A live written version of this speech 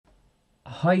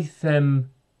heithem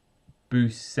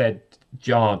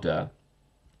boussedjada.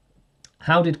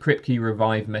 How did Kripke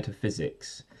revive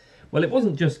metaphysics? Well, it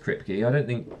wasn't just Kripke. I don't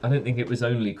think it was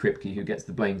only Kripke who gets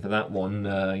the blame for that one.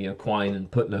 Quine and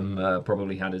Putnam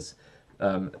probably had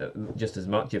just as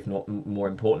much, if not more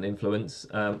important influence.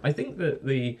 I think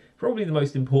that probably the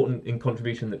most important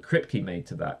contribution that Kripke made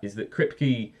to that is that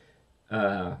Kripke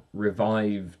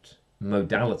revived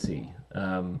modality.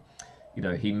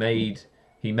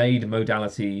 He made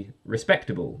modality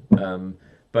respectable,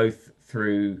 both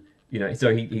through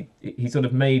so he sort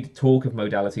of made talk of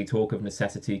modality, talk of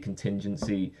necessity,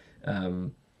 contingency,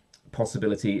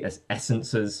 possibility as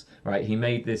essences, right? He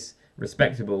made this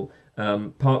respectable,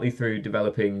 partly through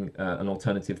developing an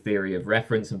alternative theory of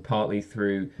reference, and partly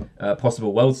through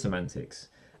possible world semantics.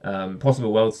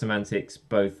 Possible world semantics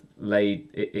both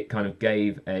it kind of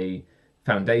gave a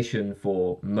foundation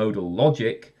for modal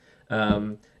logic,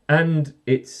 and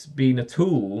it's been a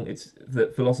tool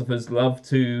that philosophers love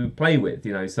to play with.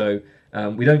 So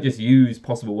we don't just use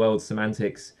possible world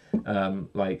semantics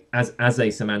like as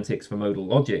a semantics for modal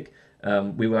logic.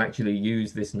 We will actually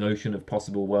use this notion of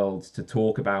possible worlds to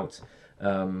talk about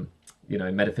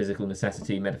metaphysical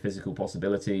necessity, metaphysical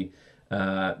possibility.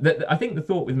 I think the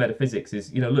thought with metaphysics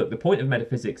is, look, the point of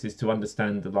metaphysics is to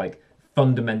understand the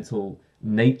fundamental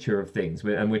nature of things,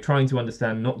 and we're trying to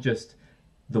understand not just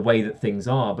the way that things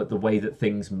are, but the way that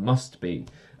things must be.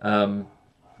 So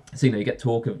you get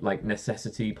talk of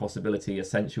necessity, possibility,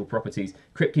 essential properties.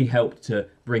 Kripke helped to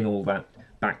bring all that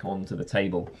back onto the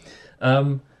table.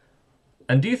 And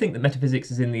do you think that metaphysics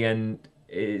is in the end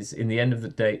of the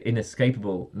day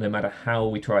inescapable, no matter how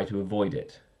we try to avoid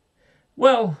it?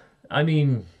 Well, I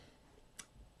mean,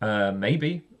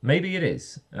 maybe it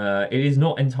is. It is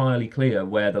not entirely clear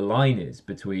where the line is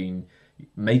between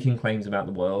making claims about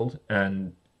the world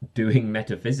and doing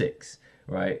metaphysics,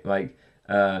 right?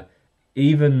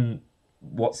 Even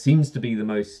what seems to be the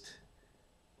most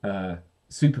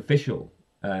superficial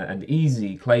and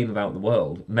easy claim about the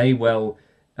world may well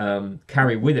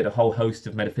carry with it a whole host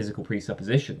of metaphysical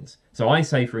presuppositions. So I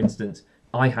say, for instance,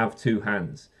 I have two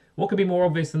hands. What could be more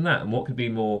obvious than that? And what could be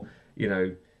more,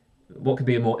 what could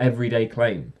be a more everyday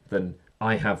claim than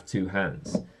I have two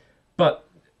hands? But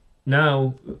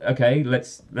now, okay,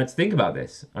 let's think about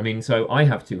this. I mean, so I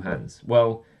have two hands.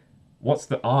 Well, what's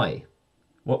the I?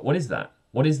 What is that?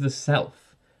 What is the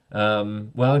self?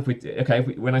 Well,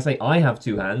 when I say I have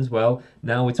two hands, well,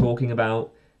 now we're talking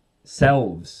about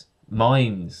selves,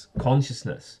 minds,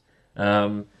 consciousness,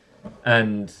 and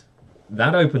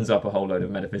that opens up a whole load of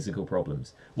metaphysical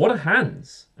problems. What are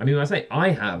hands? I mean, when I say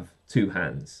I have two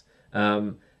hands,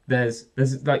 there's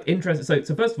interest.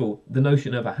 So first of all, the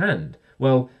notion of a hand.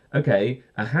 Well, okay,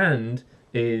 a hand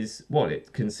is what?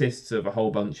 It consists of a whole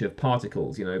bunch of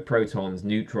particles, protons,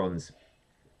 neutrons,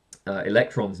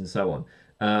 electrons, and so on.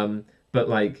 But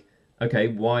okay,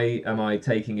 why am I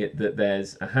taking it that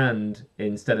there's a hand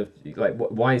instead of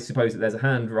why suppose that there's a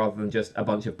hand rather than just a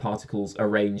bunch of particles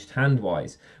arranged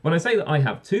handwise? When I say that I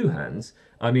have two hands,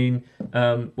 I mean,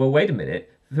 well, wait a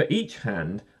minute. For each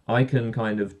hand, I can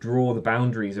kind of draw the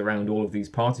boundaries around all of these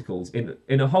particles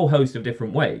in a whole host of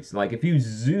different ways. If you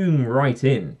zoom right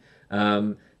in,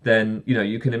 then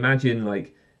you can imagine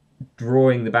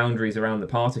drawing the boundaries around the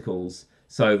particles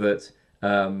so that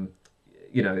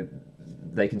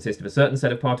they consist of a certain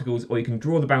set of particles, or you can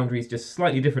draw the boundaries just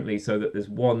slightly differently so that there's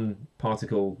one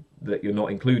particle that you're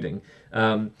not including.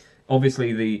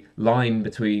 Obviously, the line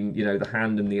between the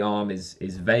hand and the arm is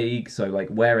vague. So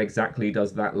where exactly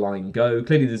does that line go?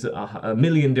 Clearly, there's a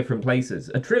million different places,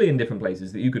 a trillion different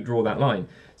places that you could draw that line.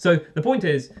 So the point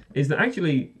is that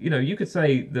actually, you could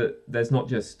say that there's not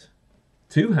just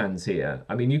two hands here.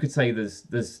 I mean, you could say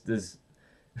there's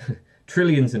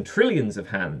trillions and trillions of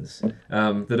hands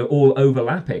that are all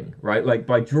overlapping, right?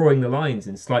 By drawing the lines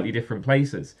in slightly different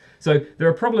places. So there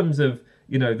are problems of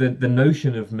the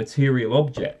notion of material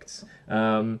objects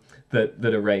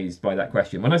that are raised by that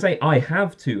question. When I say I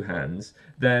have two hands,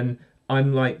 then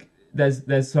I'm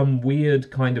there's some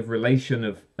weird kind of relation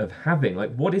of having.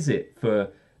 What is it for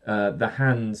the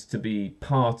hands to be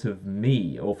part of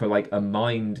me, or for a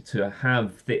mind to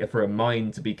have, for a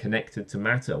mind to be connected to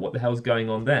matter? What the hell's going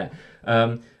on there?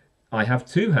 I have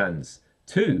two hands.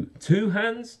 Two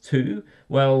hands? Two?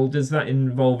 Well, does that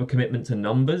involve a commitment to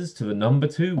numbers, to the number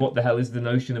two? What the hell is the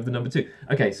notion of the number two?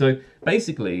 Okay, so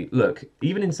basically, look,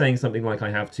 even in saying something like I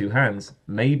have two hands,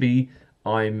 maybe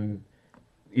I'm,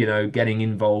 getting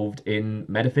involved in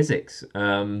metaphysics.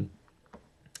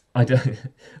 I don't,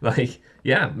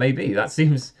 yeah, maybe. That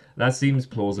seems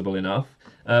plausible enough.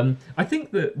 I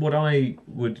think that what I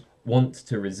would want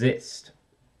to resist,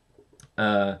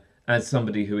 as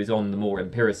somebody who is on the more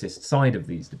empiricist side of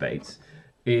these debates,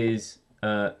 is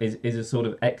a sort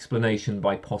of explanation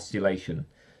by postulation.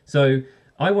 So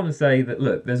I want to say that,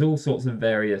 look, there's all sorts of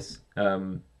various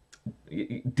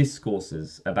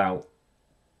discourses about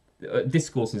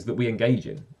discourses that we engage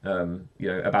in,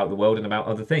 about the world and about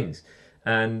other things.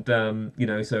 And,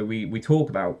 so we talk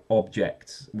about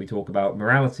objects, we talk about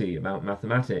morality, about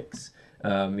mathematics,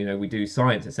 we do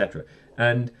science, etc.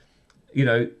 And,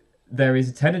 there is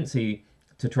a tendency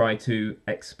to try to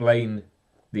explain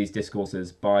these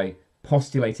discourses by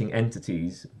postulating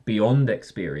entities beyond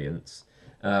experience,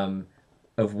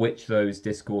 of which those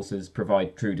discourses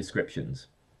provide true descriptions.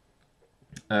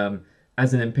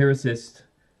 As an empiricist,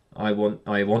 I want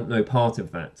no part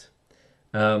of that.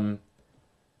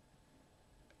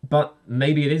 But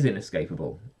maybe it is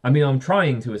inescapable. I mean, I'm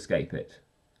trying to escape it.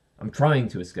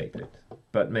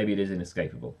 But maybe it is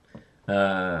inescapable.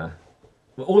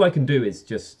 All I can do is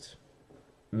just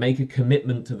make a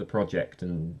commitment to the project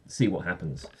and see what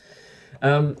happens.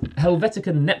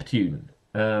 Helvetica Neptune.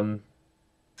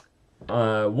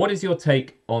 What is your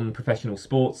take on professional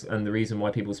sports and the reason why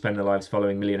people spend their lives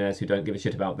following millionaires who don't give a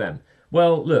shit about them?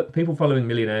 Well, look, people following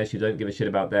millionaires who don't give a shit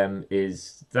about them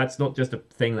that's not just a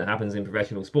thing that happens in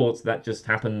professional sports. That just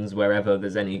happens wherever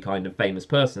there's any kind of famous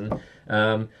person.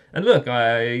 And look,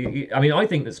 I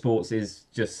think that sports is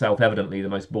just self-evidently the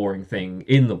most boring thing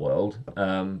in the world.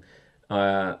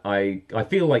 I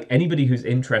feel like anybody who's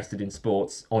interested in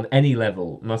sports on any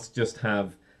level must just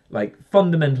have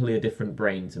fundamentally a different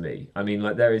brain to me. I mean,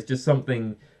 there is just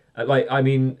something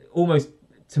almost.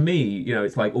 To me,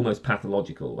 it's almost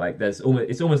pathological. It's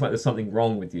almost like there's something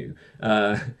wrong with you.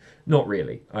 Not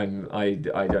really. I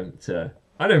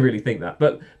don't really think that.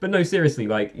 But no, seriously.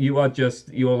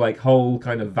 Your whole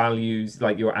kind of values,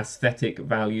 your aesthetic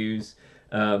values,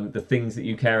 the things that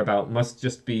you care about must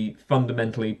just be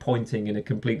fundamentally pointing in a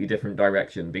completely different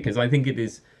direction. Because I think it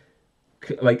is,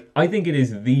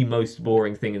 the most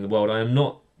boring thing in the world. I am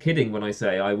not kidding when I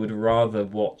say I would rather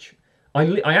watch.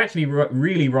 I actually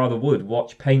really rather would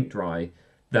watch paint dry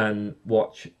than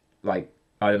watch, a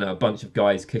bunch of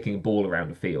guys kicking a ball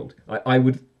around a field. I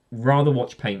would rather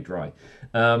watch paint dry.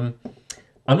 I'm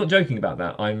not joking about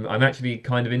that. I'm actually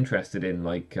kind of interested in,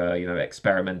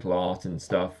 experimental art and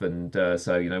stuff. And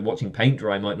so, watching paint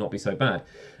dry might not be so bad.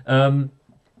 But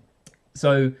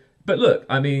look,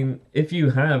 I mean, if you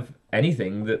have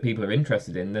anything that people are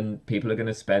interested in, then people are going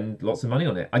to spend lots of money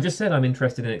on it. I just said I'm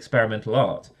interested in experimental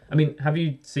art. I mean, have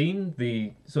you seen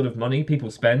the sort of money people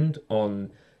spend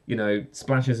on,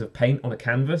 splashes of paint on a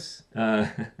canvas?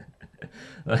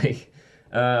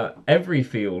 Every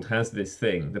field has this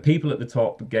thing. The people at the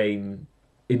top gain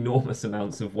enormous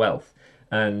amounts of wealth,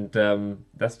 and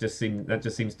that just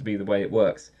seems to be the way it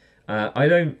works. I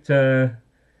don't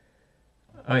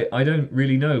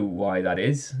really know why that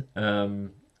is.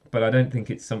 But I don't think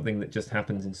it's something that just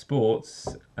happens in sports.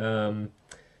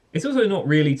 It's also not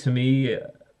really, to me,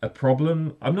 a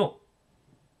problem. I'm not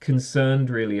concerned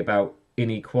really about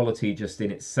inequality just in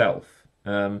itself.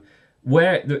 So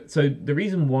the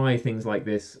reason why things like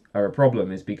this are a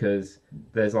problem is because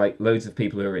there's loads of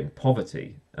people who are in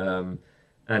poverty, and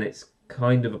it's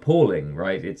kind of appalling,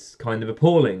 right? It's kind of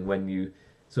appalling when you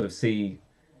sort of see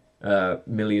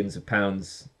millions of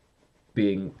pounds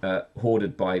being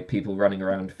hoarded by people running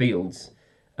around fields,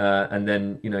 and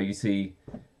then you see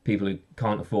people who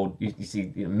can't afford. You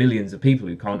see millions of people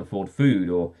who can't afford food,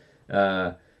 or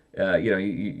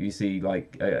you see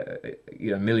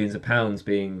millions of pounds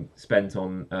being spent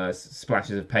on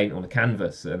splashes of paint on a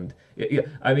canvas, and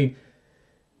I mean,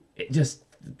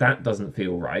 that doesn't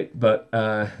feel right. But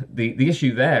the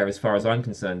issue there, as far as I'm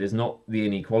concerned, is not the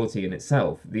inequality in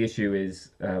itself. The issue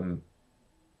is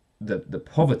the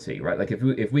poverty, right?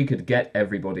 If we could get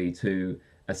everybody to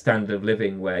a standard of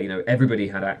living where everybody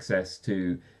had access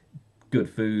to good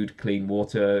food, clean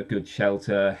water, good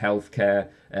shelter, healthcare,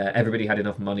 everybody had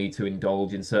enough money to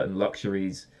indulge in certain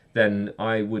luxuries, then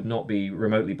I would not be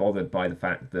remotely bothered by the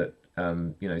fact that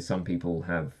some people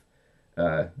have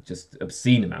just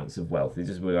obscene amounts of wealth. It's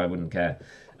just I wouldn't care.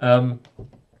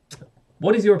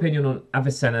 What is your opinion on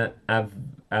Avicenna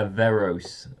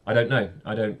Averroes? I don't know.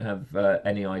 I don't have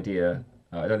any idea.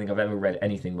 I don't think I've ever read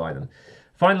anything by them.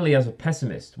 Finally, as a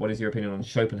pessimist, what is your opinion on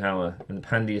Schopenhauer and the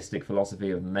pandeistic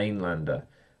philosophy of Mainlander?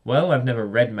 Well, I've never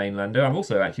read Mainlander. I've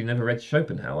also actually never read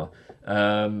Schopenhauer.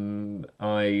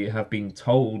 I have been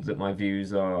told that my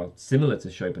views are similar to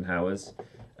Schopenhauer's,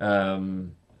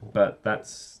 but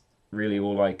that's really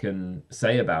all I can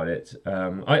say about it.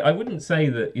 I wouldn't say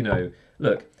that,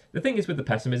 look, the thing is with the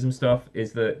pessimism stuff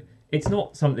is that it's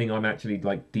not something I'm actually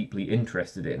deeply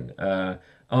interested in.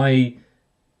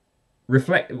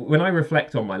 when I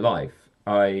reflect on my life,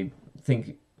 I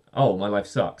think, oh, my life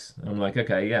sucks. I'm like,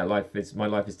 okay, yeah, my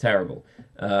life is terrible.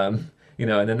 You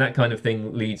know, and then that kind of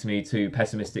thing leads me to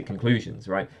pessimistic conclusions,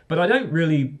 right? But I don't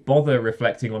really bother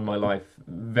reflecting on my life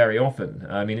very often.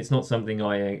 I mean, it's not something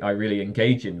I really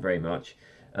engage in very much.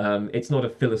 It's not a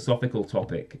philosophical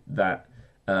topic that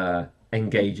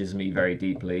engages me very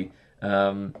deeply.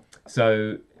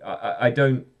 So I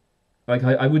don't like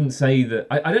I wouldn't say that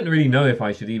I don't really know if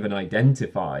I should even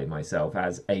identify myself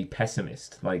as a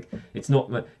pessimist. Like it's not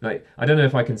like I don't know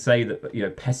if I can say that, you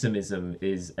know, pessimism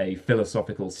is a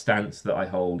philosophical stance that I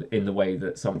hold in the way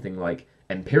that something like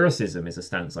empiricism is a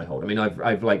stance I hold. I mean,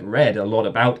 I've like read a lot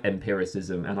about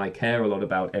empiricism, and I care a lot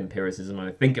about empiricism, and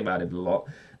I think about it a lot.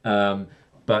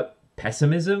 But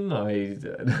pessimism,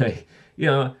 you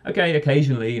know, okay,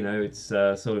 occasionally, you know, it's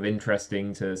sort of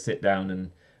interesting to sit down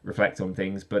and reflect on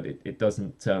things, but it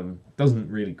doesn't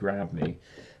really grab me.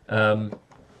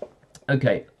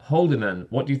 Okay, Holdennnn,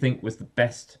 what do you think was the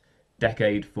best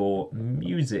decade for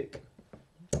music?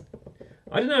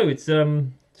 I don't know. It's a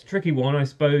tricky one, I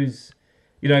suppose.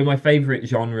 You know, my favourite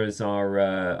genres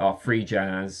are free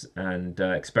jazz and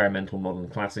experimental modern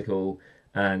classical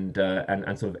and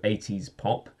sort of 80s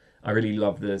pop. I really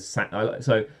love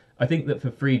so I think that for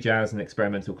free jazz and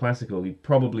experimental classical, you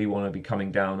probably want to be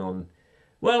coming down on,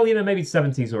 well, you know, maybe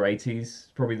 70s or 80s,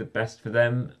 probably the best for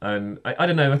them. I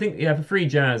don't know. I think, yeah, for free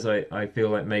jazz, I feel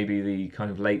like maybe the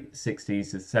kind of late 60s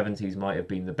to 70s might have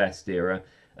been the best era.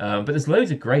 But there's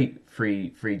loads of great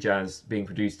free jazz being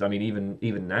produced. I mean,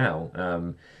 even now.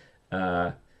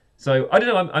 So I don't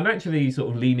know. I'm actually sort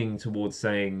of leaning towards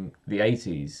saying the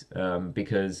 80s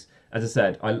because, as I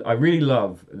said, I really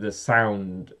love the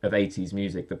sound of 80s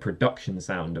music, the production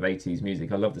sound of 80s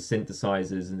music. I love the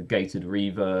synthesizers and the gated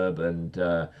reverb and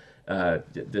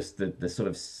just the sort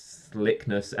of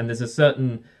slickness. And there's a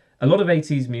lot of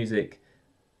 80s music,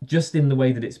 just in the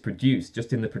way that it's produced,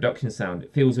 just in the production sound,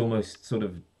 it feels almost sort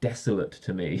of desolate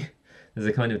to me. There's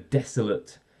a kind of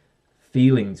desolate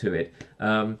feeling to it.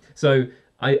 So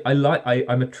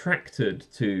I'm attracted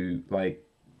to like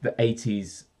the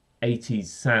 80s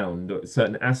sound, or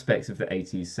certain aspects of the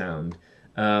 80s sound,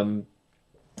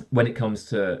 when it comes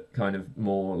to kind of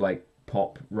more like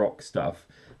pop rock stuff.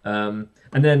 And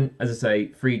then, as I say,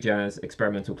 free jazz,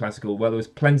 experimental classical. Well, there was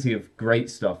plenty of great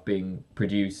stuff being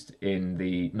produced in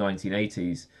the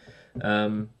 1980s.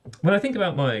 When I think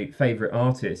about my favourite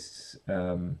artists,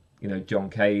 you know,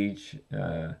 John Cage,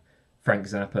 Frank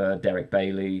Zappa, Derek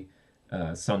Bailey,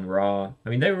 Sun Ra. I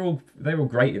mean, they were all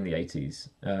great in the 80s.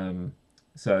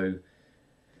 So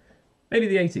maybe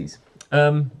the 80s.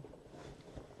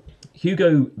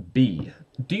 Hugo B,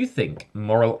 do you think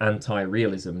moral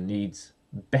anti-realism needs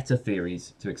better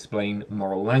theories to explain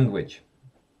moral language?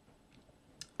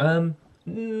 Well,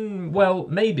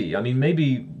 maybe. I mean,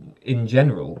 maybe in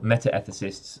general,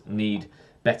 meta-ethicists need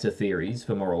better theories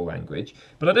for moral language,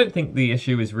 but I don't think the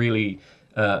issue is really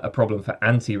a problem for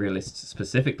anti-realists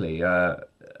specifically.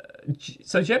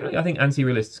 So generally, I think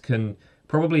anti-realists can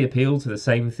probably appeal to the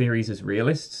same theories as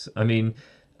realists. I mean,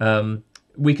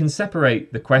 we can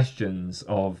separate the questions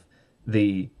of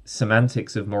the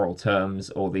semantics of moral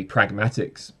terms or the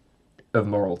pragmatics of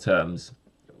moral terms.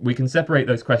 We can separate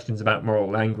those questions about moral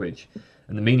language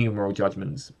and the meaning of moral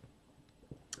judgments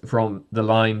from the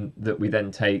line that we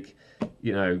then take,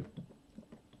 you know,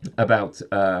 about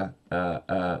the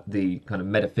kind of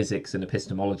metaphysics and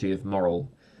epistemology of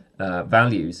moral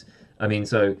values. I mean,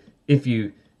 so if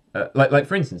you like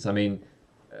for instance, I mean,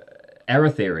 error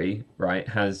theory, right,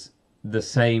 has the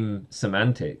same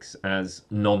semantics as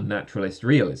non-naturalist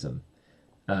realism,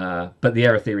 but the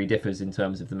error theory differs in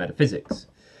terms of the metaphysics.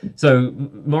 So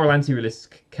moral anti-realists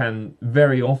can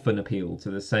very often appeal to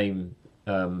the same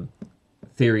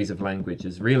theories of language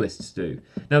as realists do.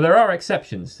 Now, there are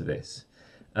exceptions to this.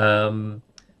 So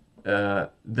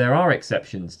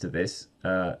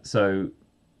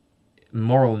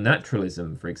moral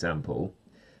naturalism, for example,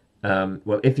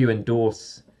 well, if you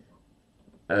endorse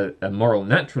a moral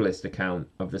naturalist account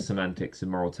of the semantics of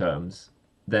moral terms,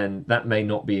 then that may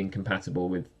not be compatible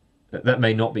with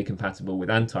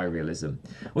anti-realism.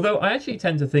 Although I actually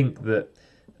tend to think that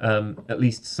at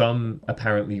least some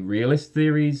apparently realist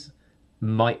theories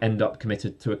might end up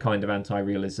committed to a kind of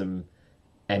anti-realism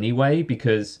anyway,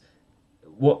 because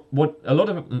what a lot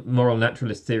of moral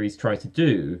naturalist theories try to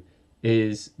do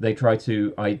is they try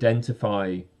to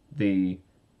identify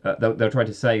they'll try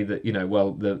to say that, you know,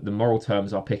 well, the moral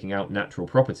terms are picking out natural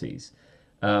properties.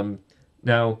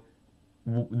 Now,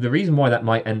 the reason why that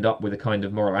might end up with a kind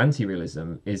of moral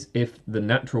anti-realism is if the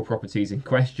natural properties in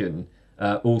question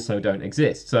also don't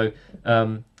exist. So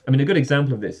I mean, a good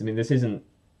example of this, I mean, this isn't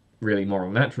really moral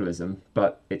naturalism,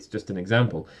 but it's just an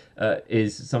example,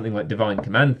 is something like divine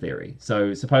command theory.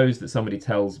 So suppose that somebody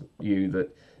tells you that,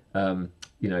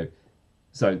 you know,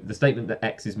 so the statement that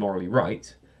X is morally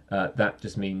right, that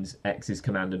just means X is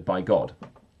commanded by God.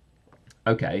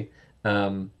 Okay,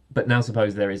 but now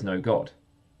suppose there is no God.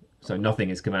 So nothing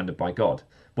is commanded by God.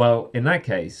 Well, in that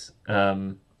case,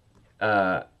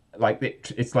 like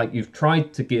it's like you've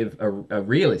tried to give a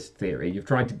realist theory, you've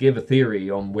tried to give a theory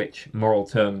on which moral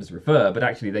terms refer, but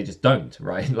actually they just don't,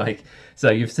 right? Like,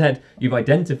 so you've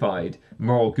identified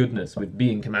moral goodness with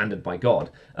being commanded by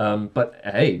God, but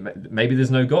hey, maybe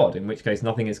there's no God, in which case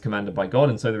nothing is commanded by God,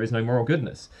 and so there is no moral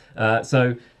goodness.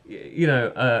 So, you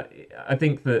know, I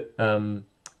think that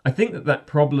that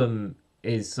problem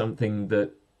is something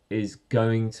that is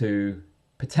going to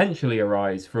potentially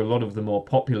arise for a lot of the more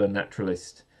popular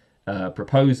naturalist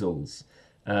proposals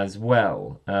as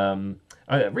well.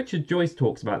 Richard Joyce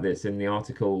talks about this in the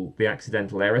article "The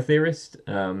Accidental Error Theorist,"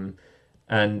 so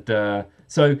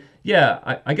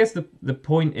yeah, I guess the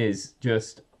point is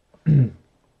just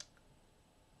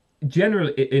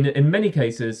generally, in many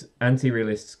cases,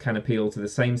 anti-realists can appeal to the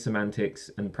same semantics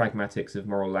and pragmatics of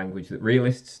moral language that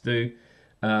realists do,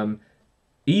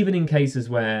 even in cases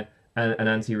where an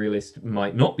anti-realist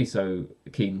might not be so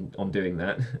keen on doing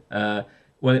that.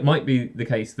 Well, it might be the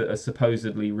case that a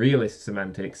supposedly realist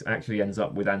semantics actually ends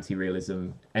up with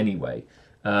anti-realism anyway.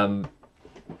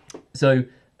 So,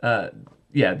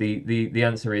 yeah, the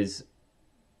answer is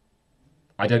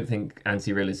I don't think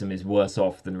anti-realism is worse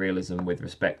off than realism with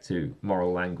respect to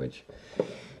moral language.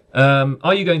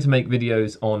 Are you going to make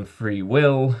videos on free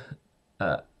will?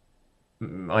 I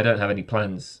don't have any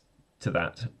plans to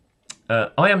that.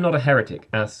 I am not a heretic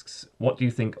asks, what do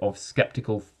you think of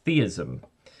skeptical theism?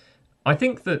 I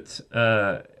think that,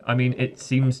 I mean, it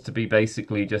seems to be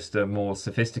basically just a more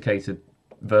sophisticated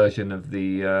version of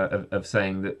the of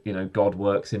saying that, you know, God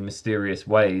works in mysterious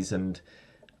ways, and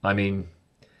I mean,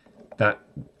 that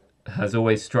has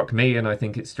always struck me, and I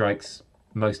think it strikes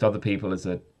most other people as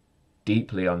a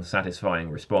deeply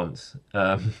unsatisfying response.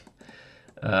 I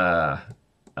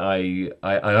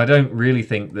don't really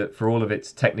think that, for all of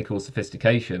its technical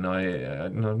sophistication,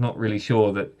 I'm not really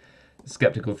sure that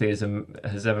skeptical theism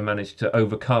has ever managed to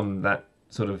overcome that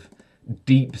sort of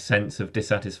deep sense of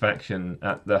dissatisfaction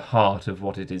at the heart of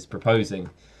what it is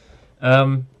proposing.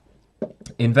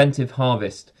 Inventive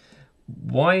Harvest.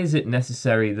 Why is it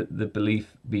necessary that the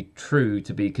belief be true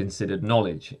to be considered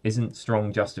knowledge? Isn't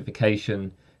strong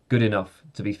justification good enough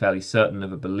to be fairly certain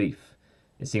of a belief?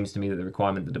 It seems to me that the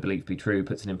requirement that a belief be true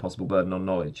puts an impossible burden on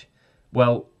knowledge.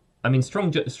 Well, I mean,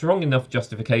 strong enough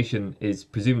justification is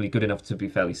presumably good enough to be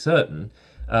fairly certain,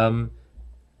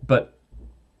 but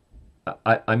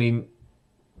I mean,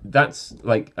 that's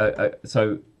like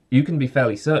so you can be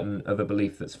fairly certain of a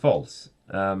belief that's false.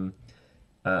 I mean,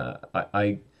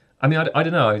 I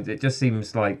don't know. It just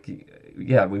seems like,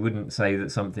 yeah, we wouldn't say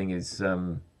that something is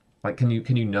like, can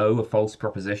you know a false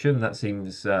proposition? That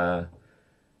seems I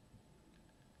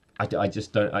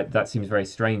just don't. That seems very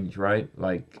strange, right?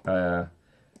 Like.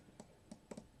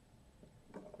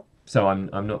 So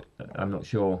I'm not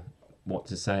sure what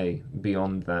to say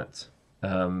beyond that.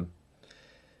 I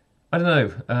don't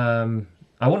know.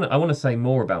 I want to say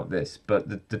more about this,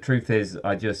 but the truth is,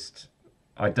 I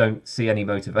don't see any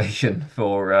motivation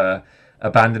for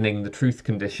abandoning the truth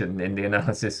condition in the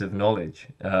analysis of knowledge.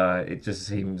 It just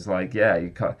seems like, yeah,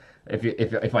 you can't,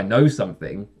 if I know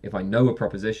something, if I know a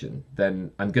proposition,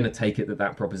 then I'm going to take it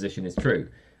that proposition is true.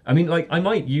 I mean, like, I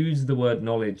might use the word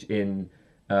knowledge in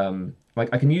like,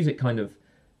 I can use it kind of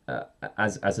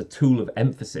as a tool of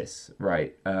emphasis,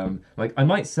 right? Like, I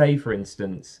might say, for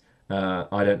instance,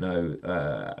 I don't know,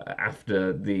 after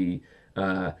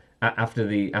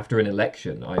an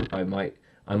election, I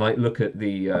might look at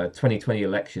the 2020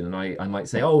 election, and I might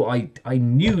say, oh, I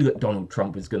knew that Donald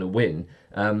Trump was going to win,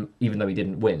 even though he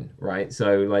didn't win, right?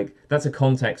 So, like, that's a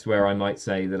context where I might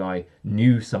say that I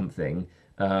knew something,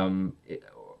 but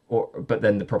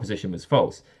then the proposition was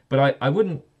false. But I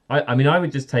wouldn't. I mean, I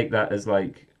would just take that as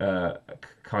like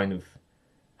kind of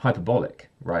hyperbolic,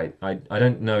 right? I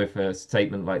don't know if a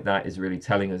statement like that is really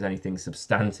telling us anything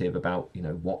substantive about, you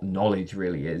know, what knowledge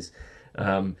really is.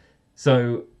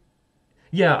 So,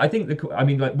 yeah, I think I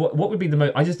mean, like, what would be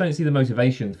I just don't see the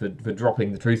motivation for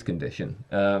dropping the truth condition,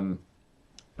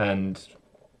 and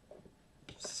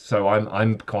so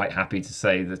I'm quite happy to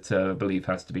say that belief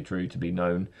has to be true to be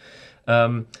known.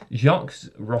 Jacques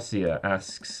Rossier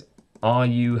asks, are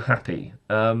you happy?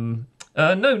 No,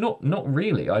 not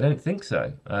really. I don't think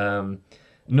so.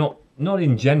 not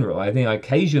in general. I think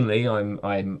occasionally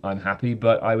I'm happy,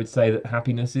 but I would say that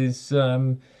happiness is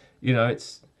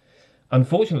it's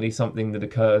unfortunately something that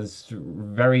occurs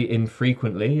very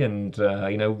infrequently, and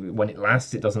when it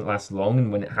lasts, it doesn't last long,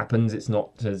 and when it happens, it's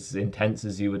not as intense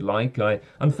as you would like.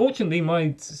 Unfortunately,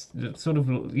 my sort of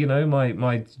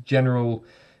my general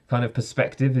kind of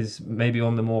perspective is maybe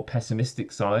on the more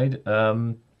pessimistic side.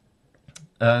 But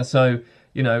I'm not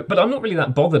really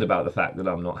that bothered about the fact that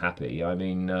I'm not happy. I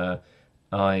mean, the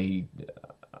way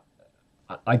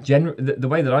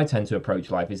that I tend to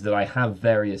approach life is that I have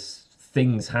various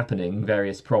things happening,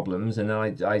 various problems, and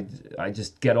I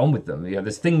just get on with them.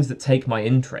 There's things that take my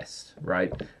interest,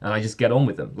 right? And I just get on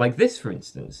with them. Like this, for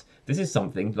instance. This is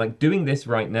something, like doing this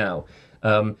right now,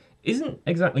 isn't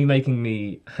exactly making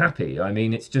me happy. I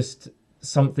mean, it's just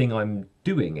something I'm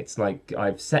doing. It's like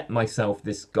I've set myself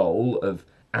this goal of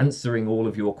answering all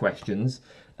of your questions,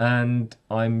 and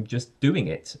I'm just doing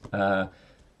it. I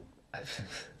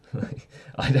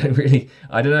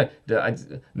don't know.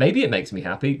 Maybe it makes me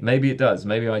happy. Maybe it does.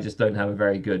 Maybe I just don't have a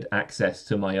very good access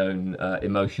to my own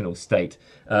emotional state.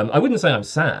 I wouldn't say I'm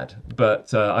sad,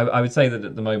 but I would say that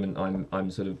at the moment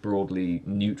I'm sort of broadly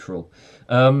neutral.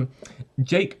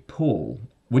 Jake Paul,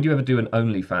 would you ever do an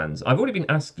OnlyFans? I've already been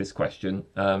asked this question,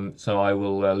 so I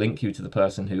will link you to the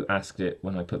person who asked it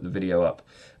when I put the video up.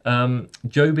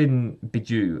 Jobin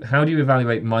Biju, how do you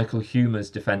evaluate Michael Huemer's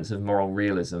defense of moral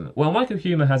realism? Well, Michael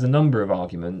Huemer has a number of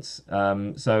arguments,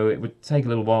 so it would take a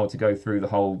little while to go through the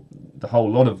whole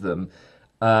lot of them.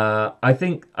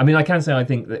 I can say I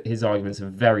think that his arguments are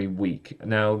very weak.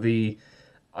 Now,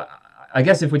 I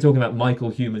guess if we're talking about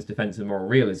Michael Huemer's defense of moral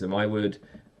realism, I would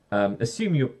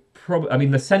assume you're probably,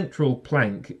 the central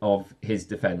plank of his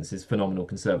defense is phenomenal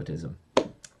conservatism.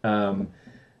 It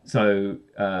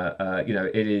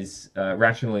is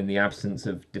rational in the absence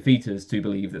of defeaters to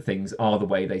believe that things are the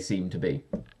way they seem to be.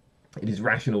 It is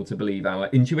rational to believe our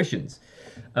intuitions.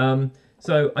 So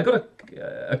I got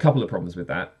a couple of problems with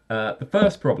that. The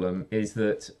first problem is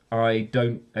that I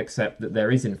don't accept that there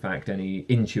is in fact any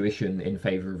intuition in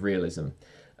favour of realism.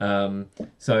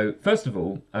 So first of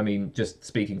all, I mean, just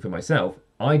speaking for myself,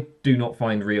 I do not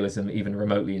find realism even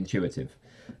remotely intuitive.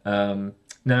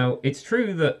 Now, it's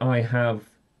true that I have,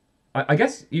 I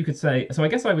guess you could say, so I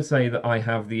guess I would say that I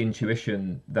have the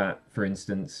intuition that, for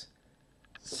instance,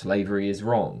 slavery is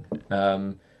wrong.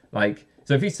 So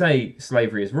if you say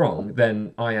slavery is wrong,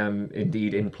 then I am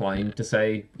indeed inclined to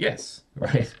say yes,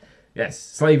 right? Yes,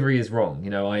 slavery is wrong.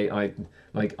 I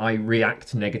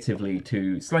react negatively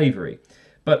to slavery.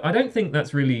 But I don't think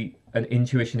that's really an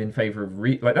intuition in favor of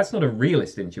that's not a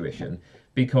realist intuition,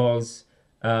 because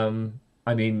there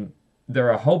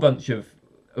are a whole bunch of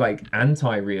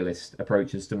anti-realist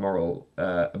approaches to moral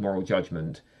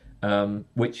judgment, on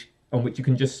which you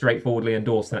can just straightforwardly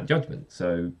endorse that judgment.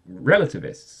 So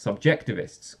relativists,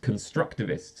 subjectivists,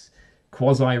 constructivists,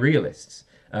 quasi-realists,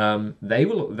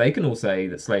 they can all say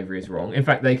that slavery is wrong. In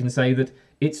fact, they can say that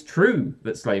it's true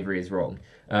that slavery is wrong.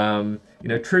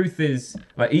 Truth is,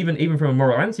 even from a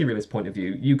moral anti-realist point of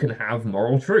view, you can have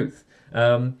moral truth.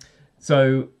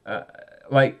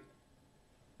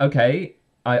 Okay,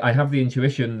 I have the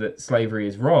intuition that slavery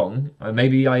is wrong.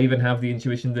 Maybe I even have the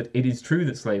intuition that it is true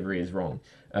that slavery is wrong.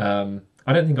 I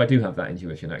don't think I do have that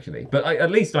intuition, actually. But at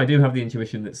least I do have the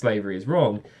intuition that slavery is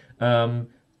wrong.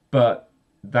 But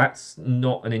that's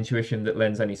not an intuition that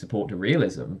lends any support to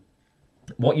realism.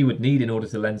 What you would need in order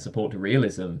to lend support to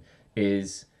realism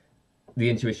is the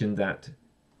intuition that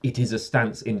it is a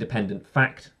stance-independent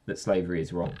fact that slavery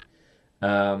is wrong.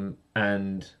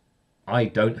 And I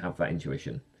don't have that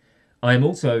intuition. I am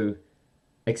also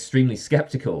extremely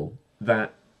skeptical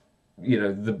that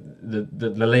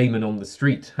the layman on the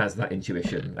street has that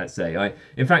intuition, let's say.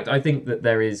 In fact, I think that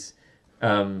there is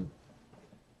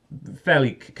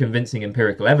fairly convincing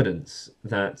empirical evidence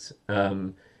that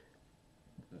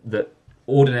that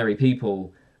ordinary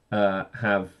people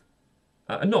have,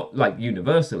 not like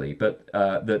universally, but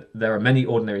that there are many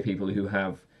ordinary people who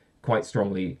have quite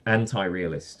strongly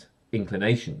anti-realist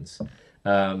inclinations.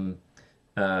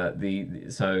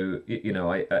 This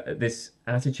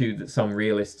attitude that some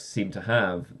realists seem to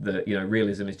have, that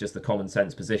realism is just the common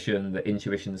sense position, that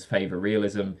intuitions favour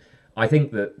realism. I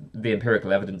think that the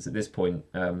empirical evidence at this point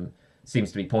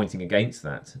seems to be pointing against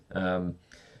that.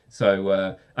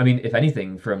 If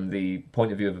anything, from the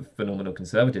point of view of phenomenal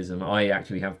conservatism, I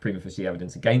actually have prima facie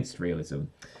evidence against realism.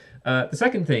 The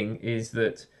second thing is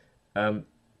that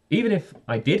even if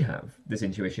I did have this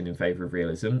intuition in favour of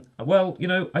realism, well,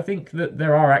 I think that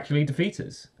there are actually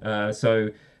defeaters.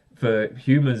 So for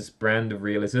Huemer's brand of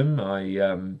realism,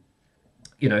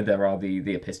 you know, there are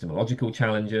the epistemological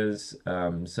challenges.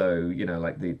 So, you know,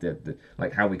 like the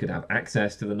like how we could have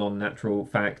access to the non-natural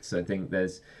facts. I think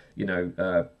there's, you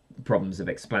know, problems of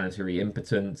explanatory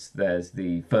impotence. There's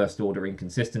the first order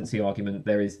inconsistency argument.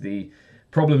 There is the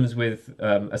problems with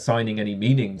assigning any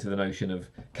meaning to the notion of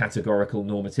categorical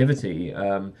normativity.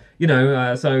 You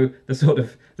know, so the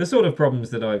sort of problems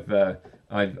that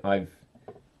I've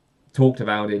talked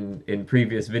about in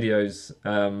previous videos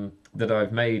that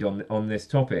I've made on this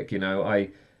topic. You know, I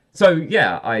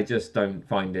just don't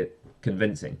find it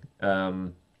convincing.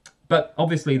 But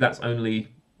obviously that's only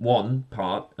one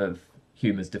part of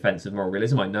Huemer's defense of moral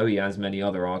realism. I know he has many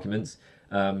other arguments.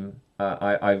 Again,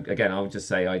 I would just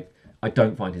say I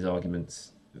don't find his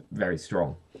arguments very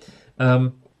strong.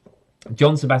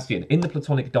 Jon Sebastian, in the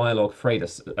Platonic dialogue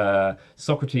Phaedrus,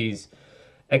 Socrates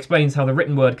explains how the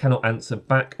written word cannot answer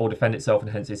back or defend itself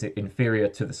and hence is inferior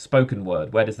to the spoken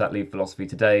word. Where does that leave philosophy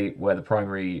today, where the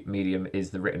primary medium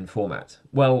is the written format?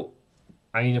 Well,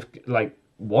 I mean, like,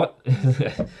 what?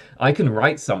 I can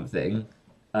write something,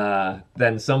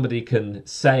 then somebody can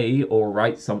say or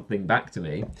write something back to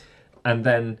me, and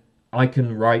then I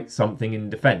can write something in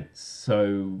defense.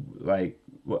 So, like,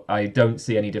 I don't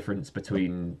see any difference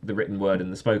between the written word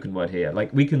and the spoken word here.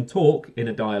 Like, we can talk in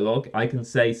a dialogue. I can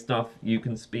say stuff, you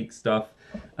can speak stuff,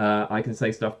 I can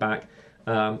say stuff back,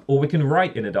 or we can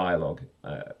write in a dialogue.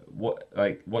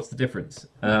 What's the difference?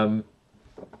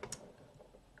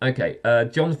 Okay,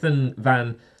 Jonathan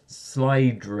van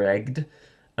Sliedregt.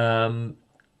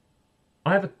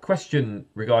 I have a question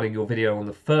regarding your video on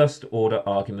the first order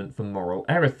argument for moral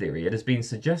error theory. It has been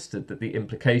suggested that the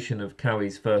implication of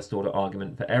Cowie's first order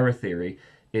argument for error theory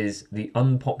is the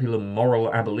unpopular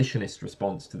moral abolitionist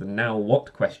response to the now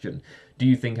what question. Do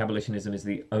you think abolitionism is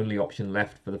the only option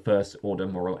left for the first order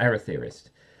moral error theorist?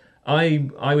 I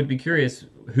would be curious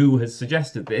who has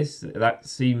suggested this. That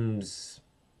seems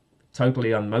totally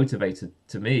unmotivated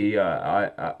to me.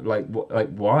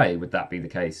 Why would that be the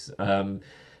case?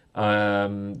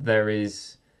 There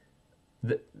is,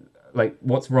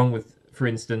 what's wrong with, for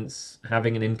instance,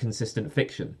 having an inconsistent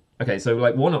fiction? Okay, so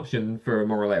like one option for a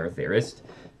moral error theorist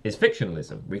is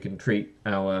fictionalism. We can treat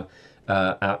our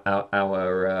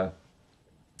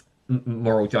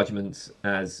moral judgments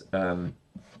as in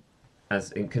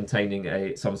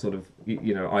containing some sort of,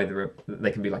 you know, either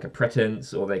they can be like a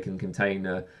pretense or they can contain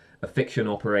a fiction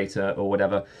operator or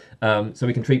whatever. So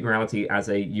we can treat morality as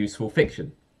a useful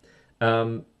fiction.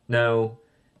 Now,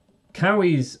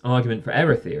 Cowie's argument for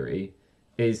error theory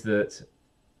is that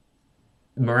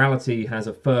morality has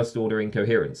a first order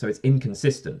incoherence, so it's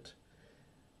inconsistent.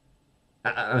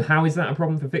 How is that a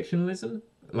problem for fictionalism?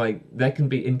 Like, there can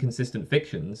be inconsistent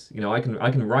fictions. You know, I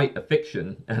can write a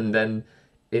fiction and then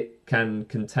it can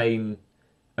contain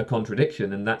a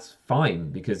contradiction, and that's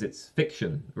fine because it's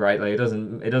fiction, right? Like, it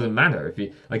doesn't matter if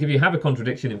you have a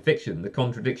contradiction in fiction. The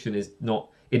contradiction is not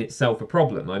in itself a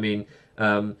problem. I mean,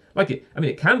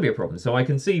 it can be a problem. So I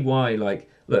can see why, like,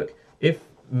 look,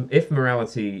 if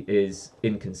morality is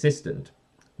inconsistent,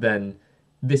 then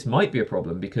this might be a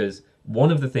problem, because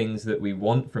one of the things that we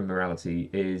want from morality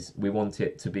is we want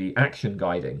it to be action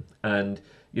guiding. And,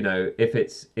 you know, if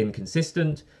it's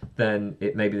inconsistent, then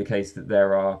it may be the case that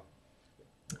there are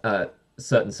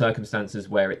certain circumstances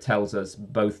where it tells us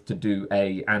both to do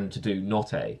A and to do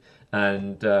not A.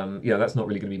 And, you know, that's not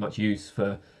really going to be much use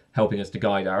for helping us to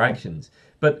guide our actions.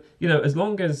 But, you know, as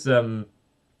long as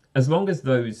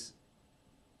those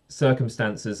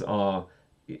circumstances are,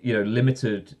 you know,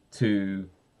 limited to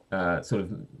sort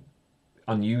of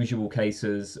unusual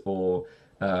cases or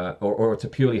to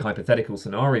purely hypothetical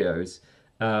scenarios,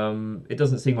 it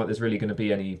doesn't seem like there's really going to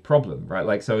be any problem, right?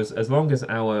 Like, so as long as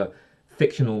our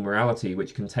fictional morality,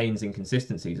 which contains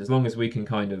inconsistencies, as long as we can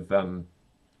kind of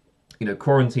you know,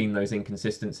 quarantine those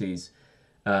inconsistencies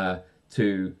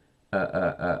to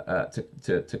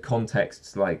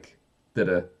contexts like that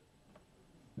are,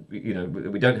 you know,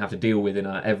 we don't have to deal with in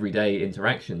our everyday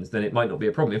interactions, then it might not be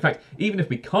a problem. In fact, even if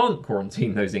we can't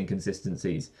quarantine those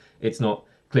inconsistencies, it's not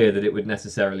clear that it would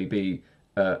necessarily be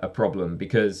a problem,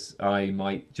 because I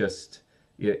might just,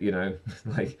 you know,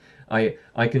 like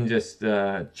I can just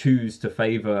choose to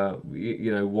favor,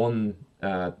 you know, one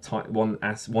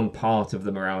part of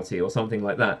the morality or something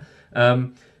like that.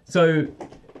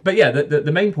 But yeah,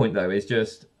 the main point though is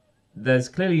just, there's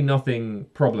clearly nothing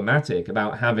problematic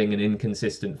about having an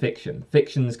inconsistent fiction.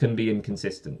 Fictions can be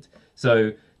inconsistent.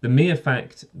 So the mere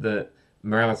fact that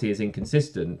morality is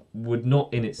inconsistent would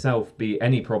not in itself be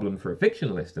any problem for a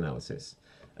fictionalist analysis.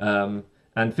 And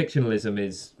fictionalism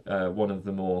is one of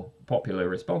the more popular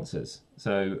responses.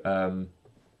 So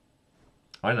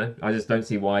I don't know. I just don't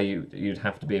see why you'd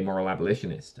have to be a moral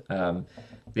abolitionist.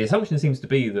 The assumption seems to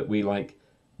be that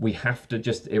we have to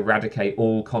just eradicate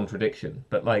all contradiction.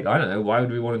 But like, I don't know, why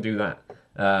would we want to do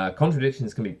that?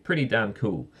 Contradictions can be pretty damn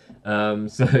cool. Yeah,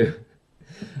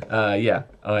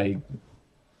 I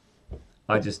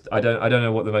don't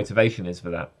know what the motivation is for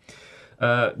that.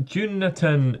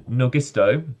 Joonatan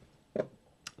Nõgisto,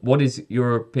 what is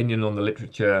your opinion on the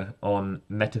literature on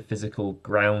metaphysical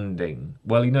grounding?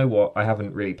 Well, you know what? I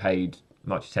haven't really paid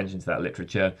much attention to that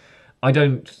literature. I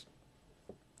don't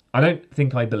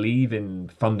think I believe in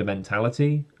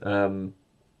fundamentality.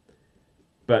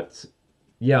 But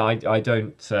yeah, I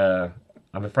don't.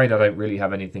 I'm afraid I don't really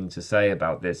have anything to say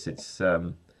about this. It's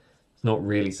not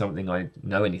really something I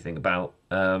know anything about.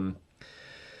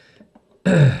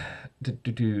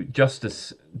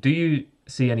 Justus, do you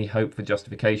see any hope for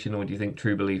justification, or do you think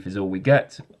true belief is all we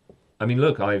get? I mean,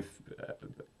 look, I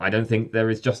don't think there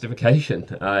is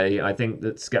justification. I think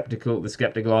that the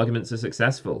skeptical arguments are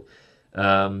successful.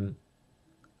 I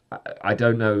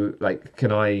don't know, like,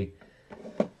 can I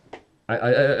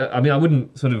mean, I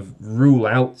wouldn't sort of rule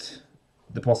out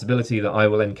the possibility that I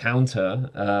will encounter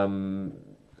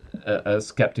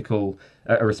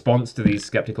a response to these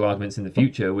skeptical arguments in the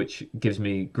future, which gives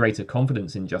me greater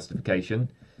confidence in justification.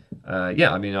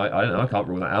 Yeah, I mean, I don't know, I can't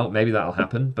rule that out. Maybe that'll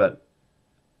happen, but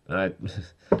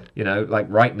you know, like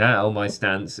right now, my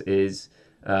stance is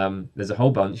there's a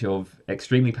whole bunch of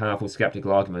extremely powerful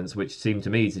skeptical arguments which seem to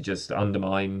me to just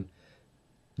undermine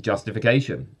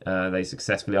justification. They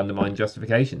successfully undermine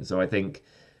justification. So I think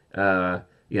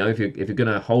you know, if you're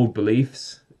going to hold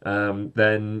beliefs,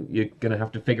 then you're going to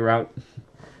have to figure out,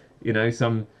 you know,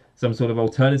 some sort of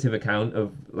alternative account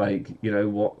of, like, you know,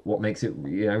 what makes it,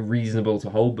 you know, reasonable to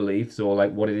hold beliefs, or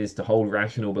like what it is to hold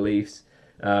rational beliefs,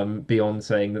 beyond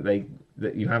saying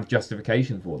that you have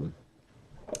justification for them.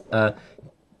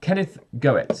 Kenneth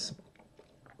Goetz,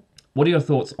 what are your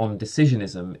thoughts on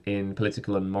decisionism in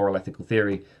political and moral ethical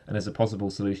theory, and as a possible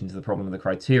solution to the problem of the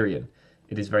criterion?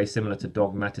 It is very similar to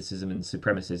dogmaticism and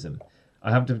supremacism.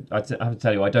 I have to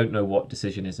tell you, I don't know what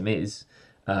decisionism is.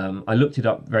 I looked it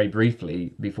up very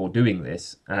briefly before doing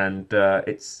this, and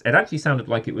it actually sounded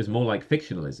like it was more like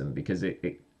fictionalism, because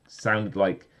it sounded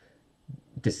like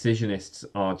decisionists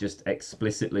are just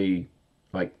explicitly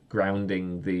like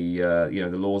grounding the you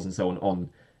know, the laws and so on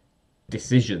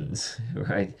decisions,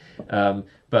 right?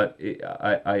 But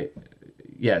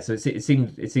yeah, so it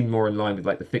seemed more in line with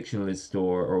like the fictionalist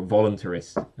or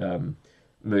voluntarist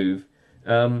move.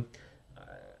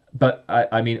 But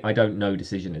I mean, I don't know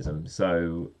decisionism,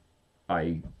 so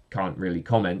I can't really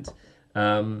comment.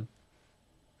 I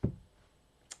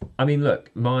mean,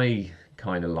 look, my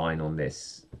kind of line on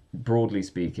this, broadly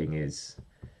speaking, is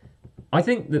I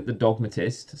think that the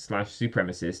dogmatist /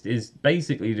 supremacist is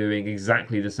basically doing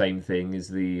exactly the same thing as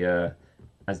the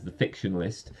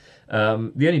fictionalist.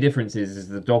 The only difference is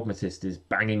the dogmatist is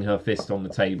banging her fist on the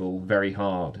table very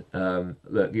hard.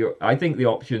 Look, I think the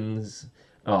options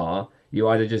are you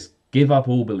either just give up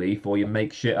all belief or you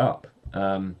make shit up.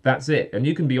 That's it. And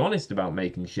you can be honest about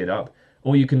making shit up,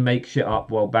 or you can make shit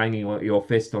up while banging your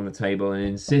fist on the table and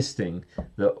insisting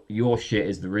that your shit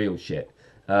is the real shit.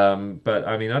 But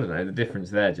I mean, I don't know, the difference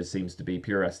there just seems to be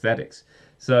pure aesthetics.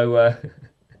 So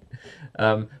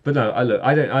but no,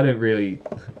 I don't really,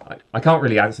 I can't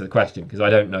really answer the question because I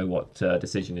don't know what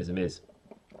decisionism is.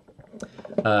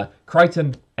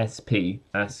 krytensp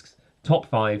asks, top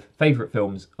 5 favourite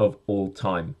films of all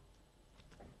time.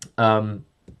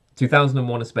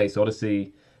 2001: A Space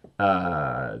Odyssey,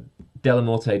 Della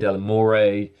Morte Della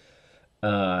More,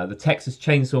 The Texas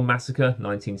Chainsaw Massacre,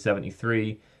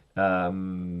 1973,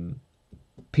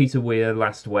 Peter Weir,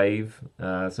 Last Wave,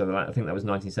 so I think that was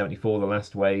 1974, The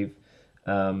Last Wave.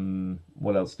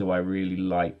 What else do I really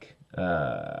like?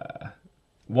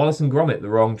 Wallace and Gromit, The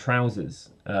Wrong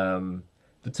Trousers, The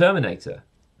Terminator.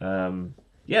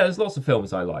 Yeah, there's lots of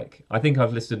films I like. I think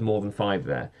I've listed more than 5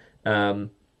 there.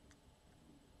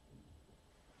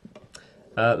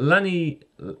 Laniakea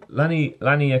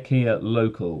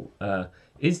Local.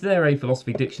 Is there a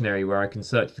philosophy dictionary where I can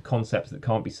search the concepts that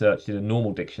can't be searched in a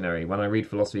normal dictionary? When I read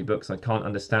philosophy books, I can't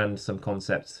understand some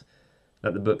concepts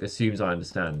that the book assumes I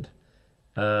understand.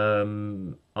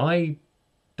 I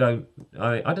don't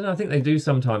know. I think they do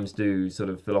sometimes do sort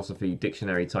of philosophy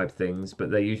dictionary type things, but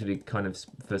they're usually kind of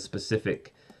for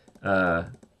specific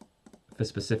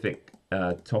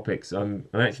topics. I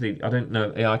don't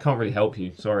know. Yeah, I can't really help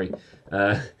you. Sorry.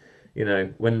 You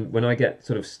know, when I get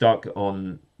sort of stuck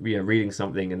on, you know, reading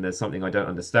something and there's something I don't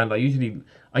understand, I usually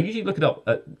look it up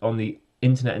on the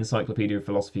Internet Encyclopedia of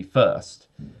Philosophy first,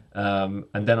 And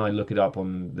then I look it up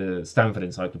on the Stanford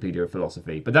Encyclopedia of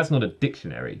Philosophy. But that's not a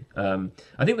dictionary.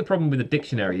 I think the problem with a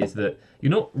dictionary is that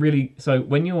you're not really... So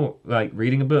when you're like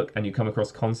reading a book and you come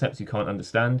across concepts you can't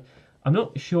understand, I'm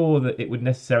not sure that it would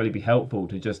necessarily be helpful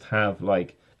to just have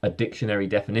like a dictionary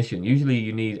definition. Usually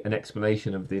you need an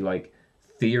explanation of the like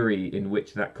theory in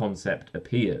which that concept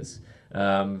appears.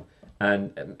 And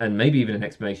maybe even an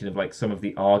explanation of like some of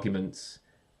the arguments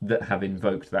that have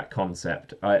invoked that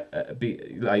concept. I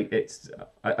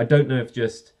don't know if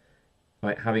just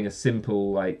like having a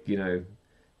simple like, you know,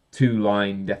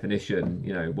 2-line definition,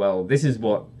 you know, well, this is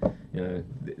what, you know,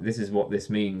 this is what this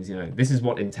means, you know, this is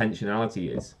what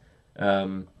intentionality is,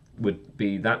 would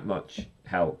be that much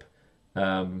help.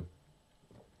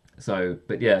 So,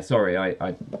 but yeah, sorry,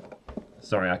 I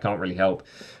can't really help.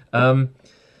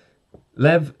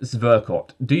 Lev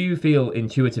Sverkot, do you feel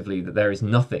intuitively that there is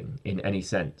nothing in any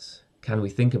sense? Can we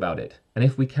think about it? And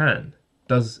if we can,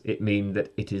 does it mean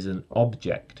that it is an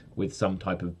object with some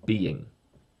type of being?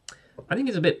 I think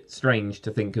it's a bit strange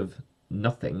to think of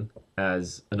nothing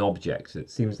as an object. It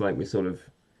seems like we're sort of,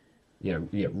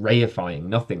 reifying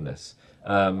nothingness.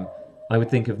 I would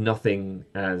think of nothing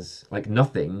as, like,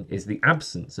 nothing is the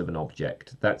absence of an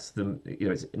object. That's the,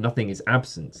 nothing is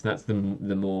absence. That's the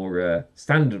more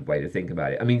standard way to think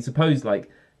about it. I mean, suppose, like,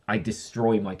 I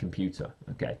destroy my computer,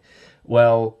 okay?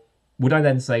 Well, would I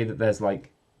then say that there's,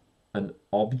 like, an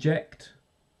object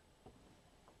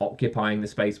occupying the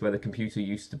space where the computer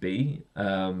used to be?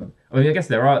 I mean, I guess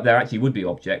there actually would be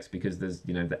objects because there's,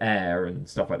 the air and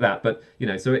stuff like that. But,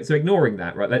 so ignoring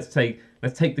that, right? Let's take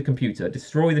the computer,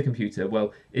 destroy the computer.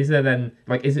 Well, is there then,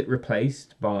 like, is it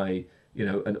replaced by,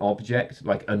 an object,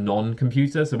 like a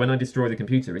non-computer? So when I destroy the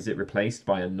computer, is it replaced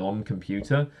by a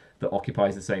non-computer that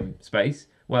occupies the same space?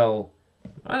 Well,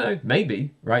 I don't know,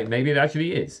 maybe, right? Maybe it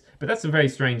actually is. But that's a very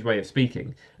strange way of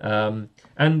speaking. And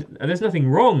there's nothing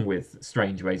wrong with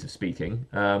strange ways of speaking.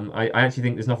 I actually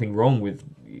think there's nothing wrong with,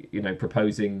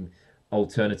 proposing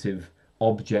alternative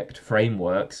object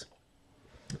frameworks.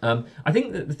 I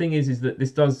think that the thing is that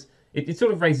this does... It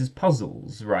sort of raises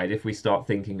puzzles, right? If we start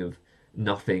thinking of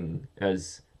nothing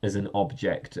as an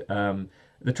object.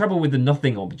 The trouble with the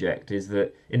nothing object is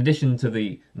that in addition to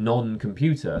the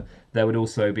non-computer, there would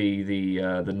also be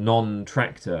the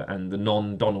non-tractor and the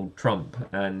non-Donald Trump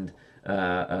and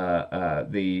the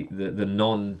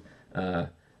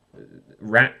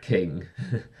non-Rat King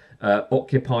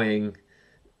occupying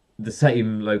the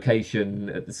same location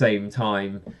at the same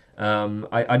time.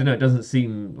 I don't know. It doesn't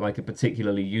seem like a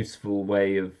particularly useful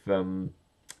way of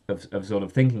sort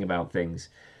of thinking about things.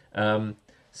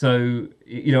 So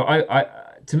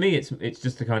to me, it's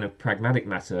just a kind of pragmatic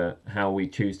matter how we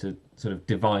choose to sort of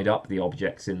divide up the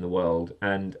objects in the world,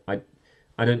 and I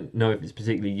don't know if it's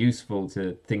particularly useful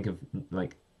to think of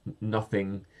like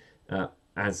nothing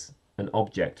as an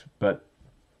object, but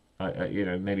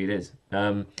maybe it is.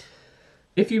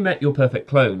 If you met your perfect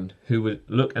clone who would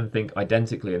look and think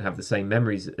identically and have the same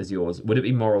memories as yours, would it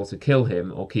be moral to kill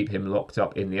him or keep him locked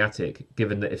up in the attic,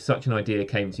 given that if such an idea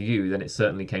came to you, then it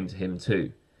certainly came to him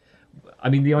too? I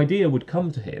mean, the idea would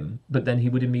come to him, but then he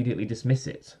would immediately dismiss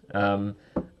it.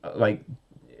 Like,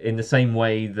 in the same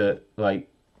way that, like,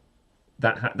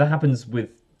 that happens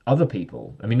with other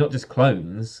people. I mean, not just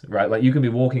clones, right? Like, you can be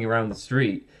walking around the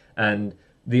street and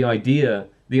the idea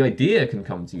can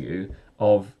come to you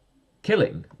of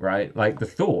killing, right? Like, the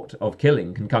thought of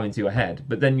killing can come into your head,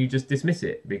 but then you just dismiss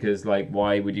it because, like,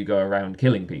 why would you go around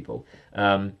killing people?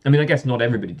 I mean, I guess not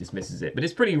everybody dismisses it, but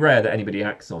it's pretty rare that anybody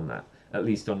acts on that, at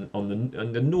least on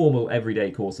the normal everyday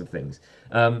course of things.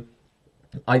 I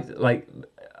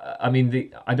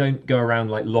don't go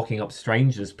around like locking up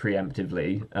strangers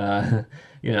preemptively. I'm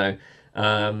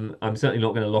certainly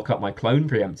not going to lock up my clone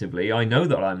preemptively. I know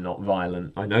that I'm not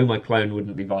violent. I know my clone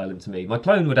wouldn't be violent to me. My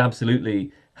clone would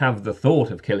absolutely have the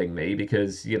thought of killing me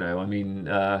because,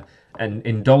 and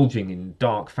indulging in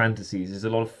dark fantasies is a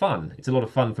lot of fun. It's a lot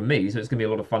of fun for me, so it's going to be a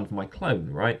lot of fun for my clone,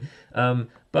 right?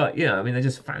 But, they're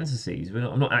just fantasies.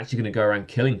 I'm not actually going to go around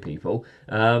killing people.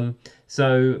 It's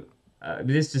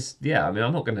just, I'm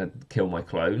not going to kill my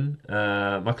clone.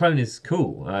 My clone is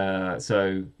cool. I'm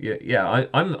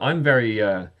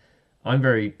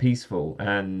very peaceful,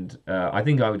 and I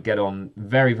think I would get on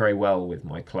very, very well with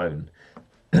my clone.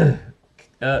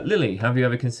 Lily, have you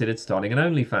ever considered starting an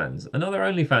OnlyFans? Another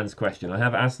OnlyFans question. I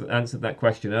have answered that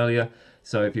question earlier.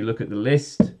 So if you look at the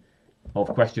list of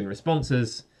question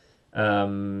responses,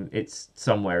 it's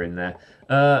somewhere in there.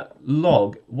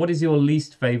 Log, what is your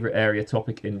least favourite area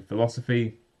topic in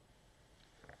philosophy?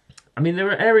 I mean,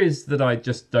 there are areas that I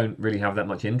just don't really have that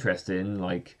much interest in,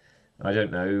 like, I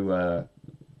don't know,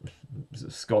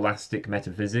 scholastic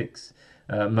metaphysics,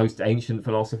 most ancient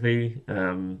philosophy,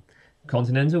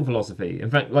 continental philosophy. In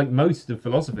fact, like most of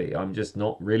philosophy, I'm just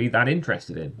not really that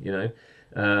interested in.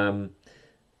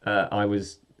 I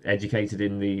was educated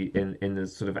in the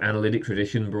sort of analytic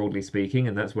tradition, broadly speaking,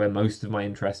 and that's where most of my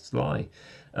interests lie.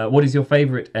 What is your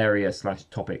favourite area /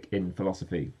 topic in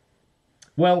philosophy?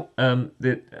 Well,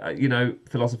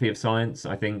 philosophy of science,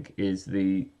 I think, is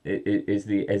the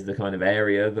kind of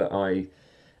area that I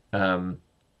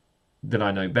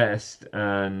know best,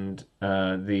 and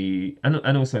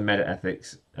also meta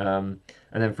ethics, and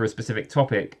then for a specific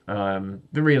topic, the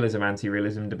realism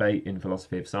anti-realism debate in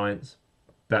philosophy of science.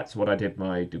 That's what I did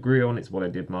my degree on. It's what I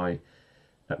did my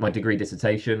degree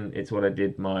dissertation. It's what I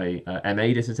did my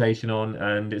MA dissertation on,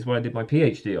 and it's what I did my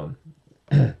PhD on.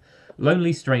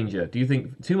 Lonely stranger. Do you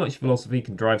think too much philosophy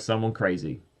can drive someone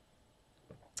crazy?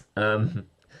 No,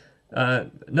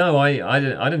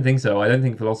 I don't think so. I don't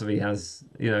think philosophy has,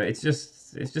 it's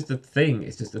just a thing.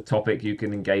 It's just a topic you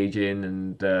can engage in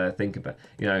and think about.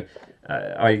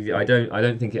 I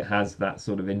don't think it has that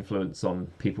sort of influence on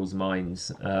people's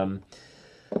minds.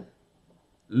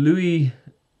 Louis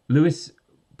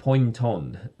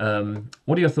Pointon.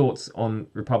 What are your thoughts on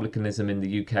republicanism in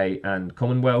the UK and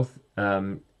Commonwealth?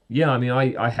 Yeah, I mean,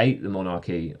 I hate the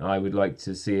monarchy. I would like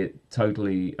to see it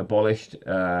totally abolished.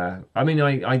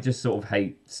 I just sort of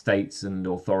hate states and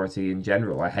authority in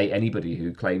general. I hate anybody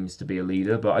who claims to be a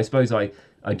leader, but I suppose I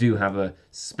do have a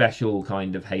special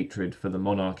kind of hatred for the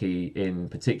monarchy in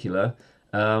particular.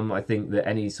 I think that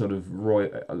any sort of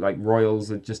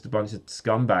royals are just a bunch of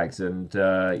scumbags, and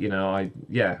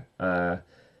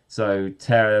so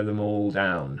tear them all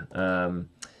down.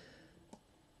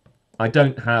 I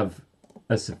don't have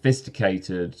a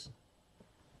sophisticated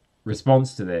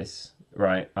response to this,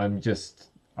 right? I just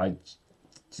hate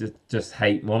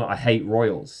I hate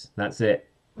royals. That's it.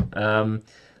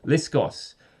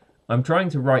 Liskos. I'm trying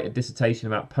to write a dissertation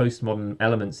about postmodern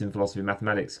elements in philosophy and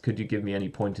mathematics. Could you give me any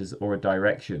pointers or a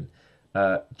direction?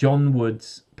 John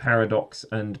Wood's Paradox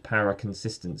and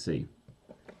Paraconsistency.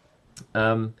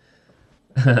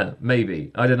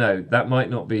 Maybe. I don't know. That might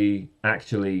not be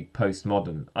actually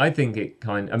postmodern. I think it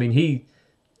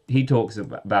he talks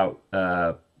about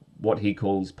what he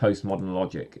calls postmodern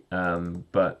logic.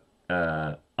 But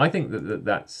I think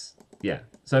that's, yeah.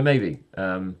 So maybe.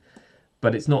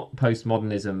 But it's not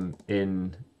postmodernism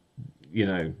in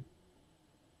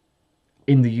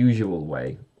the usual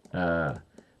way. But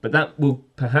that will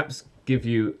perhaps give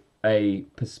you a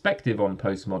perspective on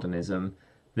postmodernism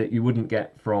that you wouldn't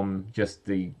get from just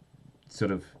the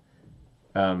sort of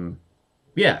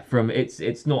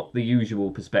it's not the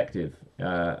usual perspective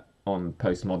on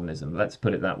postmodernism. Let's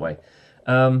put it that way.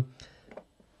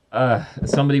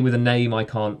 Somebody with a name I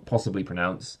can't possibly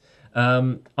pronounce.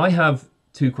 I have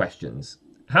 2 questions.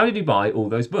 How did you buy all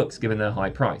those books, given their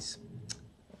high price?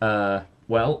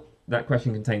 Well, that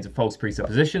question contains a false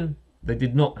presupposition. They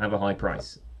did not have a high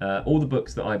price. All the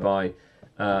books that I buy,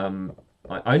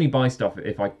 I only buy stuff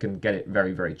if I can get it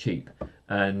very, very cheap.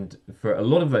 And for a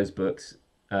lot of those books,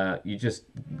 you just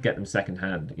get them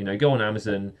secondhand. Go on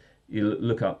Amazon, you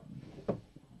look up,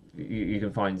 you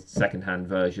can find secondhand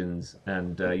versions,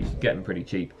 and you can get them pretty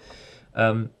cheap.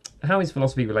 How is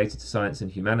philosophy related to science and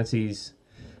humanities?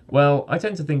 Well, I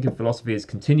tend to think of philosophy as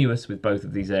continuous with both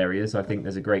of these areas. I think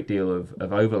there's a great deal of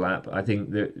overlap. I think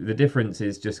the difference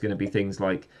is just going to be things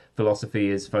like philosophy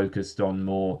is focused on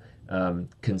more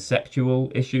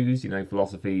conceptual issues.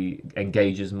 Philosophy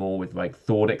engages more with like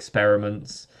thought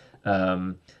experiments.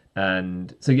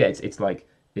 And so, yeah,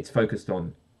 it's focused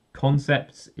on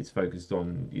concepts. It's focused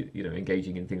on,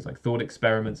 engaging in things like thought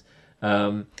experiments.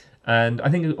 And I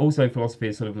think also philosophy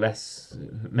is sort of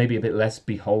maybe a bit less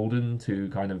beholden to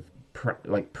kind of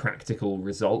practical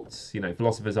results.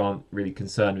 Philosophers aren't really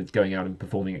concerned with going out and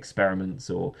performing experiments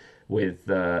or with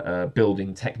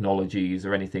building technologies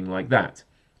or anything like that.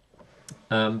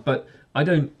 But I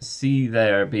don't see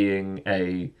there being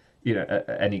any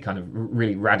kind of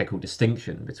really radical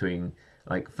distinction between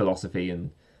like philosophy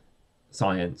and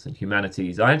science and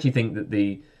humanities. I actually think that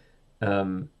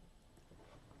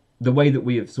the way that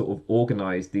we have sort of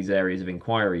organized these areas of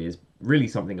inquiry is really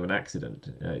something of an accident.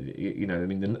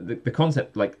 The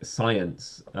concept like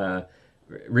science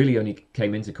really only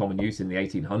came into common use in the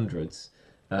 1800s.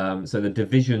 So the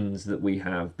divisions that we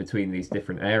have between these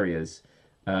different areas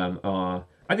are,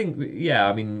 I think,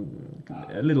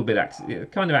 a little bit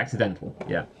kind of accidental.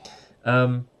 Yeah.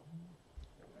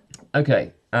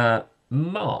 Okay.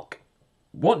 Mark,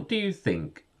 what do you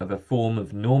think of a form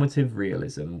of normative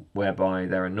realism whereby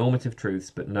there are normative truths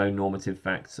but no normative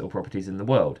facts or properties in the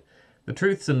world? The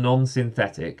truths are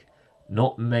non-synthetic,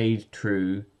 not made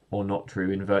true or not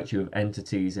true in virtue of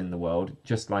entities in the world,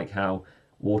 just like how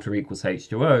water equals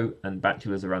H2O and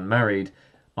bachelors are unmarried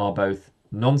are both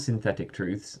non-synthetic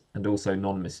truths and also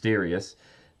non-mysterious,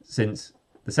 since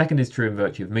the second is true in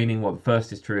virtue of meaning, while the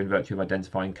first is true in virtue of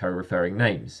identifying co-referring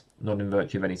names, not in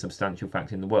virtue of any substantial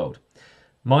fact in the world.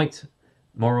 Might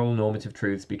moral normative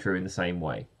truths be true in the same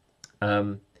way?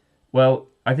 Well,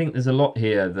 I think there's a lot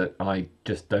here that I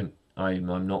just don't,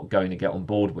 I'm not going to get on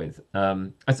board with.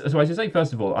 So I should say,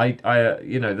 first of all,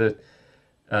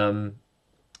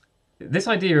 this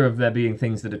idea of there being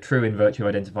things that are true in virtue of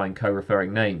identifying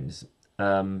co-referring names,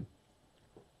 I'm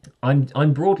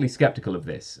broadly skeptical of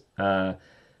this. So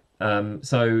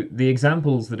the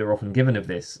examples that are often given of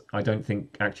this, I don't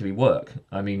think actually work.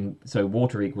 I mean, so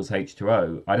water equals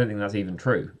H2O. I don't think that's even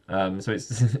true. So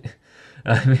it's,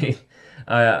 I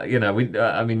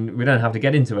mean, we don't have to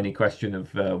get into any question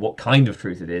of what kind of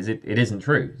truth it is. It isn't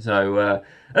true. So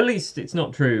at least it's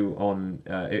not true on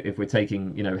if we're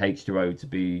taking H2O to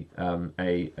be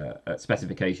a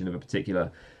specification of a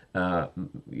particular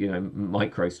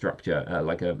microstructure,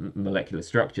 like a molecular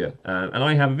structure. And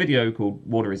I have a video called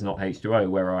 "Water is not H2O"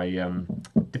 where I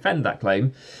defend that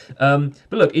claim.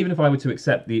 But look, even if I were to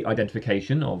accept the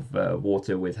identification of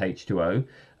water with H2O,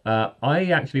 I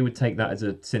actually would take that as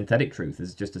a synthetic truth,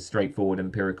 as just a straightforward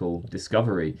empirical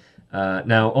discovery.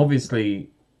 Now,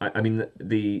 obviously, I mean,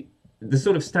 the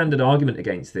sort of standard argument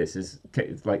against this is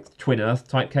like twin Earth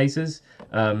type cases.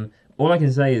 All I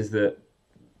can say is that,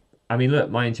 I mean,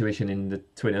 look, my intuition in the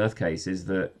twin Earth case is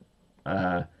that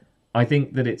I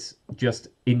think that it's just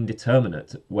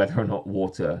indeterminate whether or not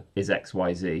water is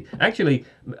XYZ. Actually,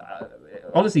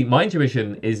 honestly, my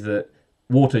intuition is that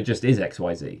water just is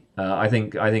XYZ. I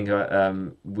think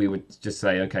we would just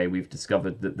say, okay, we've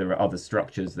discovered that there are other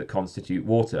structures that constitute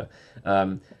water.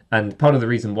 And part of the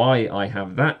reason why I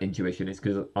have that intuition is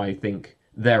because I think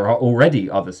there are already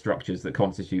other structures that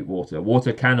constitute water.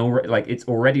 Water can already, like, it's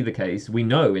already the case. We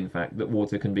know, in fact, that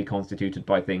water can be constituted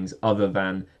by things other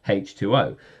than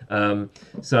H2O.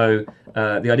 So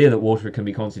the idea that water can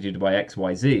be constituted by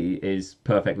XYZ is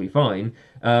perfectly fine.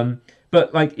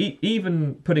 But like,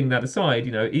 even putting that aside,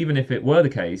 even if it were the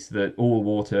case that all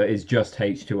water is just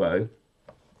H2O,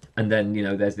 and then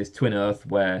there's this twin Earth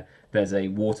where there's a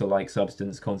water-like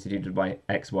substance constituted by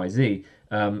XYZ,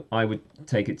 I would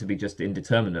take it to be just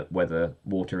indeterminate whether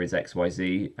water is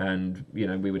XYZ, and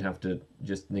we would have to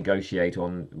just negotiate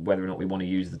on whether or not we want to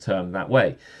use the term that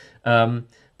way.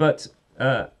 But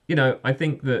I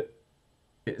think that,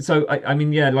 so I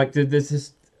mean, yeah, like there's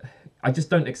this, I just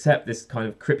don't accept this kind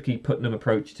of Kripke Putnam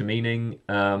approach to meaning.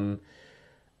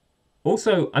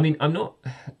 Also, I mean, I'm not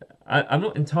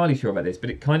entirely sure about this, but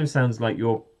it kind of sounds like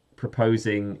you're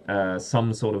proposing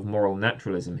some sort of moral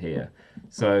naturalism here.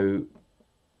 So,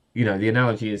 the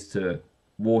analogy is to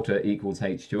water equals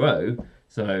H2O.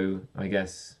 So I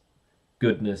guess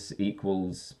goodness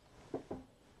equals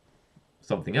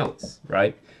something else,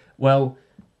 right? Well,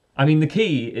 I mean, the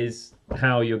key is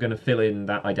how you're going to fill in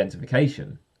that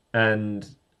identification. And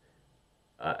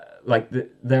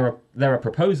there are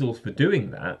proposals for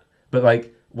doing that, but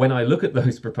like, when I look at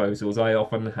those proposals, I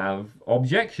often have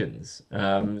objections.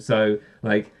 So,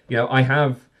 like, I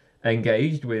have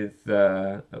engaged with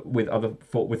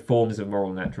forms of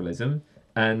moral naturalism,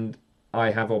 and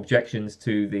I have objections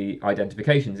to the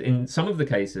identifications. In some of the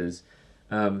cases,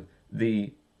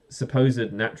 the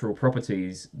supposed natural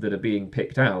properties that are being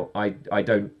picked out, I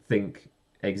don't think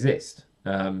exist.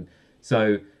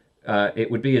 So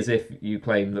it would be as if you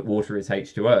claim that water is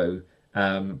H2O,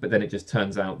 but then it just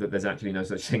turns out that there's actually no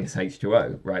such thing as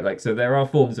H2O, right? Like, so there are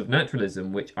forms of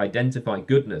naturalism which identify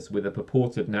goodness with a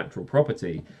purported natural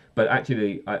property, but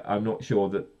actually I'm not sure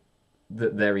that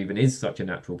there even is such a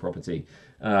natural property.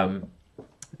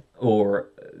 Or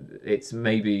it's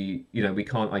maybe, we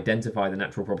can't identify the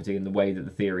natural property in the way that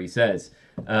the theory says.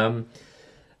 But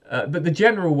the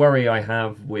general worry I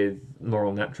have with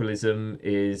moral naturalism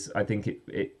is I think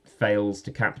it fails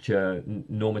to capture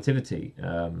normativity.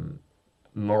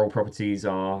 Moral properties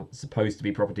are supposed to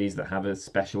be properties that have a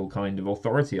special kind of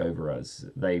authority over us.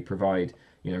 They provide,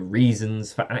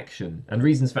 reasons for action, and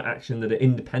reasons for action that are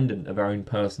independent of our own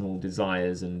personal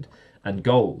desires and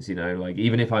goals. Like,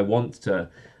 even if I want to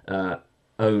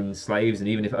own slaves, and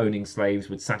even if owning slaves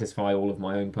would satisfy all of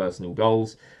my own personal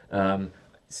goals,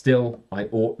 still I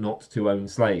ought not to own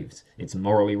slaves. It's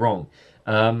morally wrong.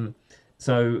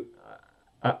 So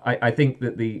I think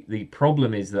that the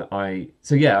problem is that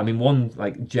one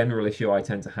like general issue I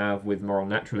tend to have with moral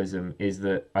naturalism is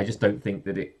that I just don't think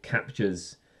that it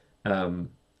captures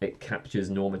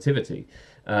normativity.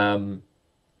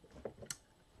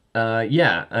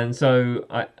 Yeah, and so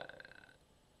I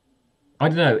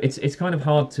don't know. It's kind of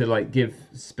hard to like give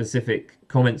specific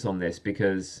comments on this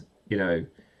because you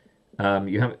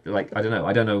have like I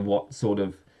don't know what sort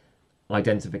of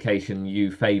identification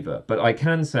you favour, but I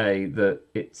can say that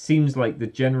it seems like the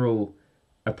general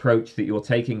approach that you're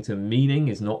taking to meaning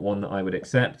is not one that I would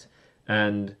accept,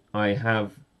 and I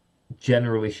have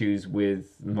general issues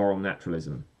with moral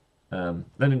naturalism. I'll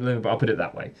put it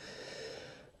that way.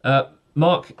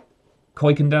 Mark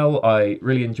Kuykendall, I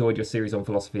really enjoyed your series on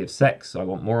philosophy of sex. I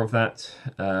want more of that,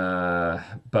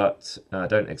 but I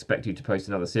don't expect you to post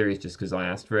another series just because I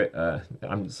asked for it.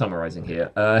 I'm summarising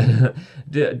here.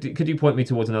 Could you point me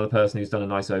towards another person who's done a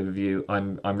nice overview?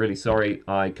 I'm really sorry,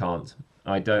 I can't.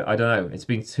 I don't know. It's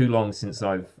been too long since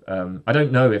I've. I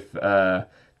don't know if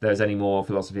there's any more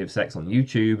philosophy of sex on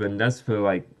YouTube. And as for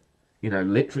like,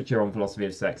 literature on philosophy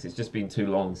of sex, it's just been too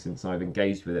long since I've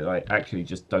engaged with it. I actually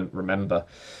just don't remember.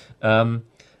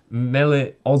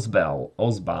 Mele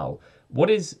Osbal, what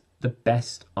is the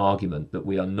best argument that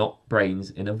we are not brains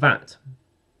in a vat?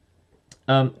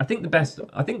 I think the best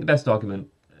argument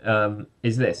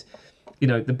is this.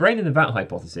 The brain in the vat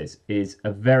hypothesis is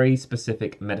a very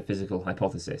specific metaphysical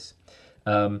hypothesis.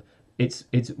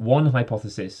 It's one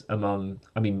hypothesis among,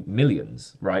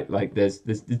 millions, right? Like there's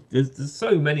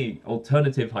so many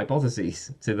alternative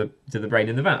hypotheses to the brain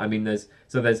in the vat.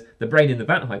 There's the brain in the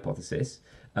vat hypothesis,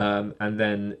 and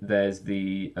then there's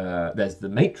the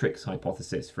matrix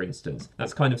hypothesis, for instance.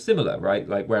 That's kind of similar, right?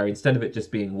 Like where instead of it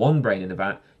just being one brain in a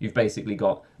vat, you've basically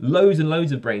got loads and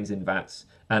loads of brains in vats,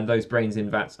 and those brains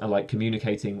in vats are like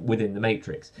communicating within the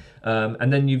matrix.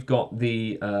 And then you've got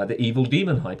the evil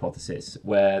demon hypothesis,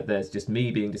 where there's just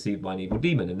me being deceived by an evil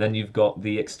demon. And then you've got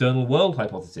the external world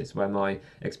hypothesis, where my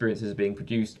experiences are being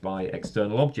produced by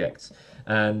external objects.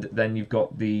 And then you've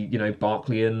got the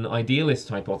Berkeleyan idealist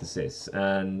hypothesis,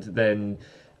 and then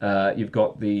you've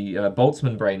got the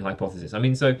Boltzmann brain hypothesis.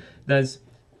 So there's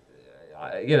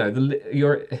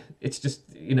it's just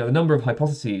the number of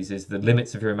hypotheses is the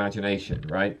limits of your imagination,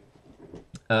 right?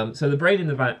 So the brain in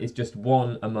the vat is just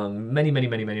one among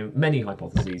many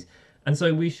hypotheses, and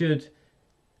so we should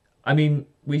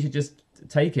just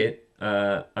take it.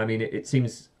 It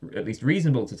seems at least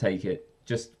reasonable to take it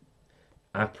just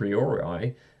a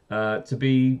priori to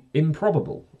be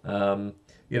improbable.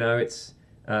 It's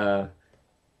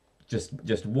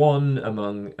just one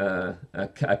among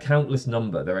a countless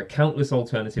number. There are countless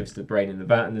alternatives to the brain in the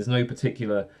vat, and there's no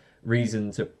particular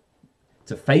reason to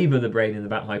favour the brain in the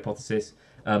vat hypothesis,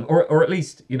 or at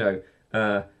least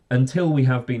until we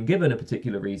have been given a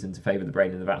particular reason to favour the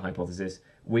brain in the vat hypothesis,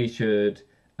 we should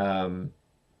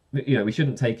we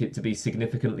shouldn't take it to be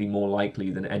significantly more likely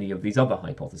than any of these other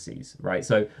hypotheses, right?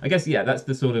 So I guess that's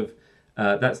the sort of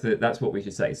that's what we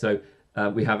should say. So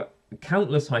we have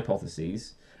countless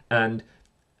hypotheses. And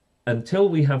until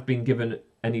we have been given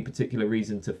any particular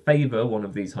reason to favour one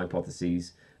of these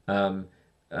hypotheses,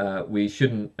 we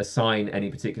shouldn't assign any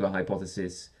particular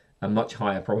hypothesis a much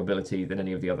higher probability than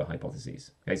any of the other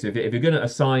hypotheses. Okay, so if you're going to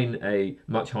assign a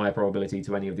much higher probability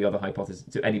to any of the other hypotheses,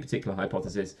 to any particular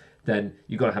hypothesis, then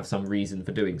you've got to have some reason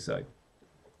for doing so.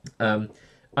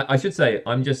 I should say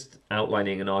I'm just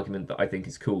outlining an argument that I think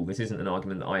is cool. This isn't an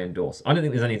argument that I endorse. I don't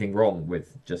think there's anything wrong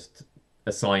with just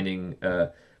assigning.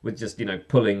 With just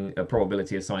pulling a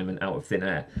probability assignment out of thin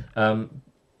air,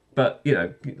 but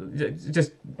you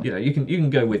can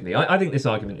go with me. I think this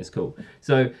argument is cool.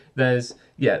 So there's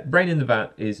brain in the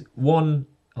vat is one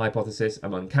hypothesis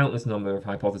among countless number of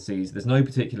hypotheses. There's no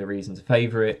particular reason to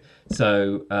favour it,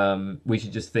 so we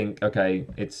should just think, okay,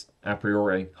 it's a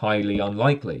priori highly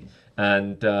unlikely,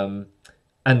 and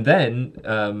then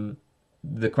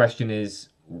the question is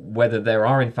whether there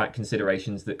are in fact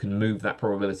considerations that can move that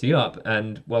probability up,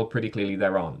 and well, pretty clearly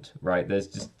there aren't, right? There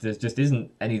just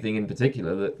isn't anything in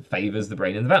particular that favours the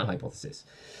brain in the vat hypothesis.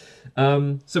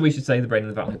 So we should say the brain in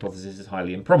the vat hypothesis is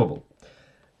highly improbable.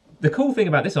 The cool thing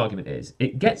about this argument is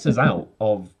it gets us out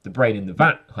of the brain in the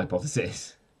vat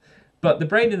hypothesis, but the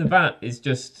brain in the vat is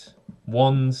just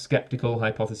one skeptical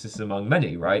hypothesis among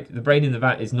many, right? The brain in the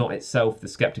vat is not itself the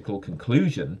skeptical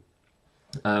conclusion.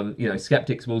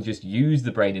 Skeptics will just use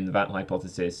the brain in the vat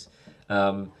hypothesis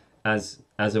as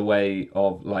a way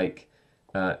of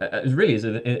really as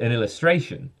an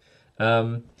illustration.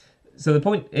 So the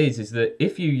point is that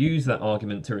if you use that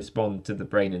argument to respond to the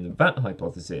brain in the vat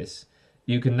hypothesis,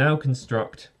 you can now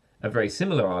construct a very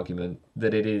similar argument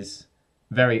that it is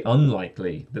very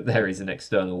unlikely that there is an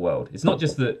external world. It's not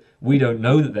just that we don't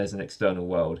know that there's an external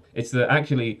world, it's that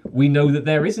actually we know that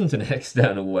there isn't an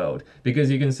external world. Because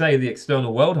you can say the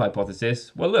external world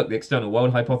hypothesis, well look, the external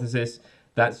world hypothesis,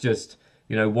 that's just,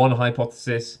 you know, one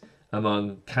hypothesis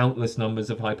among countless numbers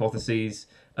of hypotheses.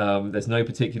 There's no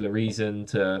particular reason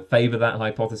to favour that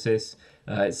hypothesis,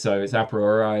 so it's a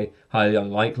priori highly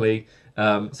unlikely.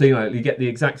 So, you know, you get the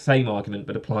exact same argument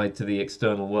but applied to the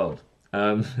external world.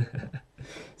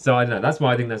 So I don't know, that's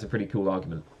why I think that's a pretty cool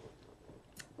argument.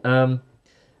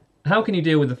 How can you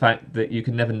deal with the fact that you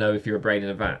can never know if you're a brain in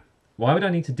a vat? Why would I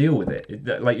need to deal with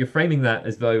it? Like, you're framing that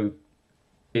as though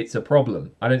it's a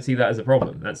problem. I don't see that as a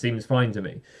problem. That seems fine to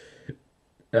me.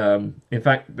 In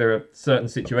fact, there are certain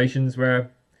situations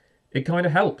where it kind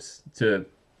of helps to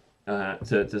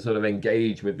sort of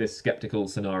engage with this skeptical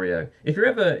scenario. If you're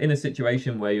ever in a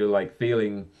situation where you're like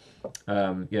feeling,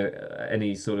 you know,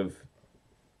 any sort of,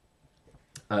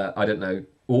 I don't know,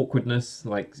 awkwardness,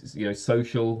 like, you know,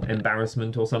 social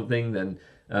embarrassment or something, then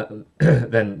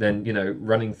then you know,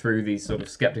 running through these sort of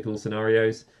skeptical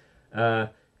scenarios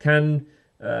can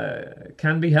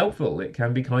be helpful. It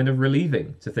can be kind of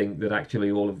relieving to think that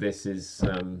actually all of this is,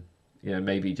 you know,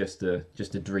 maybe just a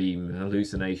dream, an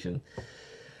hallucination.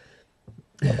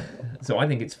 So I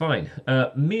think it's fine.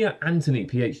 Mia Anthony,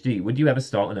 PhD, would you ever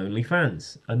start an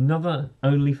OnlyFans? Another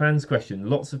OnlyFans question.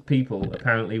 Lots of people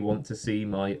apparently want to see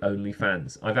my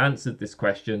OnlyFans. I've answered this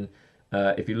question.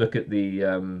 If you look at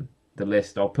the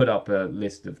list, I'll put up a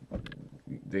list of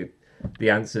the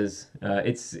answers.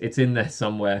 It's in there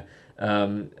somewhere.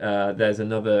 There's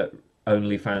another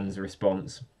OnlyFans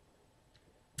response.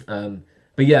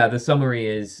 But yeah, the summary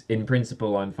is, in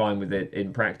principle, I'm fine with it.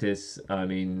 In practice, I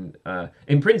mean,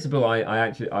 in principle,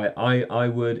 I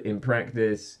would. In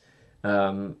practice, I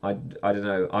don't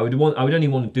know. I would only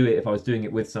want to do it if I was doing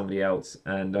it with somebody else,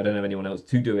 and I don't have anyone else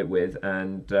to do it with.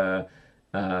 And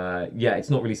yeah, it's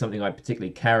not really something I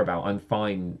particularly care about. I'm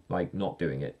fine, like, not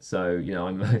doing it. So, you know,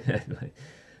 I'm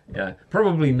yeah,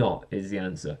 probably not is the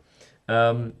answer.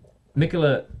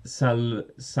 Mikola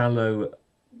Saloedov.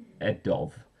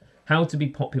 How to be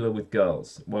popular with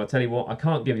girls? Well, I'll tell you what, I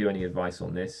can't give you any advice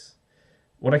on this.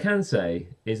 What I can say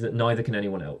is that neither can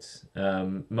anyone else.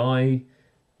 I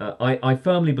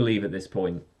firmly believe at this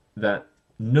point that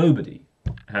nobody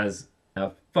has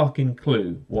a fucking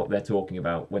clue what they're talking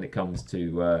about when it comes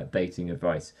to dating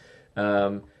advice.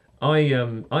 I'm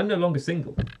no longer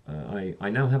single. I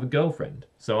now have a girlfriend,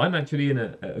 so I'm actually in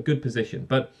a good position.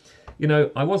 But, you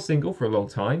know, I was single for a long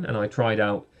time, and I tried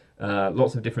out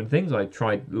lots of different things. I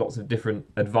tried lots of different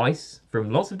advice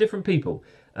from lots of different people,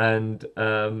 and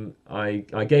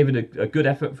I gave it a good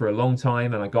effort for a long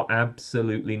time, and I got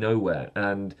absolutely nowhere.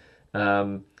 And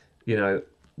you know,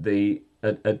 the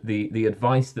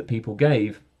advice that people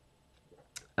gave,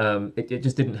 it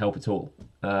just didn't help at all.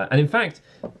 And in fact,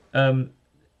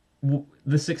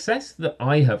 the success that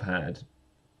I have had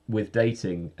with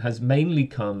dating has mainly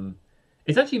come.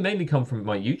 It's actually mainly come from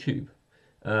my YouTube.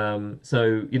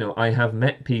 So, you know, I have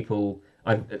met people,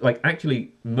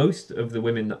 actually most of the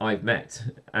women that I've met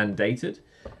and dated,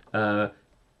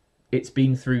 it's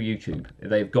been through YouTube.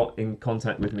 They've got in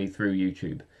contact with me through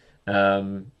YouTube.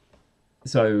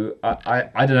 So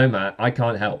I don't know, Matt, I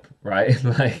can't help, right?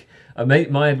 Like,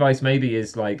 my advice maybe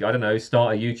is, like, I don't know,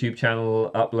 start a YouTube channel,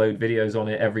 upload videos on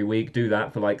it every week, do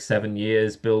that for like 7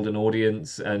 years, build an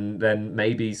audience, and then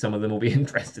maybe some of them will be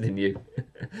interested in you.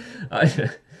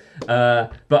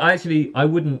 But actually, I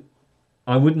wouldn't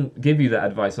give you that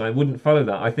advice. I wouldn't follow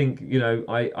that. I think, you know,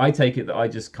 I take it that I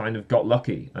just kind of got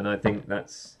lucky, and I think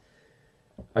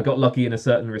I got lucky in a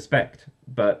certain respect.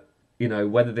 But, you know,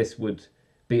 whether this would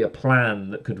be a plan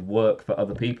that could work for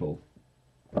other people,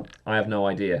 I have no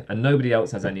idea, and nobody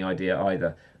else has any idea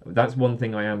either. That's one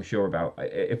thing I am sure about.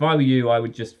 If I were you, I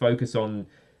would just focus on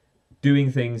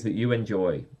doing things that you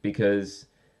enjoy, because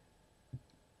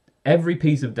every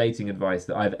piece of dating advice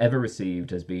that I've ever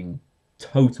received has been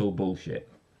total bullshit.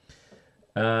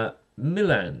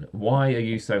 Milan, why are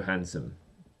you so handsome?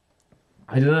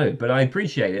 I don't know, but I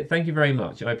appreciate it. Thank you very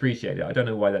much. I appreciate it. I don't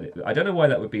know why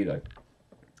that would be, though.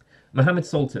 Mohammed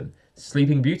Sultan,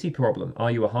 Sleeping Beauty problem.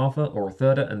 Are you a halfer or a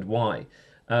thirder, and why?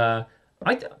 I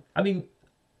mean,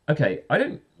 okay, I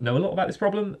don't know a lot about this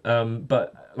problem,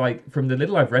 but like, from the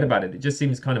little I've read about it, it just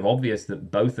seems kind of obvious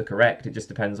that both are correct. It just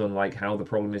depends on, like, how the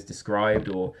problem is described,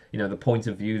 or, you know, the point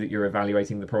of view that you're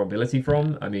evaluating the probability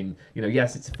from. I mean, you know,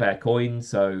 yes, it's a fair coin,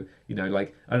 so, you know,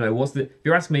 like, I don't know, if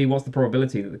you're asking me what's the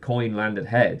probability that the coin landed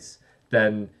heads,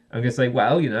 then I'm going to say,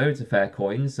 well, you know, it's a fair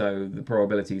coin, so the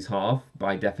probability is half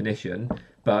by definition.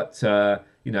 But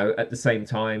you know, at the same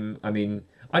time, I mean,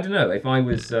 I don't know, if I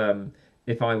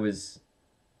was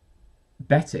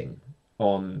betting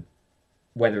on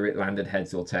whether it landed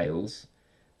heads or tails,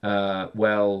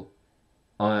 well,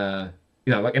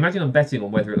 you know, like imagine I'm betting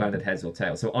on whether it landed heads or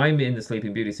tails. So I'm in the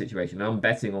Sleeping Beauty situation. I'm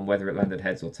betting on whether it landed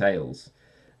heads or tails.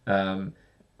 Um,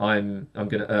 I'm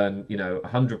going to earn, you know,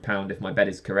 £100 if my bet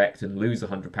is correct and lose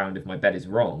 £100 if my bet is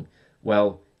wrong.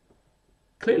 Well,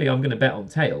 clearly I'm going to bet on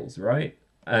tails, right?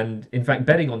 And in fact,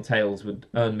 betting on tails would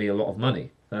earn me a lot of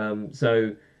money.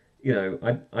 So, you know,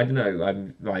 I don't know.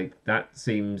 I'm like that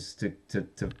seems to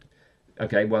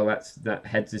okay. Well, that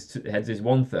heads is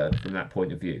one third from that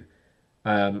point of view.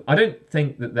 I don't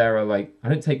think that there are like I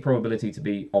don't take probability to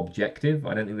be objective.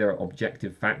 I don't think there are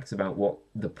objective facts about what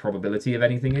the probability of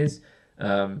anything is.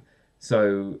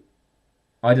 So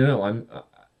I don't know.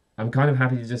 I'm kind of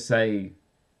happy to just say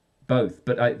both,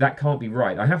 but that can't be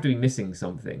right. I have to be missing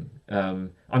something.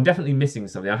 I'm definitely missing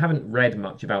something. I haven't read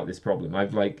much about this problem.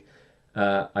 I've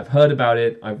heard about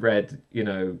it. I've read, you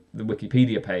know, the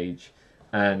Wikipedia page,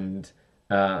 and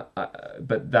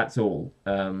but that's all.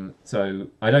 So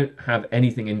I don't have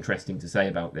anything interesting to say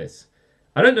about this.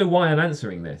 I don't know why I'm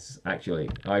answering this. Actually,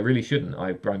 I really shouldn't.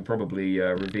 I'm probably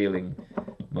revealing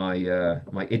my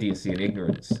idiocy and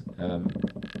ignorance.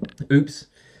 Oops.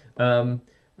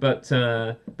 But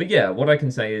yeah, what I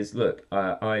can say is, look,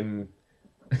 I'm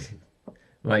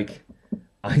like,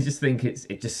 I just think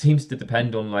it just seems to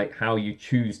depend on like how you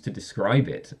choose to describe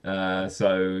it.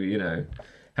 So you know,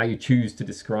 how you choose to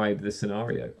describe the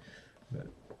scenario. But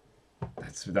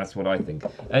that's what I think.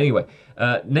 Anyway,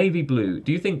 Navy Blue,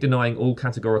 do you think denying all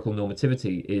categorical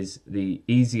normativity is the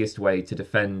easiest way to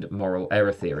defend moral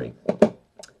error theory?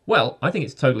 Well, I think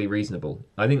it's totally reasonable.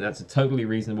 I think that's a totally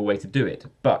reasonable way to do it.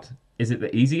 But is it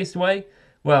the easiest way?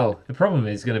 Well, the problem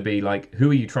is going to be like, who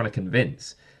are you trying to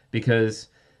convince? Because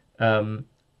one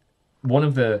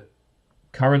of the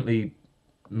currently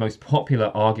most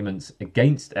popular arguments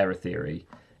against error theory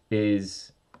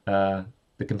is the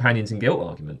companions in guilt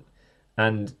argument.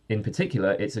 And in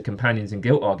particular, it's a companions in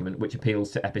guilt argument which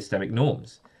appeals to epistemic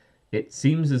norms. It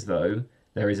seems as though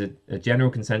there is a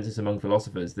general consensus among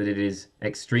philosophers that it is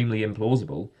extremely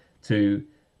implausible to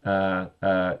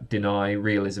deny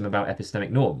realism about epistemic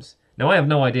norms. Now, I have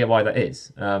no idea why that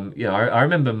is. You know, I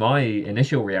remember my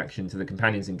initial reaction to the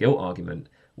companions in guilt argument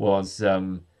was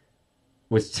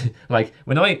like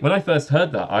when I first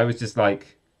heard that, I was just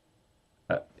like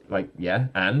yeah,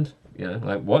 and you know,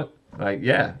 like what, like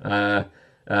yeah.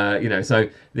 You know, so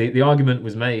the argument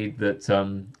was made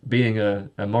that being a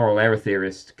moral error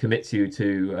theorist commits you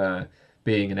to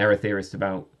being an error theorist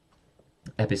about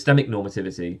epistemic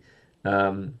normativity.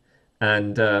 And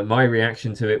my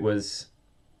reaction to it was,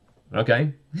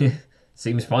 okay,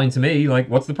 seems fine to me. Like,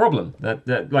 what's the problem?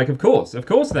 That like, of course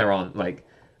there aren't like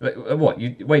what?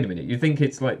 You wait a minute. You think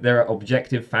it's like there are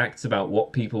objective facts about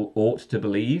what people ought to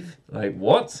believe? Like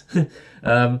what?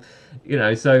 You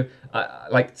know, so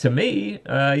like to me,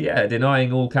 yeah,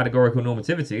 denying all categorical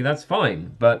normativity, that's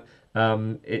fine. But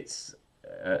it's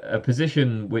a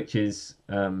position which is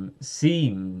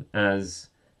seen as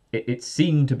it's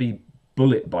seen to be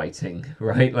bullet biting,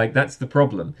 right? Like that's the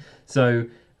problem. So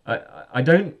I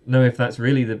don't know if that's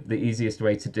really the easiest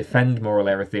way to defend moral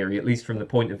error theory, at least from the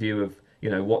point of view of, you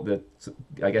know, what the,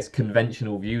 I guess,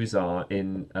 conventional views are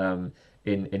in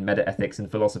metaethics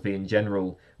and philosophy in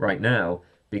general right now.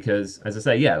 Because, as I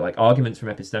say, yeah, like arguments from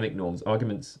epistemic norms,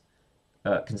 arguments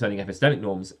concerning epistemic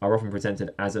norms are often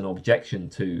presented as an objection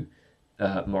to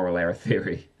moral error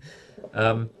theory.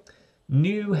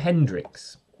 New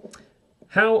Hendrix,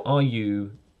 how are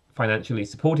you financially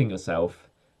supporting yourself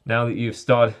now that you've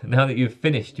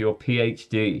finished your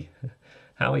PhD?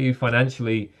 How are you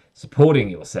financially supporting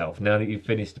yourself now that you've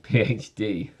finished a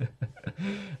PhD?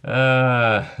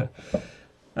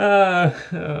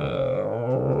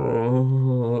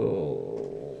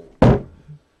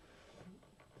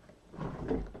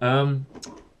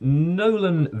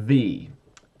 Nolan V,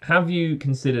 have you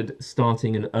considered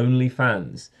starting an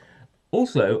OnlyFans?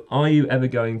 Also, are you ever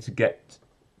going to get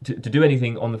to do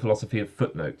anything on the philosophy of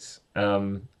footnotes?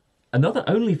 Another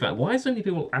OnlyFans. Why are so many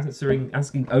people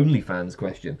asking OnlyFans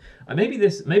question?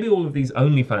 Maybe all of these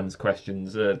OnlyFans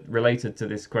questions are related to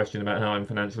this question about how I'm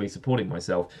financially supporting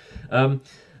myself. Anyway,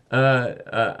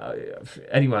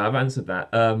 I've answered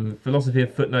that. Philosophy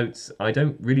of footnotes. I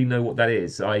don't really know what that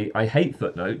is. I hate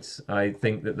footnotes. I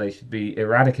think that they should be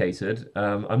eradicated.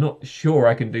 I'm not sure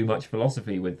I can do much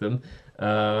philosophy with them.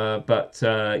 But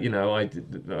you know, I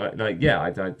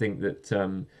think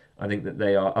that. I think that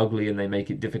they are ugly and they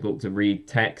make it difficult to read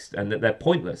text, and that they're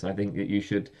pointless. I think that you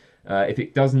should, if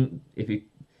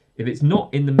it's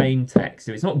not in the main text,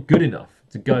 if it's not good enough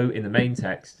to go in the main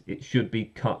text, it should be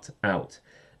cut out.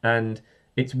 And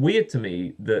it's weird to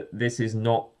me that this is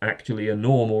not actually a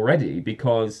norm already,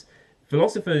 because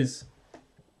philosophers,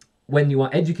 when you are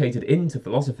educated into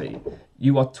philosophy,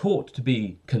 you are taught to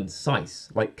be concise.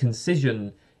 Like,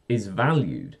 concision is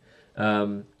valued.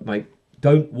 Like,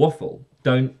 don't waffle.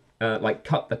 Don't, like,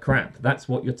 cut the crap. That's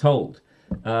what you're told.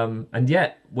 And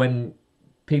yet, when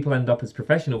people end up as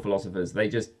professional philosophers, they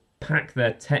just pack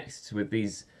their texts with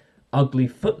these ugly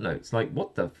footnotes. Like,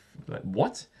 what the... Like,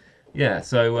 what? Yeah,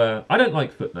 so I don't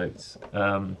like footnotes.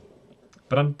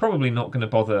 But I'm probably not going to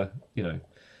bother, you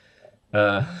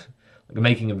know,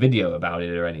 making a video about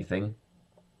it or anything.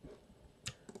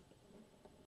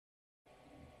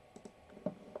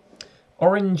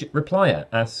 Orange Replier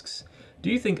asks, do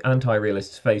you think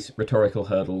anti-realists face rhetorical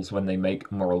hurdles when they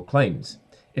make moral claims?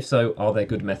 If so, are there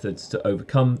good methods to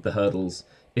overcome the hurdles?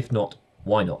 If not,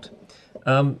 why not?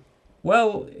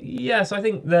 Well, yes, I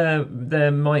think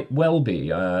there might well be.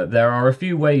 There are a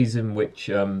few ways in which,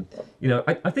 you know,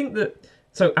 I think that,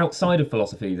 so outside of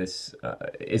philosophy, this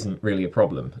isn't really a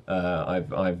problem.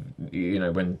 I've, you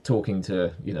know, when talking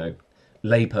to, you know,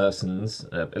 laypersons,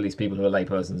 at least people who are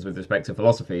laypersons with respect to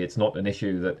philosophy, it's not an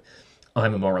issue that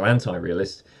I'm a moral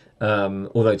anti-realist.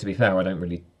 Although, to be fair, I don't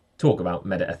really talk about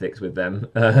meta-ethics with them.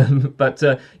 But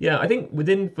yeah, I think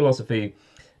within philosophy,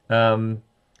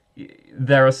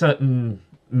 there are certain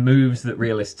moves that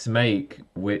realists make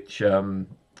which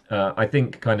I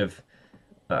think kind of,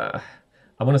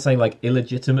 I want to say, like,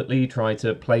 illegitimately try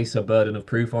to place a burden of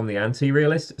proof on the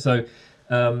anti-realist. So,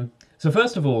 so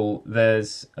first of all,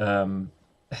 there's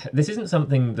this isn't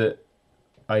something that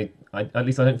at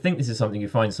least I don't think this is something you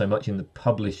find so much in the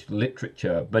published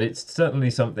literature, but it's certainly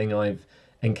something I've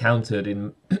encountered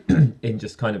in in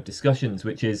just kind of discussions,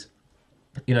 which is,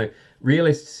 you know,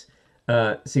 realists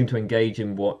seem to engage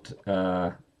in what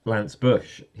Lance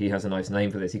Bush, he has a nice name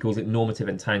for this, he calls it normative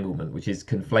entanglement, which is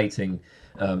conflating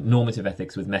normative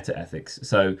ethics with meta-ethics.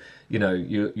 So, you know,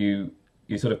 you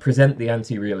sort of present the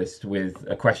anti-realist with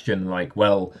a question like,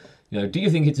 well, you know, do you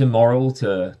think it's immoral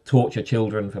to torture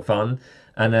children for fun?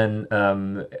 And then, I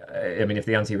mean, if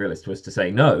the anti-realist was to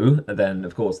say no, then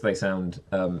of course they sound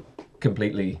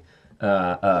completely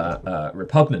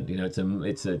repugnant. You know,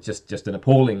 it's just an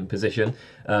appalling position.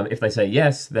 If they say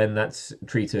yes, then that's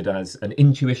treated as an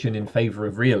intuition in favour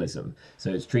of realism.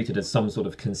 So it's treated as some sort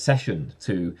of concession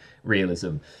to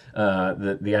realism.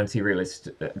 The anti-realist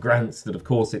grants that, of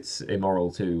course, it's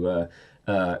immoral to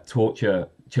torture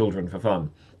children for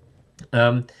fun.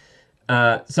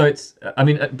 So it's, I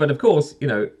mean, but of course, you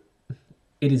know,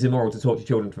 it is immoral to torture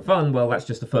children for fun. Well, that's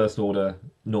just a first order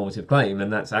normative claim,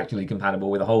 and that's actually compatible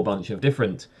with a whole bunch of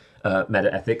different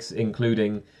meta-ethics,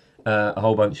 including a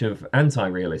whole bunch of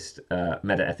anti-realist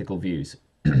meta-ethical views.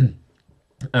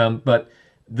 But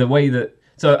the way that,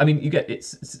 so I mean, you get,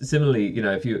 it's similarly, you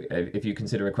know, if you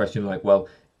consider a question like, well,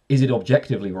 is it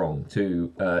objectively wrong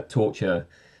to torture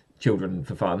children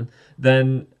for fun?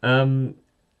 Then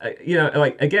you know,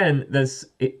 like, again, there's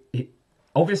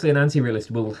obviously an anti-realist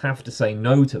will have to say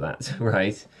no to that,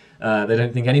 right? They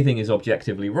don't think anything is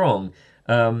objectively wrong,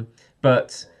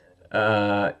 but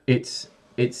it's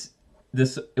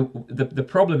this. The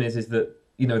problem is that,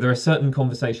 you know, there are certain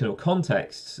conversational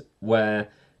contexts where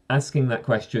asking that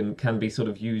question can be sort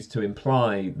of used to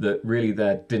imply that really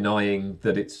they're denying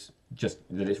that it's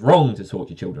wrong to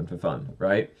torture children for fun,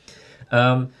 right?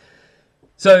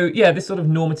 So yeah, this sort of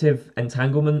normative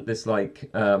entanglement, this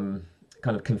like kind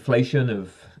of conflation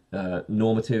of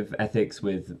normative ethics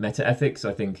with meta-ethics,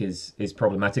 I think is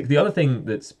problematic. The other thing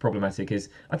that's problematic is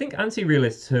I think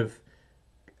anti-realists have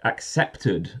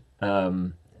accepted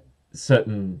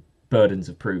certain burdens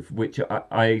of proof, which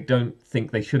I don't think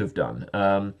they should have done.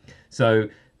 So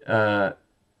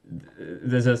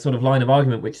there's a sort of line of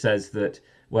argument which says that,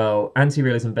 well,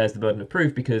 anti-realism bears the burden of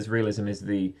proof because realism is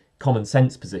the common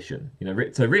sense position. You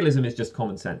know, so realism is just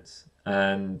common sense,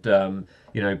 and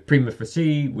you know, prima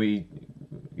facie,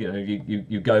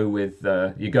 you go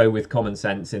with common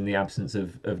sense in the absence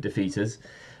of defeaters,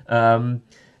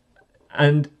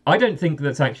 and I don't think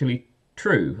that's actually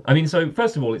true. I mean, so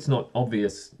first of all, it's not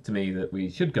obvious to me that we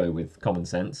should go with common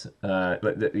sense.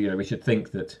 You know, we should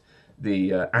think that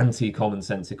the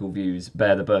anti-commonsensical views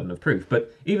bear the burden of proof.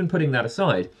 But even putting that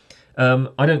aside,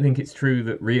 I don't think it's true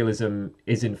that realism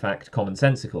is in fact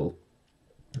commonsensical.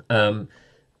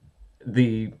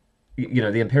 The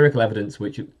empirical evidence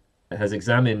which has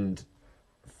examined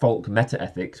folk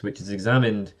meta-ethics, which has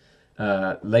examined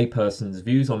laypersons'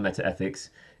 views on meta-ethics,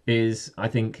 is, I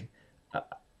think,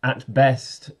 at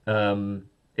best,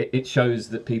 it shows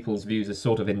that people's views are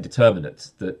sort of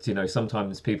indeterminate, that, you know,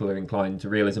 sometimes people are inclined to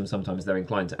realism, sometimes they're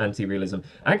inclined to anti-realism.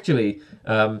 Actually,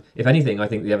 if anything, I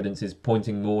think the evidence is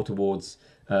pointing more towards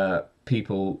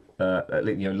people,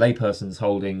 laypersons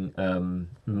holding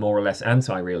more or less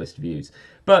anti-realist views.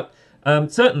 But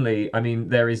certainly, I mean,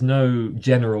 there is no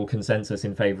general consensus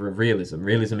in favour of realism.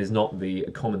 Realism is not the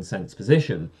common sense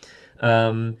position.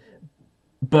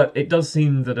 But it does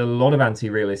seem that a lot of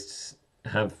anti-realists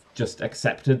have just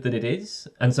accepted that it is,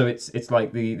 and so it's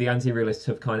like the anti-realists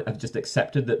have just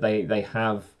accepted that they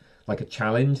have like a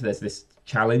challenge. There's this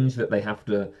challenge that they have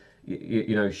to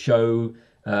show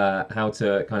how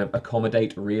to kind of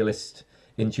accommodate realist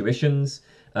intuitions.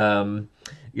 I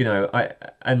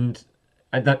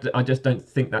just don't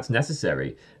think that's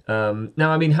necessary.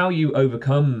 Now, I mean, how you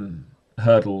overcome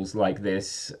hurdles like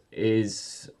this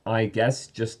is, I guess,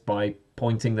 just by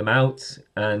pointing them out,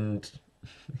 and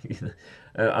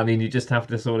I mean, you just have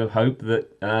to sort of hope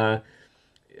that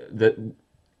that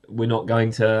we're not going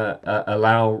to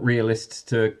allow realists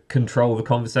to control the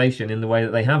conversation in the way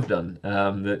that they have done.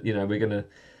 That we're going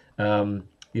to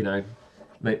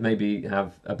maybe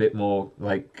have a bit more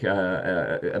like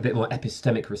a bit more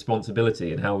epistemic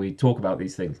responsibility in how we talk about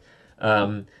these things.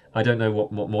 I don't know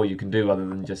what more you can do other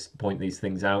than just point these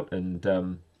things out and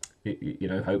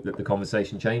hope that the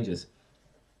conversation changes.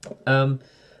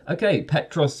 Okay,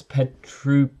 Petru.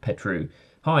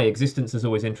 Hi, existence has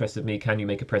always interested me. Can you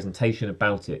make a presentation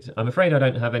about it? I'm afraid I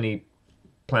don't have any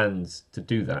plans to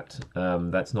do that.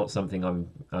 That's not something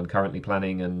I'm currently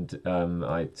planning, and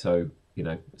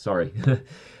sorry.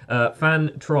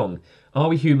 Fan Trong, are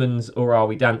we humans or are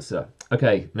we dancer?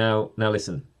 Okay, now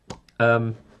listen.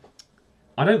 I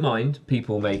don't mind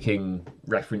people making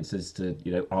references to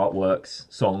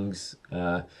artworks, songs,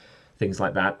 things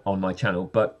like that on my channel,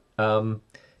 but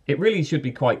it really should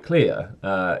be quite clear.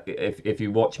 If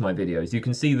you watch my videos, you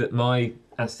can see that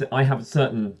I have a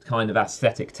certain kind of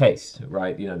aesthetic taste,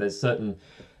 right? There's certain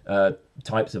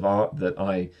types of art that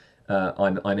I'm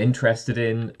interested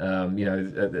in.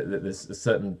 There's a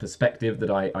certain perspective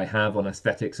that I have on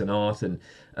aesthetics and art, and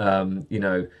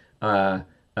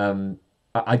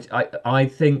I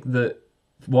think that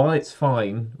while it's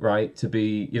fine, right, to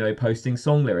be posting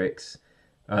song lyrics,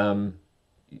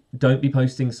 don't be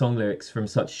posting song lyrics from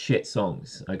such shit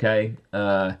songs, okay?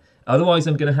 Otherwise,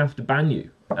 I'm going to have to ban you.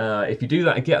 If you do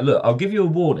that again, look, I'll give you a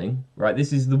warning, right?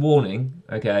 This is the warning,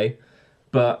 okay?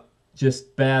 But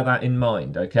just bear that in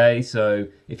mind, okay? So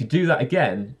if you do that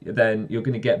again, then you're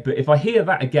going to get... But if I hear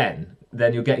that again,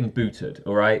 then you're getting booted,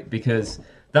 all right? Because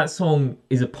that song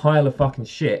is a pile of fucking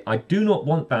shit. I do not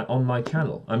want that on my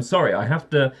channel. I'm sorry, I have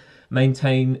to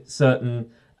maintain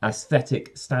certain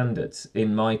aesthetic standards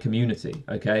in my community,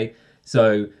 okay?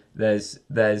 So there's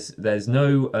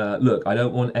no look, I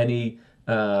don't want any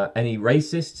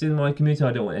racists in my community.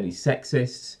 I don't want any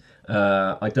sexists.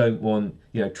 I don't want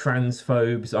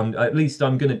transphobes. I'm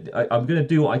gonna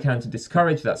do what I can to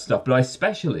discourage that stuff, but I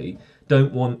especially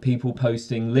don't want people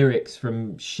posting lyrics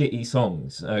from shitty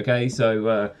songs, okay?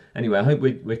 So anyway, I hope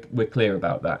we're clear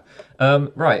about that.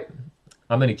 Right,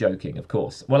 I'm only joking, of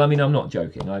course. Well, I mean, I'm not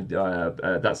joking.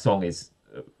 That song is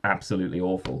absolutely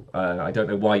awful. I don't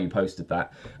know why you posted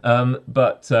that,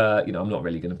 but I'm not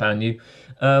really going to ban you.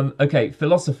 Okay,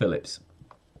 Philosophips.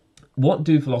 What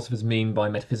do philosophers mean by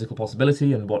metaphysical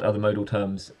possibility, and what other modal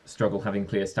terms struggle having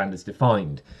clear standards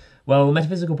defined? Well,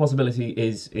 metaphysical possibility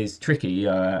is tricky,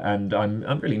 and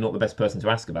I'm really not the best person to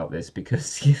ask about this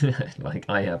because like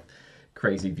I have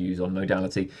crazy views on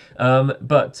modality,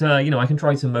 but I can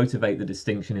try to motivate the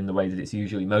distinction in the way that it's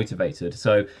usually motivated.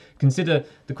 So consider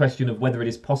the question of whether it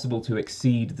is possible to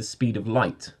exceed the speed of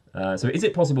light. So is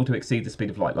it possible to exceed the speed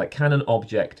of light? Like, can an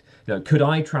object, could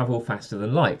I travel faster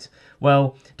than light?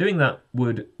 Well, doing that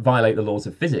would violate the laws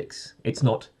of physics. It's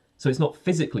not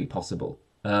physically possible.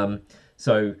 There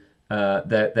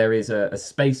is a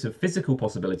space of physical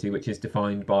possibility which is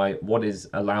defined by what is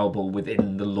allowable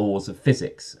within the laws of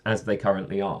physics as they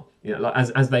currently are,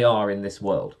 as they are in this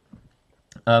world.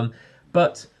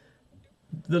 But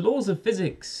the laws of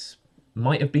physics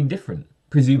might have been different,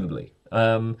 presumably.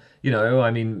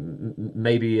 I mean,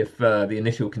 maybe if the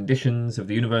initial conditions of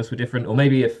the universe were different, or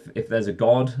maybe if there's a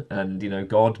God and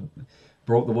God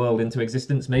brought the world into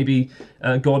existence, maybe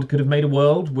God could have made a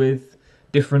world with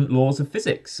different laws of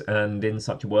physics, and in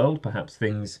such a world perhaps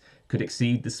things could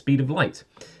exceed the speed of light.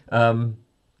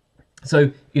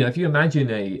 So if you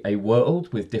imagine a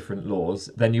world with different laws,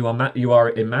 then you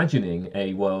are imagining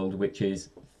a world which is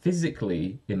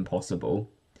physically impossible,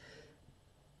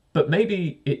 but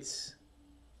maybe it's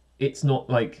not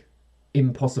like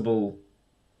impossible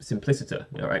simpliciter,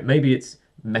 right? Maybe it's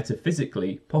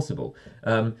metaphysically possible.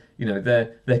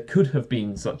 There could have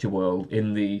been such a world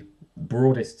in the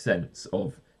broadest sense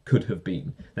of could have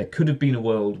been. There could have been a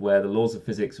world where the laws of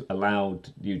physics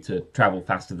allowed you to travel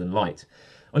faster than light.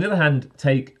 On the other hand,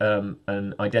 take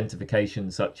an identification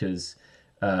such as,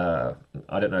 I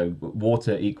don't know,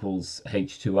 water equals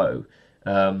H2O.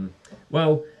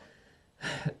 Well,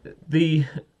 the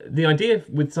idea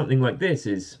with something like this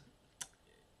is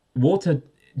water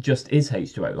just is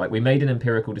H2O. Like, we made an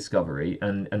empirical discovery,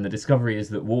 and the discovery is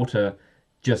that water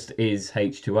just is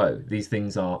H2O. These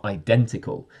things are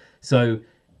identical. So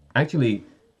actually,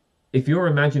 if you're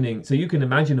imagining, so you can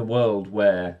imagine a world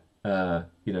where,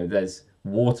 there's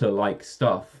water-like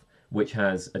stuff which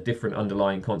has a different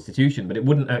underlying constitution, but it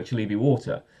wouldn't actually be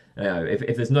water.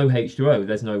 If there's no H2O,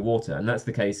 there's no water, and that's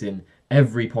the case in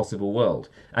every possible world.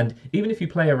 And even if you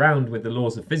play around with the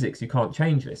laws of physics, you can't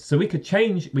change this. So we could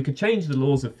change the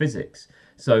laws of physics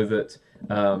so that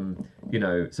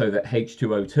so that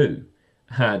H2O2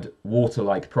 had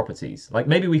water-like properties. Like,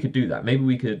 maybe we could do that. Maybe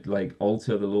we could like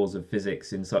alter the laws of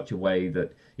physics in such a way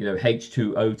that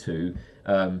H2O2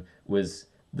 was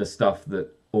the stuff that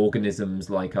organisms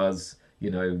like us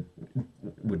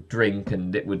would drink,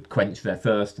 and it would quench their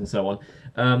thirst and so on.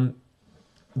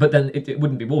 But then it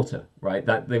wouldn't be water, right?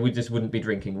 That they wouldn't be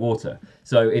drinking water.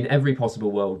 So in every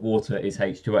possible world, water is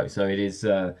H2O. So it is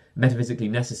metaphysically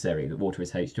necessary that water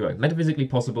is H2O. Metaphysically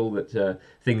possible that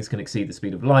things can exceed the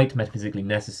speed of light. Metaphysically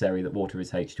necessary that water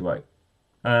is H2O.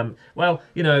 Well,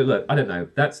 look, I don't know.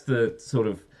 That's the sort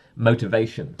of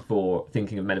motivation for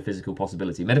thinking of metaphysical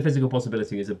possibility. Metaphysical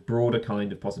possibility is a broader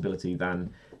kind of possibility than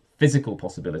physical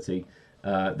possibility,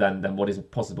 than what is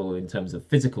possible in terms of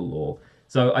physical law.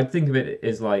 So I think of it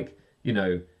as like,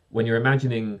 when you're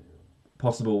imagining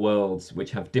possible worlds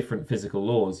which have different physical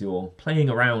laws, you're playing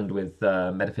around with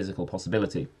metaphysical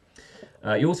possibility.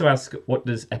 You also ask, what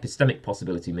does epistemic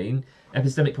possibility mean?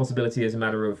 Epistemic possibility is a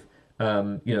matter of,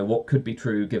 what could be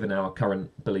true given our current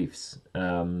beliefs.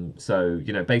 So,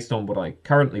 based on what I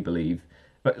currently believe,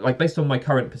 but like based on my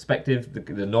current perspective,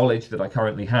 the knowledge that I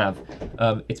currently have,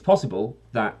 it's possible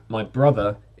that my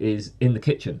brother is in the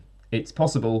kitchen. It's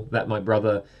possible that my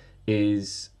brother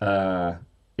is in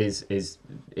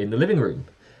the living room.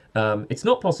 It's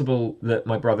not possible that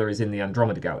my brother is in the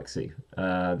Andromeda galaxy.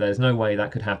 There's no way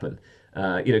that could happen.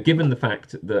 Given the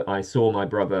fact that I saw my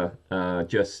brother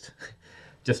just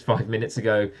 5 minutes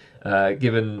ago,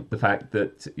 given the fact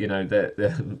that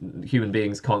the human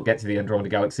beings can't get to the Andromeda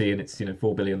galaxy, and it's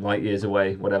 4 billion light years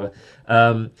away, whatever.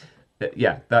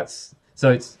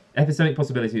 It's epistemic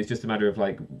possibility is just a matter of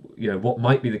like what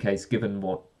might be the case given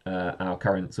what our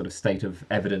current sort of state of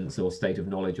evidence or state of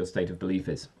knowledge or state of belief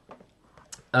is.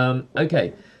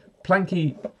 Okay,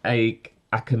 Planky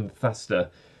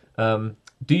Akanthasta.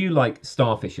 Do you like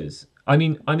starfishes? I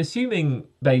mean, I'm assuming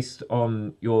based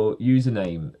on your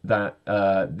username that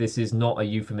this is not a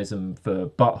euphemism for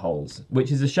buttholes, which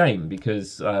is a shame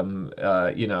because I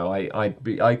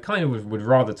kind of would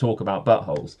rather talk about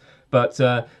buttholes. But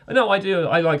no, I do.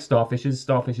 I like starfishes.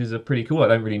 Starfishes are pretty cool. I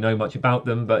don't really know much about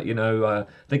them, but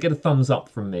they get a thumbs up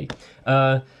from me.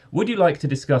 Would you like to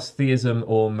discuss theism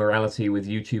or morality with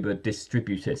YouTuber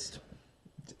Distributist?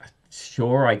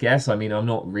 Sure, I guess. I mean, I'm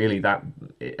not really that...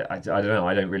 I don't know.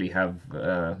 I don't really have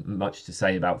much to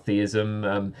say about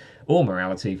theism or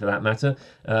morality, for that matter.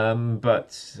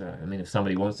 But, I mean, if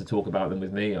somebody wants to talk about them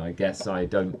with me, I guess I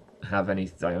don't have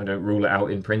any... I don't rule it out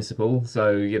in principle.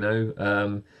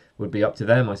 So, would be up to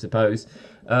them, I suppose.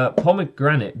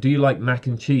 Pomegranate, do you like mac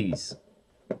and cheese?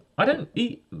 I don't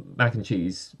eat mac and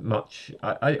cheese much.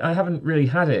 I haven't really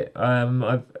had it.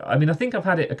 I think I've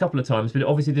had it a couple of times, but it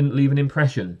obviously didn't leave an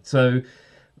impression. So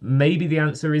maybe the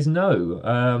answer is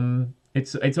no.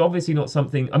 It's obviously not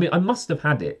something... I mean, I must have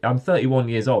had it. I'm 31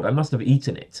 years old. I must have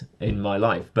eaten it in my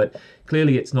life. But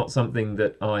clearly it's not something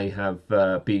that I have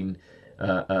been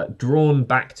drawn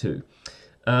back to.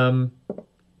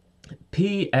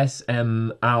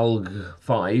 PSM Alg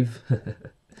 5.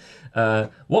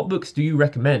 What books do you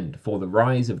recommend for the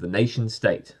rise of the nation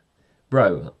state?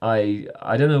 Bro, I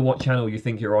don't know what channel you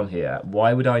think you're on here.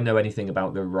 Why would I know anything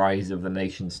about the rise of the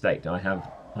nation state? I have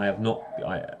not...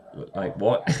 like,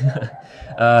 what?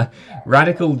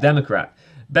 Radical Democrat.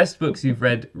 Best books you've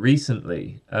read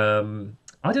recently?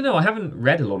 I don't know. I haven't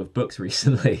read a lot of books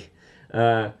recently.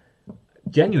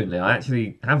 Genuinely, I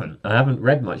actually haven't. I haven't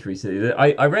read much recently.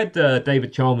 I read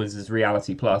David Chalmers'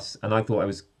 Reality Plus, and I thought it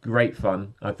was great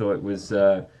fun. I thought it was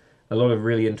a lot of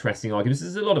really interesting arguments.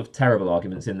 There's a lot of terrible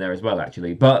arguments in there as well,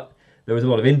 actually, but there was a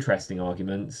lot of interesting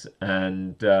arguments,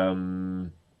 and I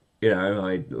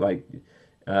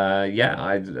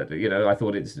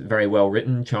thought it's very well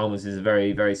written. Chalmers is a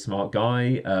very, very smart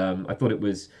guy. I thought it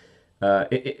was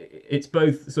it's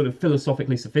both sort of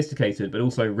philosophically sophisticated, but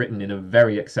also written in a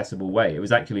very accessible way. It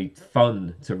was actually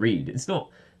fun to read. It's not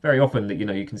very often that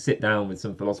you can sit down with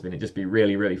some philosophy and it just be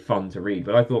really, really fun to read.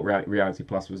 But I thought Reality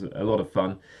Plus was a lot of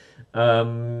fun.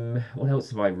 What else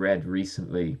have I read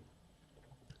recently?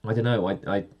 I don't know.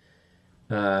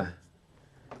 I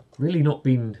really not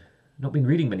been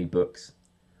reading many books.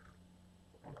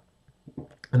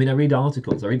 I mean, I read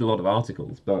articles. I read a lot of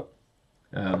articles, but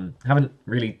haven't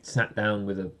really sat down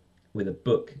with a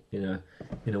book in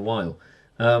a while.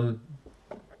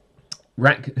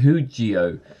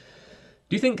 Hugio,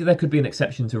 do you think there could be an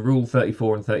exception to Rule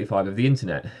 34 and 35 of the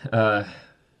internet? I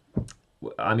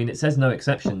mean, it says no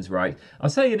exceptions, right? I'll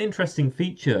say an interesting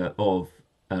feature of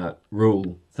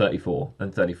Rule 34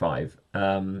 and 35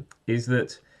 is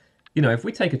that, if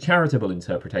we take a charitable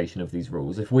interpretation of these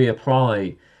rules, if we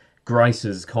apply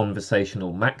Grice's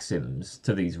conversational maxims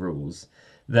to these rules,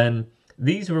 then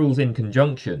these rules in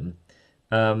conjunction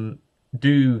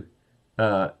do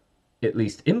at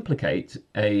least implicate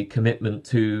a commitment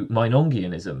to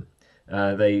Meinongianism.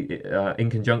 They, in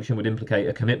conjunction, would implicate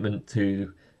a commitment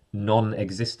to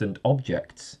non-existent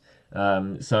objects.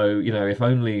 So, if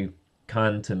only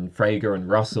Kant and Frege and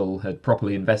Russell had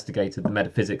properly investigated the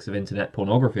metaphysics of internet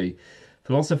pornography,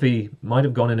 philosophy might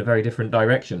have gone in a very different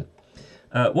direction.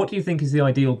 What do you think is the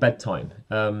ideal bedtime?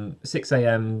 6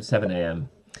 a.m., 7 a.m.?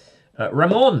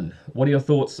 Ramon, what are your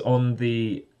thoughts on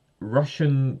the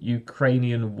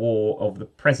Russian-Ukrainian war of the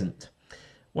present?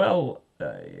 Well,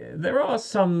 there are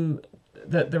some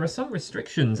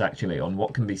restrictions actually on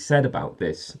what can be said about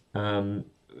this.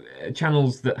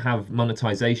 Channels that have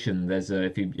monetization,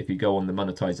 if you go on the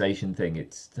monetization thing,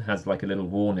 it has like a little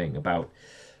warning about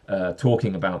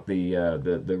talking about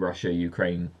the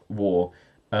Russia-Ukraine war.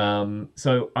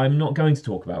 So I'm not going to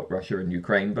talk about Russia and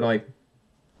Ukraine, but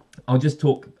I'll just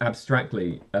talk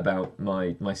abstractly about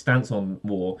my stance on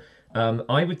war.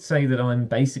 I would say that I'm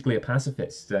basically a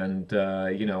pacifist, and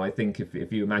I think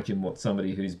if you imagine what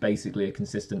somebody who's basically a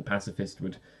consistent pacifist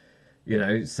would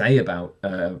say about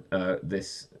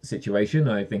this situation,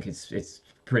 I think it's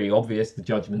pretty obvious the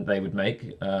judgment they would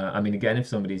make. I mean, again, if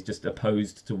somebody's just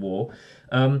opposed to war.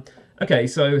 Okay,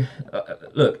 so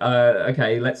look,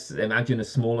 okay, let's imagine a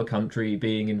smaller country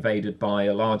being invaded by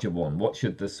a larger one. What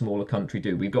should the smaller country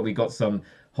do? We've got some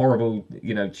horrible,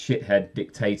 shithead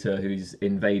dictator who's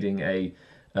invading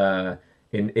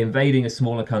invading a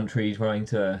smaller country, trying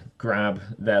to grab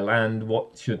their land.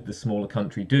 What should the smaller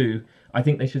country do? I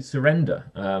think they should surrender.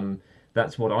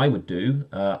 That's what I would do.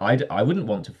 I wouldn't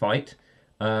want to fight.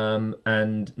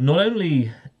 And not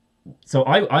only... So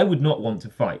I would not want to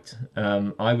fight.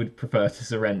 I would prefer to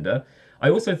surrender. I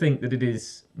also think that it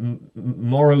is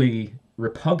morally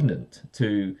repugnant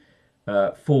to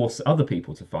force other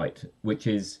people to fight, which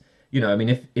is, I mean,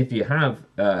 if you have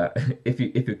if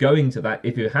you're going to that,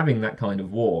 if you're having that kind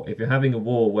of war, if you're having a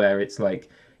war where it's like,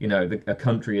 a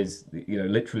country is,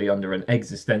 literally under an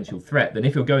existential threat, then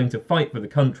if you're going to fight for the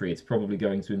country, it's probably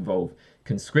going to involve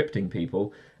conscripting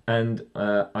people. And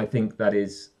I think that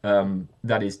is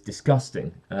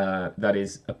disgusting. That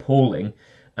is appalling,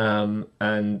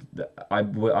 and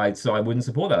so I wouldn't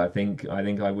support that. I think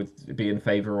I would be in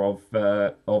favour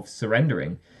of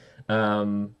surrendering.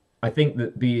 I think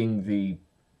that being the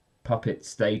puppet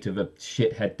state of a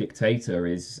shithead dictator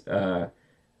is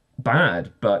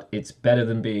bad, but it's better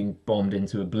than being bombed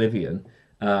into oblivion.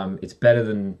 It's better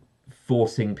than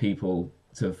forcing people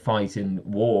to fight in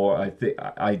war.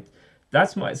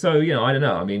 That's my... So, I don't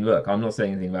know. I mean, look, I'm not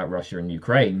saying anything about Russia and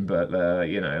Ukraine, but, I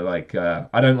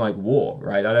don't like war,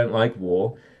 right? I don't like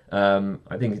war.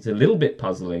 I think it's a little bit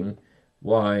puzzling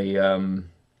why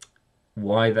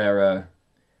there are...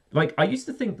 Like, I used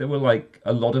to think there were, like,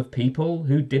 a lot of people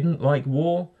who didn't like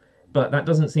war, but that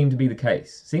doesn't seem to be the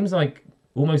case. Seems like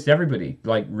almost everybody,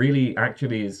 like, really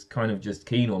actually is kind of just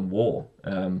keen on war.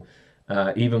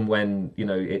 Even when,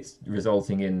 it's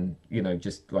resulting in,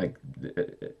 just like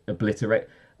obliterate.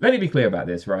 Let me be clear about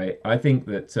this, right? I think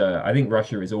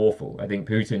Russia is awful. I think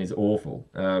Putin is awful.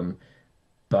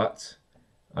 But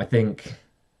I think,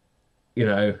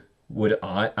 would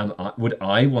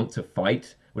I want to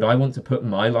fight? Would I want to put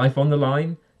my life on the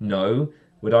line? No.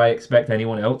 Would I expect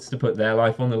anyone else to put their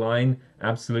life on the line?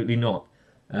 Absolutely not.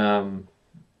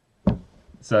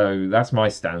 So that's my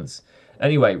stance.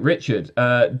 Anyway, Richard,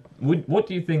 what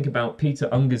do you think about Peter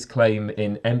Unger's claim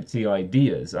in Empty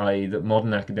Ideas, i.e. that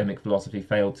modern academic philosophy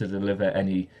failed to deliver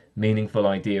any meaningful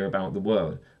idea about the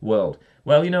world? Well,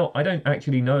 I don't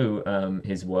actually know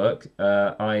his work.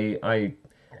 I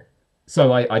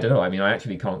don't know. I mean, I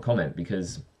actually can't comment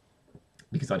because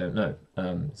I don't know.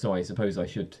 So I suppose I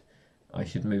should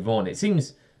move on. It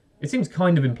seems it seems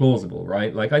kind of implausible,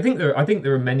 right? Like I think there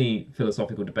are many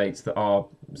philosophical debates that are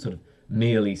sort of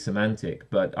merely semantic,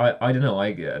 but I don't know.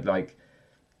 I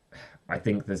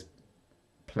think there's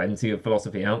plenty of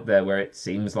philosophy out there where it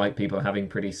seems like people are having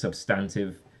pretty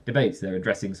substantive debates. They're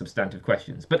addressing substantive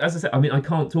questions. But as I said, I mean, I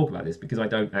can't talk about this because I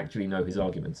don't actually know his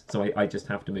arguments, so I just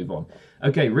have to move on.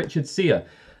 Okay, Richard Sear.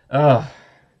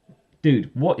 Dude,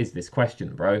 what is this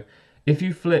question, bro? If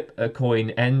you flip a coin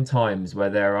n times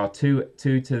where there are two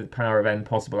to the power of n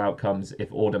possible outcomes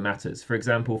if order matters. For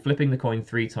example, flipping the coin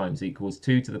 3 times equals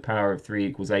 2 to the power of 3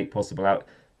 equals 8 possible out.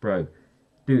 Bro,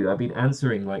 dude, I've been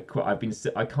answering like I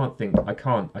can't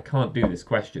do this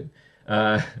question.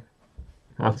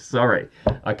 I'm sorry,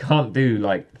 I can't do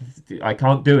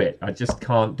it. I just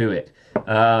can't do it.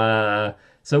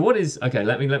 So what is okay?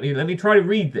 Let me try to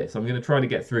read this. I'm going to try to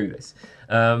get through this.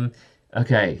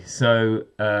 Okay, so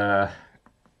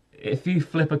if you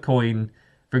flip a coin,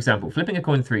 for example, flipping a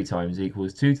coin 3 times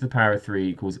equals 2 to the power of 3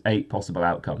 equals 8 possible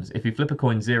outcomes. If you flip a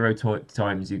coin 0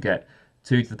 times, you get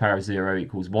 2 to the power of 0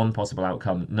 equals 1 possible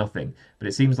outcome, nothing. But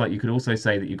it seems like you could also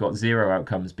say that you got 0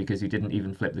 outcomes because you didn't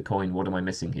even flip the coin. What am I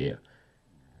missing here?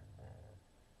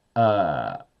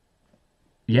 Yeah,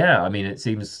 I mean, it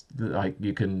seems like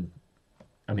you can,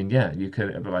 I mean, yeah, you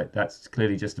could, like, that's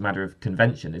clearly just a matter of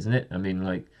convention, isn't it? I mean,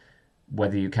 like,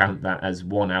 whether you count that as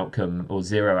 1 outcome or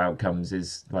 0 outcomes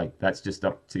is like, that's just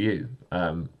up to you.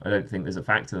 I don't think there's a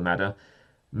fact of the matter.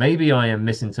 Maybe I am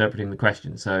misinterpreting the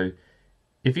question. So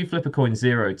if you flip a coin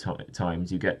 0 times,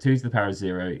 you get 2 to the power of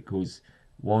 0 equals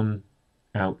 1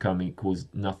 outcome equals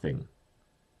nothing.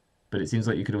 But it seems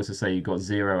like you could also say you got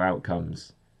 0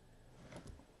 outcomes.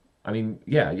 I mean,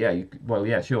 yeah, well,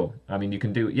 yeah, sure. I mean, you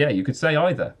can do, yeah, you could say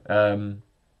either.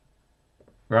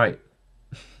 Right.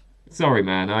 Sorry,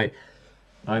 man.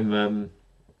 I'm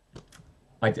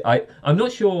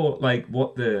not sure like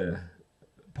what the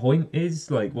point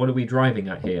is. Like, what are we driving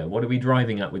at here? What are we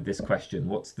driving at with this question?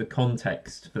 What's the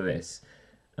context for this?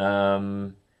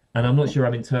 And I'm not sure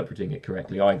I'm interpreting it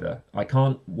correctly either. I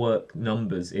can't work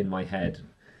numbers in my head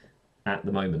at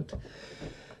the moment.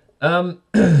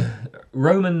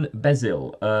 Roman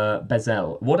Bezel.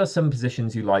 What are some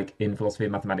positions you like in philosophy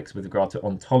and mathematics with regard to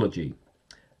ontology?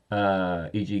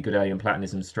 E.g., Gödelian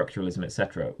Platonism, structuralism,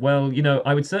 etc. Well, you know,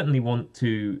 I would certainly want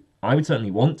to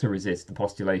resist the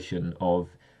postulation of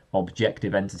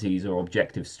objective entities or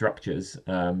objective structures.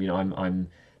 You know, I'm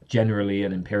generally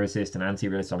an empiricist and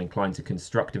anti-realist. I'm inclined to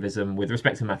constructivism. With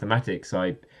respect to mathematics,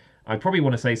 I'd probably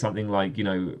want to say something like, you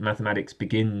know, mathematics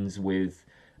begins with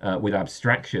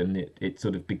abstraction. It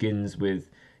sort of begins with,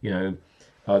 you know,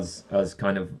 us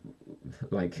kind of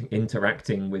like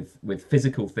interacting with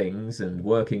physical things and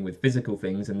working with physical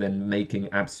things and then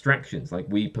making abstractions. Like,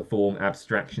 we perform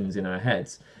abstractions in our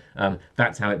heads.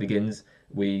 That's how it begins.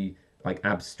 We like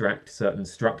abstract certain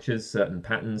structures, certain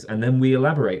patterns, and then we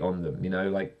elaborate on them, you know,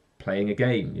 like playing a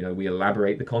game. You know, we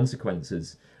elaborate the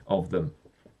consequences of them.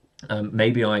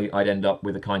 Maybe I'd end up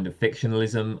with a kind of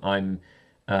fictionalism.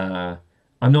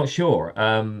 I'm not sure.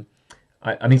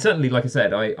 I mean, certainly, like I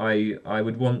said, I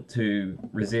would want to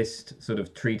resist sort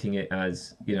of treating it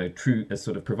as, you know, as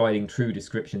sort of providing true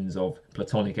descriptions of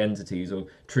Platonic entities or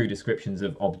true descriptions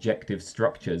of objective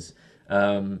structures.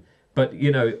 But,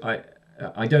 you know,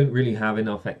 I don't really have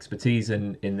enough expertise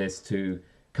in this to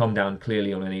come down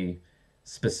clearly on any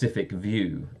specific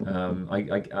view.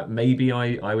 Maybe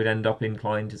I would end up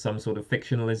inclined to some sort of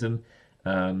fictionalism.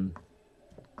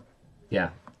 Yeah.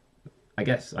 I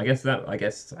guess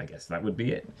that would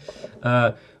be it.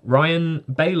 Ryan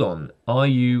Balon, are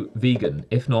you vegan?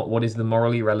 If not, what is the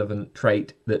morally relevant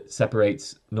trait that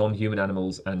separates non-human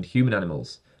animals and human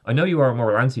animals? I know you are a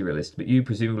moral anti-realist, but you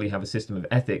presumably have a system of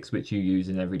ethics which you use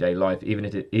in everyday life, even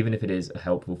if it is a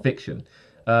helpful fiction.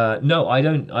 No, I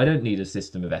don't need a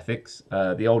system of ethics.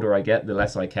 The older I get, the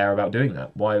less I care about doing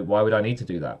that. Why would I need to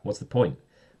do that? What's the point?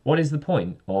 What is the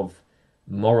point of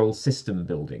moral system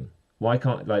building? Why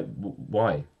can't, like,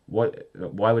 why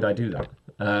would I do that?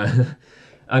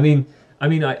 I mean,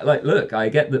 look, I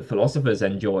get that philosophers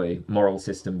enjoy moral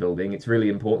system building. It's really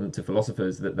important to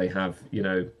philosophers that they have, you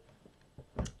know,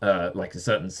 like a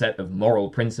certain set of moral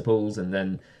principles, and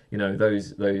then, you know,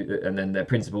 those and then their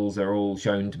principles are all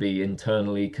shown to be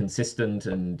internally consistent,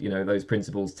 and, you know, those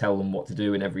principles tell them what to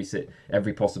do in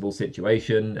every possible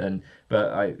situation.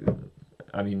 But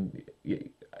I mean,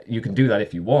 you can do that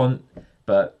if you want,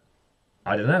 but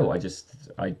I don't know.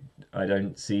 I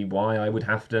don't see why I would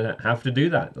have to do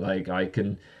that. Like, I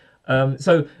can.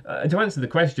 To answer the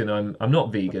question, I'm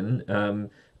not vegan.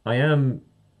 I am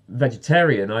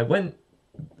vegetarian. I went.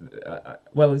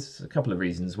 Well, there's a couple of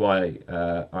reasons why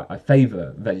I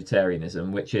favour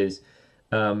vegetarianism, which is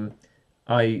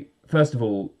I first of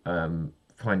all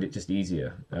find it just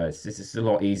easier. It's a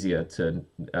lot easier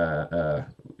to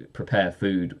prepare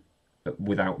food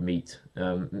without meat,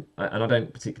 and I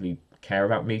don't particularly care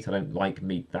about meat. I don't like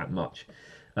meat that much.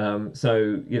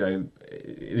 So, you know,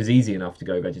 it was easy enough to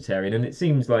go vegetarian, and it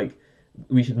seems like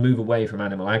we should move away from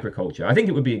animal agriculture. I think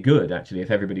it would be good, actually,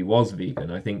 if everybody was vegan.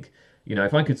 I think, you know,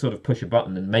 if I could sort of push a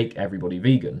button and make everybody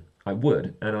vegan, I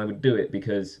would, and I would do it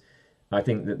because I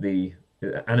think that the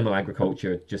animal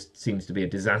agriculture just seems to be a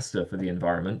disaster for the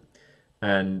environment,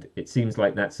 and it seems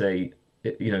like that's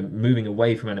you know, moving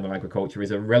away from animal agriculture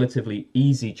is a relatively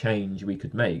easy change we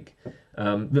could make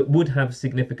that would have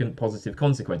significant positive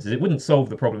consequences. It wouldn't solve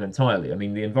the problem entirely. I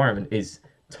mean, the environment is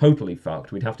totally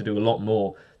fucked. We'd have to do a lot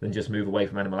more than just move away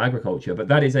from animal agriculture, but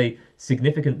that is a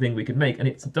significant thing we could make, and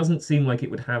it doesn't seem like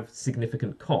it would have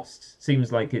significant costs.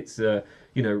 Seems like it's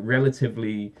you know,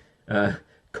 relatively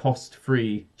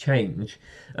cost-free change,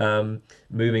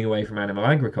 moving away from animal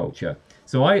agriculture.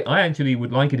 So I actually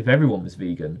would like it if everyone was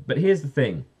vegan. But here's the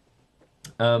thing.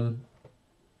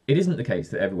 It isn't the case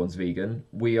that everyone's vegan.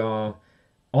 We are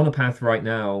on a path right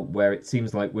now where it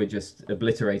seems like we're just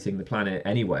obliterating the planet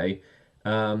anyway.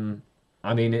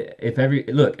 I mean,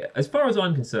 look, as far as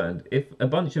I'm concerned, if a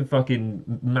bunch of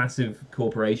fucking massive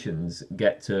corporations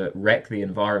get to wreck the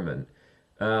environment,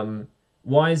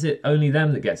 why is it only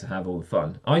them that get to have all the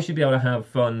fun? I should be able to have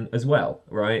fun as well,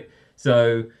 right?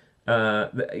 So,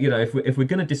 you know, if we're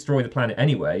going to destroy the planet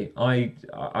anyway,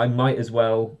 I might as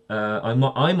well I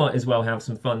might as well have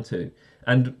some fun too.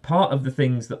 And part of the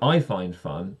things that I find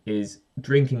fun is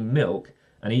drinking milk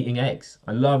and eating eggs.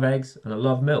 I love eggs and I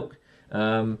love milk.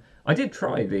 I did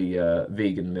try the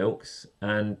vegan milks,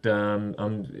 and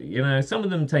you know, some of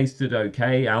them tasted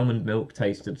okay. Almond milk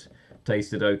tasted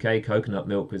okay. Coconut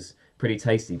milk was pretty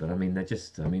tasty, but I mean,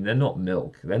 they're not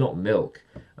milk. They're not milk.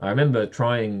 I remember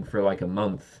trying for like a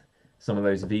month some of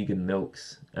those vegan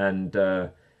milks, and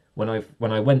when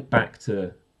I went back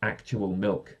to actual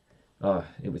milk,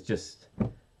 it was just,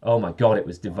 oh my god, it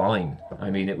was divine. I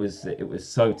mean, it was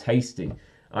so tasty.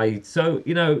 So,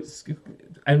 you know,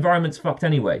 environment's fucked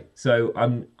anyway. So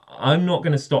I'm not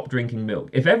going to stop drinking milk.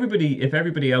 If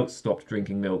everybody else stopped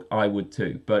drinking milk, I would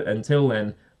too. But until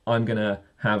then, I'm going to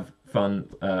have fun.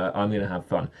 I'm going to have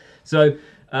fun. So,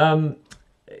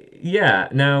 yeah.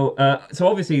 Now, so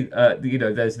obviously, you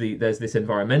know, there's this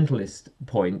environmentalist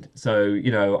point. So,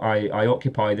 you know, I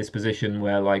occupy this position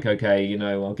where, like, okay, you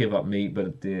know, I'll give up meat,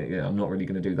 but you know, I'm not really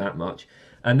going to do that much.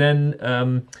 And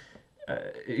then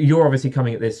you're obviously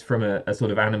coming at this from a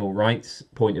sort of animal rights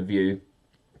point of view.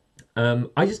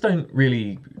 I just don't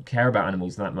really care about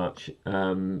animals that much.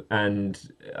 I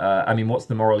mean, what's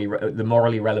the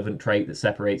morally relevant trait that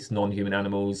separates non-human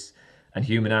animals and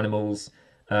human animals?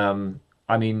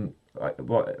 I mean,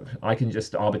 I can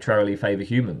just arbitrarily favour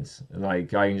humans.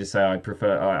 Like, I can just say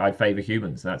I favour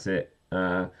humans. That's it.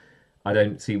 I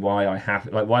don't see why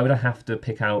why would I have to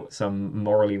pick out some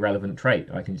morally relevant trait?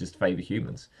 I can just favour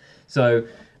humans. So,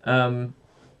 I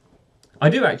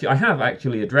have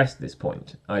actually addressed this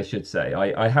point, I should say.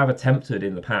 I have attempted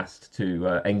in the past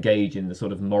to engage in the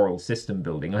sort of moral system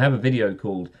building. I have a video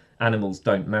called Animals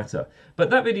Don't Matter. But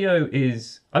that video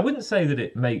is, I wouldn't say that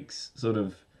it makes sort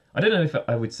of, I don't know if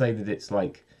I would say that it's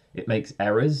like, it makes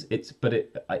errors. It's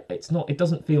not, it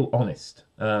doesn't feel honest.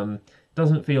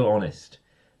 Doesn't feel honest.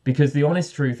 Because the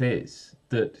honest truth is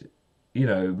that, you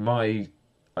know,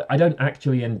 I don't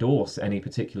actually endorse any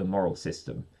particular moral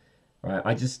system, right?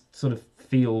 I just sort of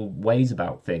feel ways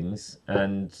about things,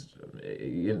 and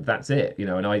that's it, you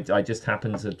know. And I just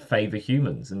happen to favour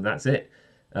humans, and that's it.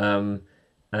 And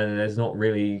there's not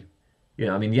really, you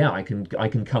know, I mean, yeah, I can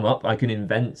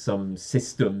invent some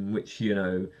system which, you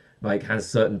know, like has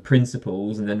certain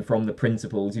principles, and then from the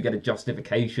principles you get a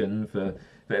justification for.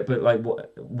 But like,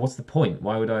 what's the point?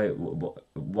 Why would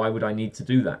I need to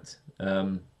do that?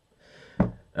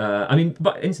 I mean,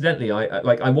 but incidentally,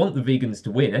 I want the vegans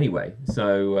to win anyway.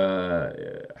 So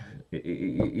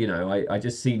you know, I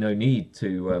just see no need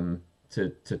to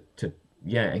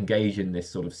engage in this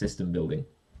sort of system building.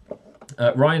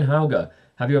 Ryan Hauger,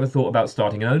 have you ever thought about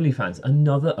starting an OnlyFans?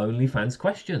 Another OnlyFans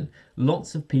question.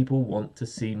 Lots of people want to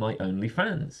see my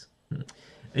OnlyFans.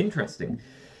 Interesting.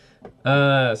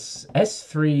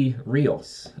 S3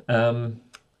 Rios.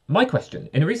 My question.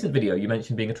 In a recent video, you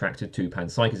mentioned being attracted to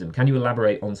panpsychism. Can you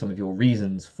elaborate on some of your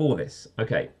reasons for this?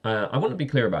 Okay, I want to be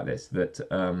clear about this, that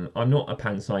I'm not a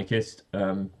panpsychist.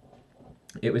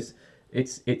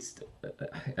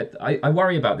 I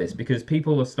worry about this because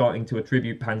people are starting to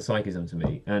attribute panpsychism to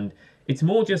me, and it's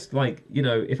more just like, you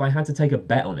know, if I had to take a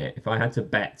bet on it, if I had to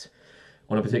bet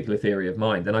on a particular theory of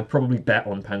mind, then I'd probably bet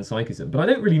on panpsychism. But I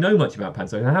don't really know much about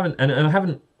panpsychism. I haven't, and I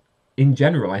haven't, in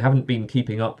general, I haven't been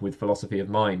keeping up with philosophy of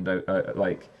mind.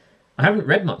 Like, I haven't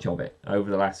read much of it over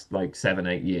the last like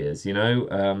 7-8 years. You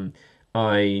know,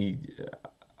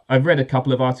 I've read a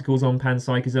couple of articles on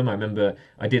panpsychism. I remember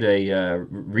I did a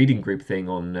reading group thing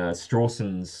on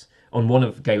Strawson's, on one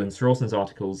of Galen Strawson's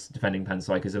articles defending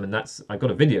panpsychism, and I got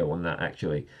a video on that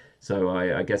actually. So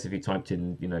I guess if you typed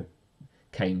in, you know,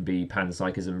 Kane B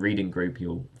panpsychism reading group,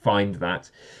 you'll find that.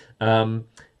 And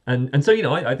so, you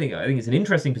know, I think it's an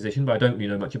interesting position, but I don't really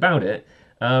know much about it.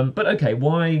 But okay,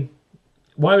 why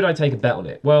would I take a bet on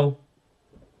it? Well,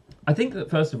 I think that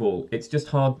first of all, it's just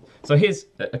hard. So here's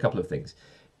a couple of things.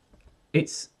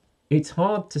 It's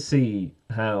hard to see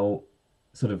how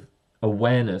sort of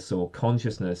awareness or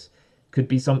consciousness could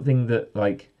be something that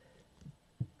like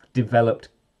developed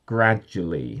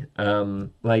gradually.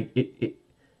 Like it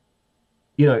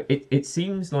you know, it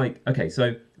seems like, okay,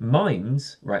 so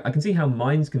minds, right? I can see how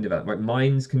minds can develop, right?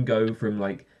 Minds can go from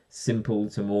like simple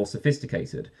to more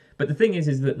sophisticated. But the thing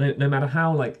is that no matter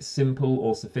how like simple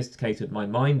or sophisticated my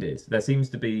mind is, there seems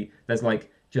to be, there's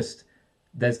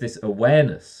this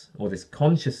awareness or this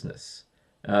consciousness.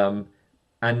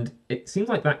 And it seems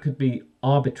like that could be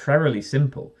arbitrarily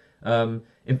simple.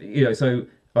 You know, so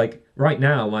like right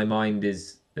now, my mind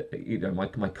is, you know,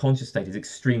 my conscious state is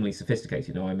extremely sophisticated.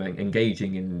 You know, I'm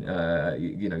engaging in,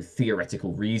 you know,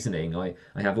 theoretical reasoning. I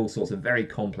have all sorts of very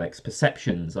complex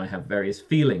perceptions. I have various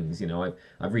feelings. You know,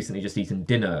 I've recently just eaten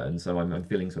dinner, and so I'm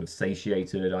feeling sort of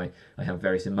satiated. I have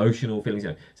various emotional feelings.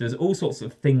 You know, so there's all sorts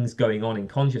of things going on in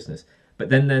consciousness. But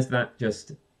then there's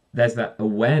that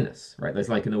awareness, right? There's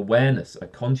like an awareness, a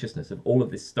consciousness of all of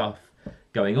this stuff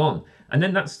going on, and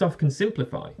then that stuff can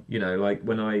simplify. You know, like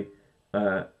when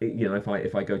you know,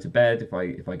 if I go to bed, if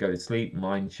I go to sleep,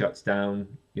 mind shuts down.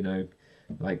 You know,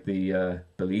 like the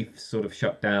beliefs sort of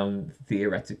shut down.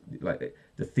 Like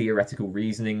the theoretical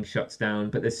reasoning shuts down,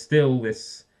 but there's still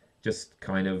this just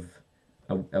kind of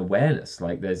awareness.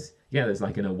 Like there's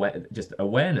like just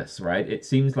awareness, right? It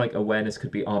seems like awareness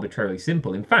could be arbitrarily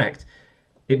simple. In fact,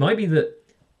 it might be that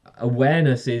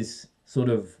awareness is sort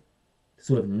of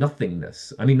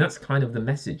nothingness. I mean, that's kind of the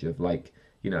message of like,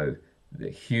 you know, the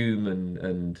Hume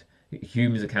and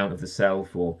Hume's account of the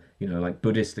self, or, you know, like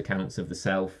Buddhist accounts of the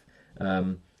self,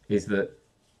 is that,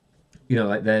 you know,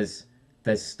 like there's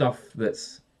stuff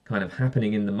that's kind of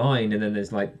happening in the mind, and then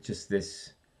there's like just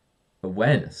this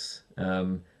awareness,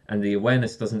 and the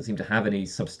awareness doesn't seem to have any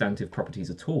substantive properties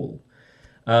at all.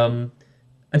 And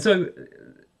so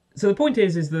the point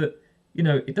is that, you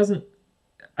know, it doesn't,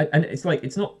 and it's like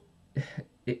it's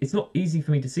not easy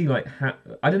for me to see like how,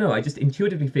 I don't know, I just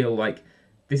intuitively feel like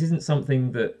this isn't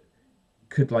something that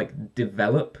could like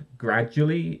develop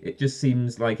gradually. It just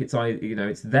seems like it's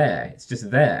there, it's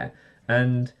just there.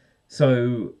 And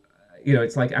so, you know,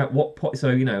 it's like at what point, so,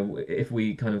 you know, if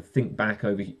we kind of think back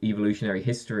over evolutionary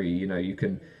history, you know, you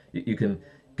can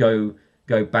go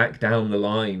back down the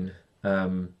line,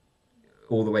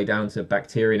 all the way down to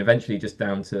bacteria, and eventually just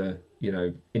down to, you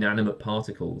know, inanimate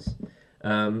particles.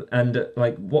 And at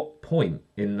like what point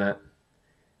in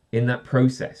that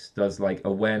process does like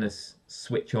awareness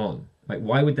switch on? Like,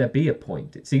 why would there be a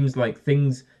point? It seems like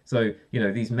things, so, you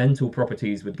know, these mental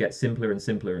properties would get simpler and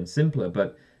simpler and simpler,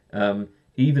 but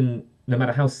even no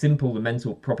matter how simple the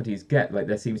mental properties get, like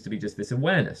there seems to be just this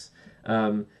awareness.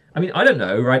 I mean, I don't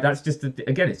know, right? That's just,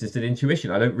 again, it's just an intuition.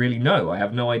 I don't really know. I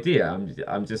have no idea.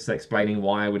 I'm just explaining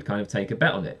why I would kind of take a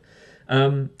bet on it.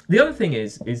 The other thing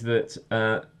is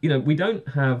that, you know, we don't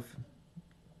have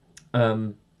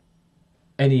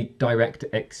any direct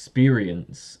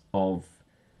experience of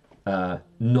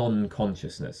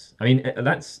non-consciousness. I mean,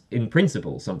 that's in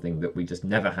principle something that we just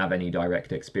never have any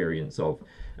direct experience of.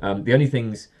 The only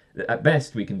things that at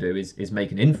best we can do is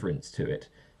make an inference to it.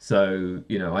 So,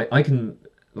 you know, I can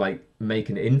like make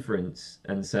an inference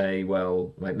and say,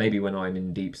 well, like maybe when I'm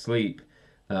in deep sleep,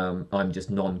 I'm just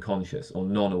non-conscious or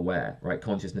non-aware, right?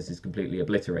 Consciousness is completely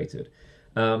obliterated.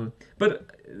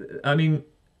 But I mean,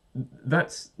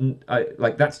 that's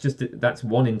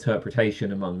one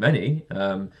interpretation among many.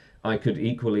 I could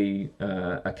equally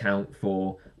account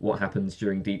for what happens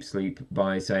during deep sleep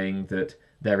by saying that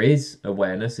there is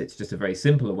awareness. It's just a very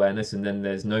simple awareness, and then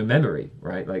there's no memory,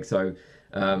 right? Like so.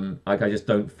 Like I just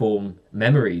don't form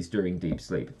memories during deep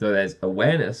sleep. So there's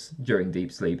awareness during deep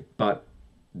sleep, but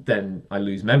then I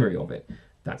lose memory of it.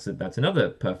 That's another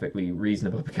perfectly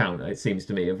reasonable account, it seems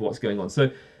to me, of what's going on.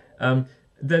 So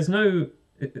there's no.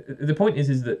 The point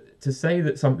is that to say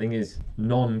that something is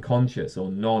non-conscious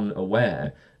or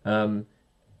non-aware,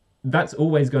 that's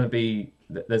always going to be,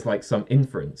 there's like some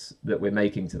inference that we're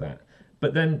making to that.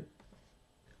 But then,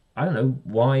 I don't know,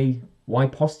 why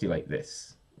postulate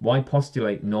this? Why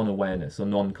postulate non-awareness or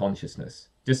non-consciousness?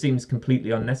 Just seems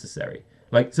completely unnecessary.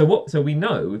 Like, so we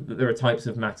know that there are types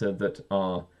of matter that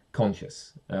are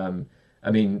conscious. I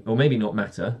mean, or maybe not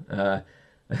matter.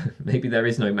 Maybe there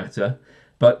is no matter.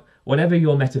 But whatever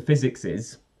your metaphysics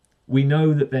is, we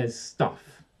know that there's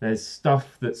stuff. There's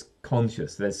stuff that's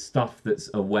conscious. There's stuff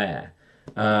that's aware.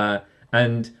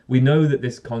 And we know that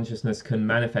this consciousness can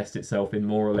manifest itself in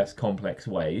more or less complex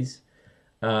ways.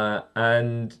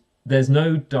 And there's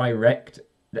no direct,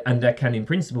 and there can in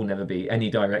principle never be any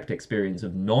direct experience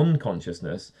of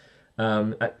non-consciousness.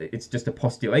 It's just a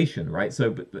postulation, right? So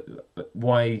but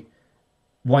why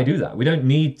do that? We don't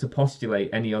need to postulate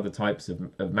any other types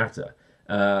of matter.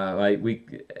 Like we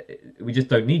just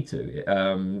don't need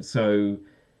to. So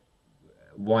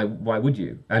why would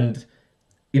you? And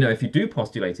you know, if you do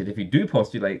postulate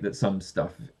that some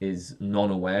stuff is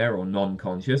non-aware or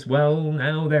non-conscious, well,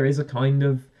 now there is a kind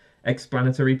of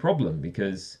explanatory problem,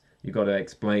 because you've got to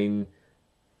explain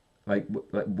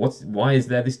why is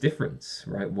there this difference,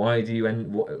 right? Why do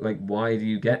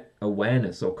you get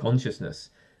awareness or consciousness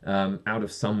out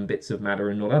of some bits of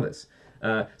matter and not others?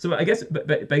 So I guess, but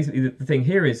basically the thing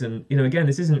here is, and you know, again,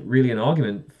 this isn't really an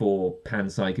argument for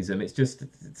panpsychism. It's just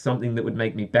something that would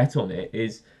make me bet on it.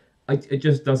 It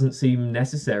just doesn't seem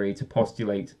necessary to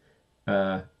postulate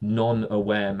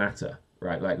non-aware matter,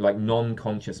 right? Like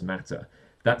non-conscious matter.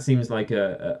 That seems like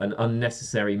an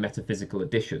unnecessary metaphysical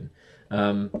addition.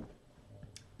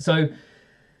 So,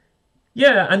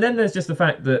 yeah, and then there's just the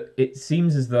fact that it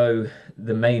seems as though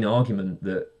the main argument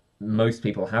that most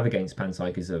people have against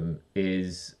panpsychism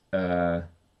is that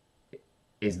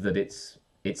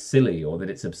it's silly or that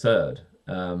it's absurd.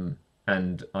 And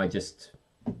I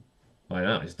don't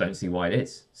know, I just don't see why it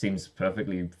is. Seems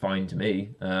perfectly fine to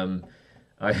me.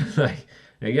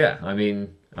 Yeah, I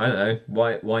mean, I don't know,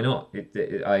 why not?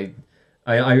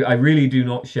 I really do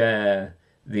not share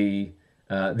the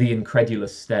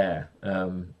incredulous stare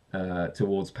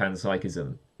towards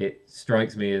panpsychism. It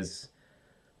strikes me as,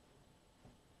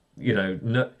 you know,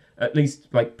 no, at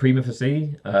least like prima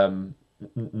facie,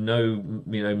 no,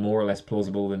 you know, more or less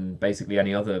plausible than basically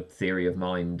any other theory of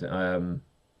mind. I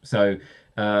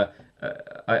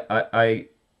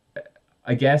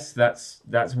guess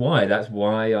that's why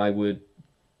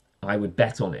I would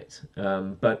bet on it.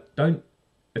 But don't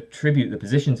attribute the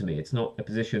position to me. It's not a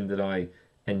position that I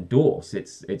endorse.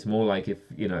 It's more like, if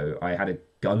you know, I had a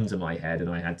gun to my head and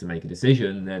I had to make a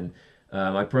decision, then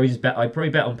I'd probably bet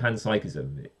on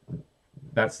panpsychism.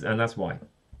 That's why.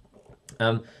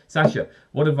 Sasha,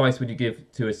 what advice would you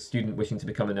give to a student wishing to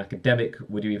become an academic?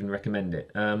 Would you even recommend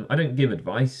it? I don't give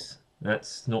advice.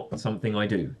 That's not something I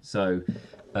do. So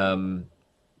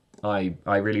I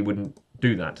really wouldn't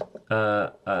do that.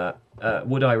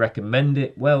 Would I recommend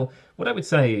it? Well, what I would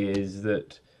say is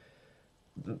that,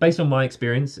 based on my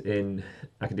experience in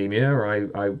academia,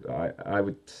 I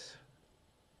would.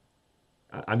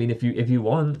 I mean, if you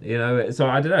want, you know, so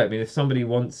I don't know. I mean, if somebody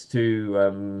wants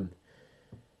to,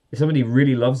 if somebody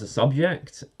really loves a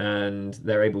subject and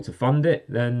they're able to fund it,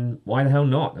 then why the hell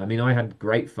not? I mean, I had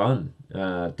great fun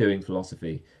doing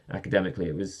philosophy academically.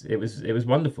 It was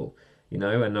wonderful, you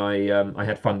know, and I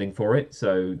had funding for it,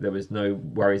 so there was no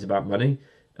worries about money.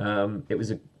 It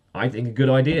was I think a good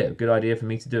idea for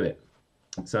me to do it.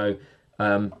 So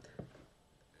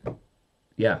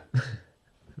yeah,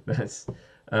 that's.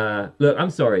 Look, I'm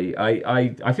sorry.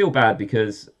 I feel bad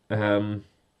because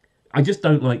I just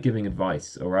don't like giving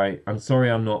advice. All right, I'm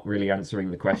sorry. I'm not really answering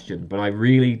the question, but I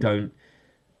really don't.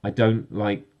 I don't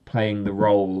like playing the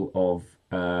role of.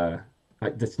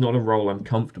 That's not a role I'm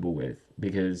comfortable with,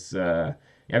 because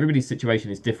everybody's situation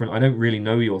is different. I don't really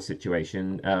know your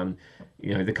situation.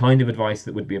 You know, the kind of advice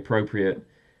that would be appropriate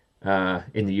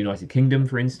in the United Kingdom,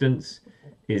 for instance,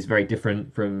 is very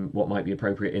different from what might be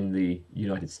appropriate in the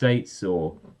United States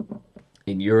or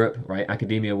in Europe, right?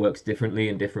 Academia works differently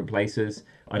in different places.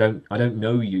 I don't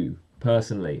know you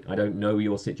personally. I don't know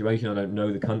your situation. I don't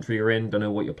know the country you're in. Don't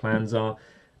know what your plans are.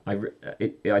 I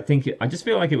just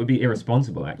feel like it would be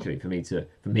irresponsible, actually, for me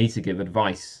to give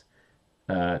advice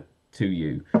to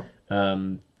you.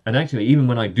 And actually, even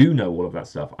when I do know all of that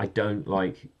stuff, I don't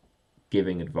like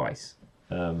giving advice.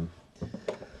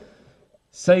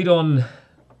 Sadon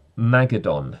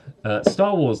Magadon,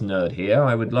 Star Wars nerd here.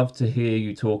 I would love to hear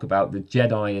you talk about the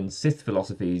Jedi and Sith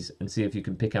philosophies and see if you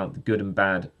can pick out the good and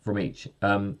bad from each.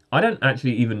 I don't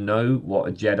actually even know what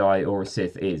a Jedi or a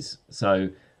Sith is, so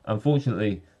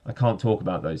unfortunately I can't talk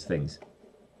about those things.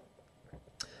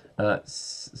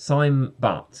 Sime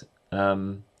Butt,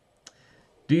 do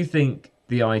you think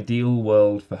the ideal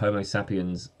world for Homo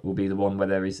sapiens will be the one where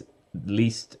there is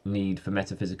least need for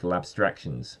metaphysical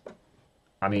abstractions.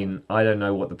 I mean, I don't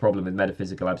know what the problem with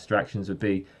metaphysical abstractions would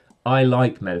be. I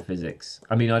like metaphysics.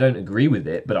 I mean, I don't agree with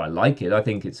it, but I like it. I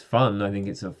think it's fun. I think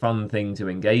it's a fun thing to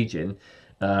engage in.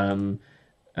 Yeah,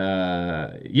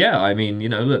 I mean, you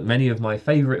know, look, many of my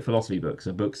favourite philosophy books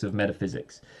are books of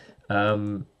metaphysics.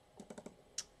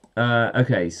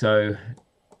 Okay, so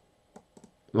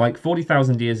like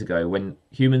 40,000 years ago, when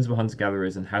humans were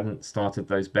hunter-gatherers and hadn't started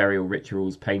those burial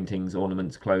rituals, paintings,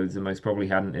 ornaments, clothes, and most probably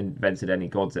hadn't invented any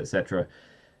gods, etc.,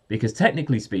 because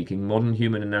technically speaking, modern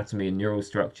human anatomy and neural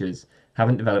structures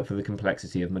haven't developed for the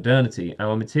complexity of modernity.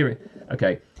 Our material...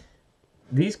 Okay,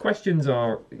 these questions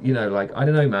are, you know, like, I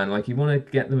don't know, man, like, you want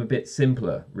to get them a bit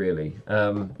simpler, really.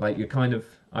 Like, you're kind of...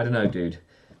 I don't know, dude.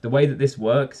 The way that this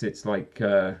works, it's like...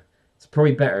 it's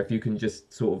probably better if you can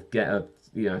just sort of get a,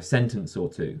 you know, sentence or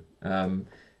two.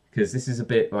 Because this is a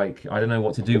bit like, I don't know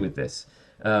what to do with this.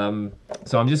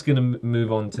 So I'm just going to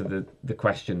move on to the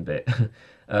question bit.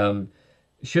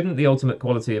 Shouldn't the ultimate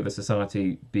quality of a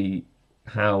society be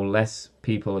how less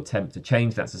people attempt to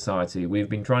change that society? We've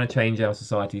been trying to change our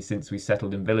society since we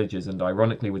settled in villages, and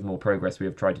ironically, with more progress, we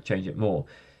have tried to change it more.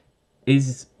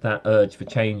 Is that urge for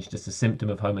change just a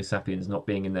symptom of Homo sapiens not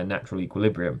being in their natural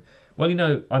equilibrium? Well, you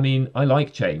know, I mean, I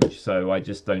like change, so I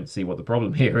just don't see what the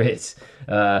problem here is.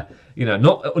 You know,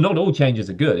 not all changes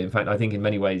are good. In fact, I think in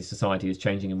many ways society is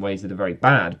changing in ways that are very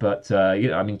bad. But, you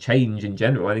know, I mean, change in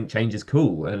general, I think change is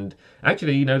cool. And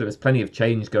actually, you know, there was plenty of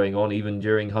change going on even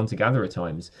during hunter-gatherer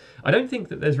times. I don't think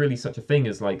that there's really such a thing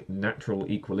as, like, natural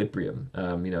equilibrium.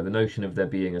 You know, the notion of there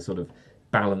being a sort of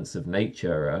balance of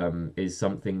nature is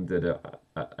something that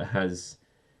has...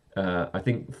 I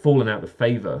think fallen out of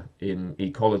favour in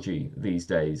ecology these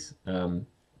days.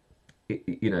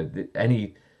 You know,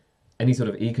 any sort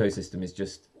of ecosystem is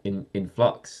just in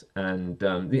flux, and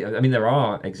I mean, there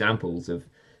are examples of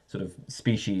sort of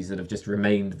species that have just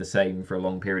remained the same for a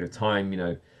long period of time. You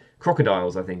know,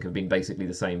 crocodiles, I think, have been basically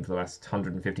the same for the last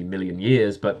 150 million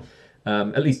years, but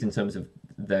at least in terms of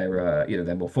their you know,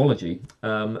 their morphology.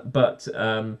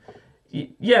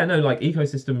 Yeah, no, like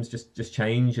ecosystems just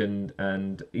change, and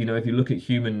you know, if you look at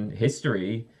human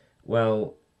history,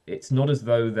 well, it's not as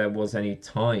though there was any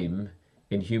time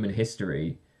in human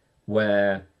history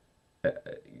where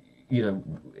you know,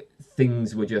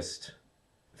 things were just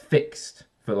fixed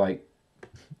for like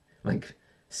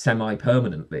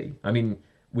semi-permanently. I mean,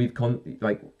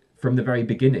 like from the very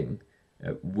beginning,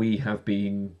 we have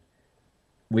been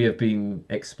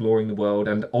exploring the world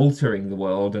and altering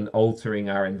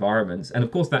our environments. And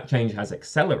of course, that change has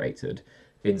accelerated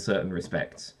in certain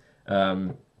respects,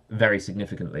 very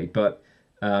significantly. But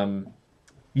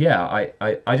yeah,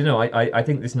 I don't know. I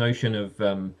think this notion of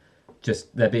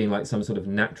just there being like some sort of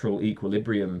natural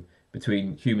equilibrium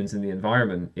between humans and the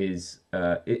environment is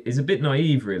a bit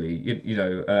naive, really. You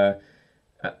know,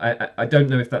 I don't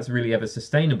know if that's really ever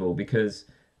sustainable, because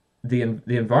the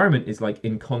environment is like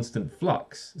in constant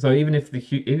flux. So even if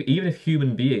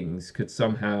human beings could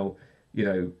somehow, you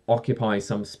know, occupy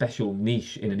some special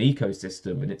niche in an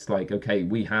ecosystem, and it's like, okay,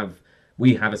 we have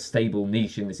a stable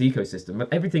niche in this ecosystem,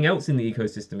 but everything else in the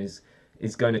ecosystem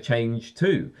is going to change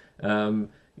too.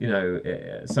 You know,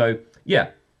 so yeah,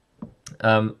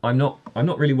 I'm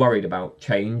not really worried about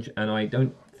change, and I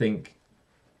don't think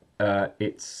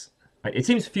it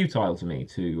seems futile to me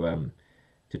to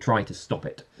try to stop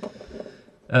it.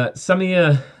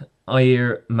 Samir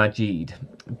Ayer Majid.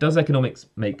 Does economics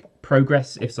make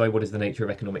progress? If so, what is the nature of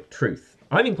economic truth?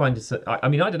 I'm inclined to say, I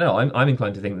mean, I don't know. I'm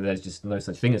inclined to think that there's just no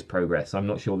such thing as progress. I'm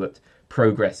not sure that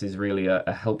progress is really a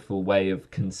helpful way of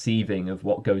conceiving of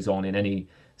what goes on in any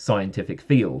scientific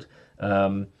field.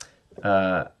 But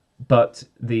I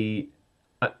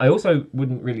also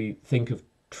wouldn't really think of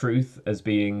truth as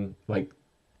being like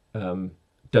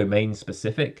domain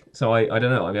specific. So I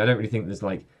don't know. I mean, I don't really think there's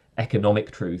like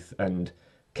economic truth and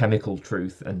chemical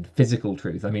truth and physical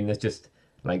truth. I mean, there's just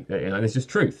like, you know, there's just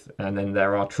truth, and then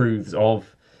there are truths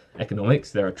of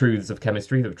economics, there are truths of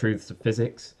chemistry, there are truths of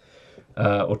physics,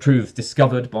 or truths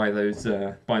discovered by those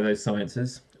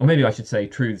sciences, or maybe I should say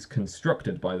truths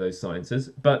constructed by those sciences.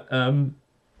 But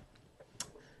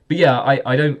yeah,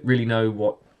 I don't really know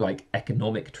what like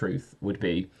economic truth would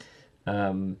be.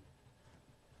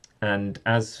 And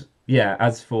as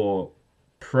for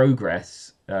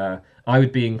progress, I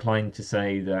would be inclined to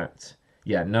say that,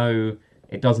 yeah, no,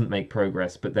 it doesn't make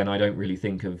progress, but then I don't really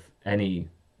think of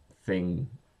anything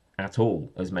at all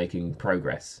as making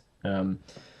progress. Savas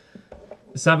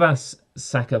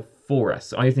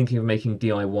Sakaforas, are you thinking of making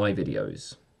DIY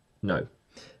videos? No.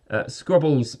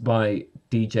 Scrobbles by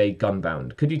DJ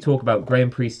Gunbound. Could you talk about Graham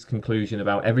Priest's conclusion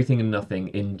about everything and nothing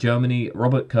in Germany,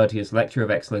 Robert Curtius Lecture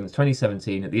of Excellence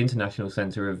 2017 at the International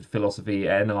Centre of Philosophy,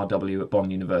 NRW at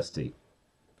Bonn University?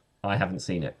 I haven't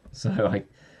seen it, so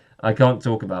I can't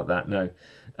talk about that, no.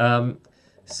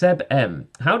 Seb M.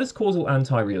 How does causal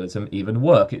anti-realism even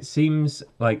work? It seems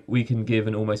like we can give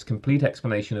an almost complete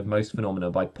explanation of most phenomena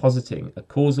by positing a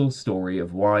causal story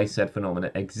of why said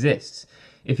phenomena exists.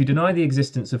 If you deny the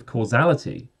existence of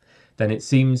causality, then it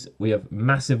seems we have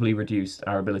massively reduced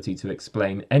our ability to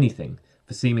explain anything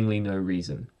for seemingly no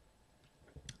reason.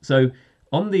 So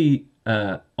on the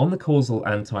causal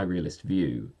anti-realist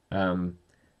view,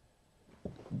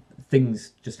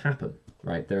 things just happen,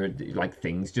 right?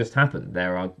 Things just happen.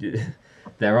 There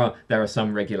are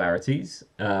some regularities,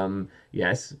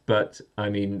 yes, but I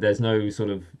mean, there's no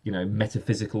sort of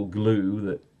metaphysical glue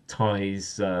that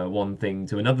ties one thing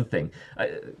to another thing.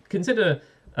 Consider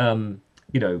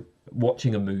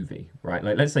watching a movie, right?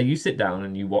 Like, let's say you sit down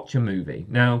and you watch a movie.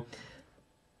 Now,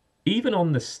 even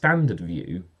on the standard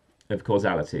view of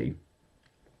causality,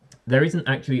 there isn't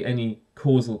actually any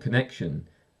causal connection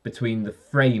between the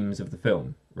frames of the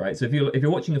film, right? So if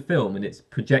you're watching a film and it's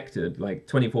projected like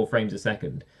 24 frames a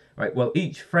second, right? Well,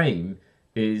 each frame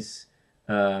is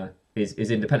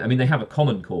independent. I mean, they have a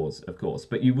common cause, of course,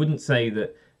 but you wouldn't say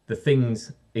that the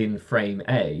things in frame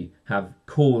A have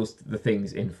caused the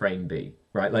things in frame B,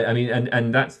 right? Like, I mean,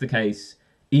 and that's the case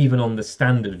even on the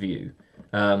standard view.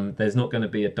 There's not going to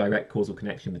be a direct causal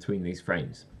connection between these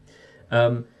frames.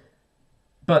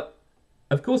 But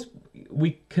of course,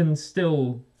 we can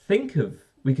still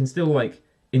like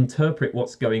interpret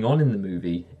what's going on in the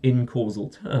movie in causal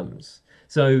terms.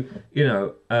 So,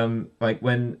 like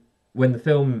when the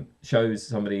film shows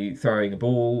somebody throwing a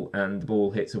ball and the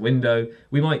ball hits a window,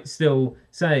 we might still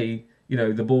say,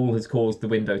 the ball has caused the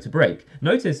window to break.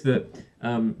 Notice that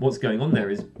what's going on there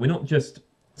is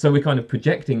we're kind of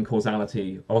projecting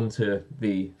causality onto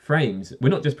the frames. We're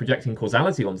not just projecting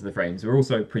causality onto the frames, we're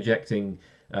also projecting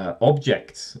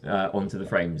objects onto the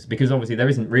frames, because obviously there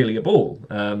isn't really a ball.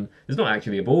 There's not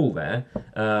actually a ball there.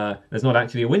 There's not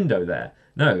actually a window there.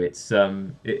 No, it's I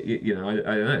don't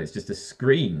know. It's just a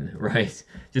screen, right?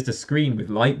 Just a screen with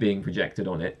light being projected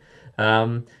on it.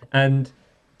 And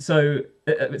so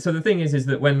the thing is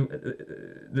that when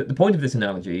the point of this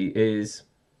analogy is,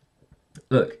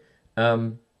 look,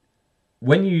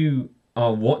 when you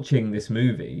are watching this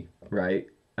movie, right?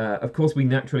 Of course, we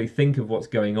naturally think of what's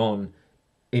going on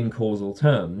in causal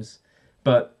terms,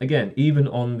 but again, even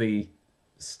on the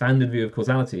standard view of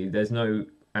causality, there's no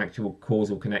actual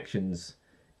causal connections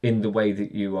in the way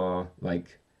that you are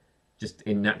like just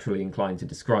naturally inclined to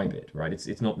describe it, right?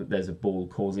 It's not that there's a ball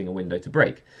causing a window to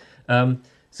break.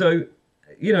 So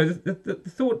the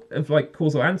thought of like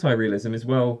causal anti-realism is,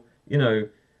 well,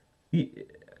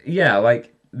 yeah,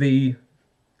 like the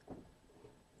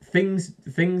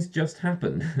things just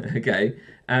happen, okay,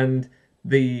 and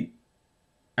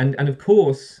of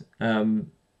course,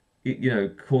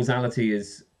 causality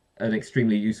is an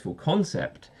extremely useful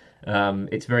concept.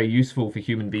 It's very useful for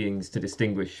human beings to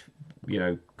distinguish,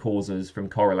 causes from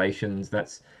correlations.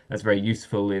 That's very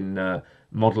useful in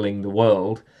modeling the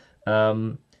world.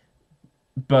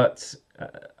 But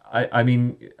I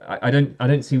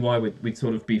don't see why we'd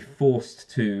sort of be forced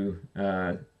to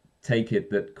take it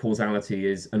that causality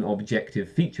is an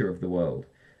objective feature of the world.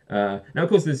 Now, of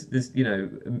course, there's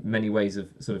many ways of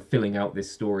sort of filling out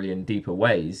this story in deeper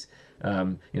ways.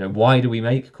 Why do we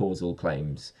make causal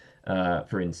claims?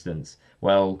 For instance,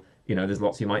 well, there's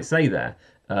lots you might say there.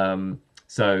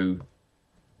 So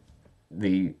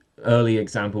the early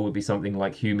example would be something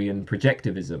like Humean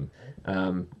projectivism.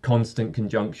 Constant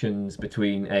conjunctions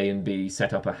between A and B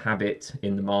set up a habit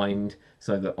in the mind,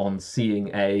 so that on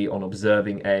seeing A, on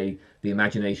observing A, the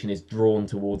imagination is drawn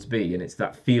towards B, and it's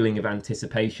that feeling of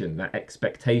anticipation, that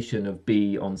expectation of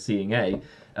B on seeing A,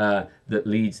 that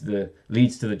leads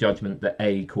to the judgment that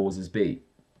A causes B,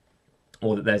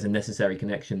 or that there's a necessary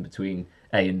connection between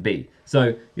A and B.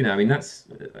 So, that's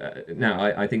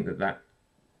I think that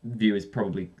view is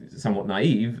probably somewhat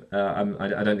naive.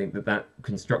 I don't think that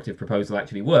constructive proposal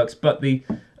actually works. But the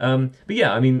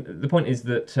point is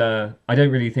that I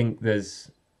don't really think there's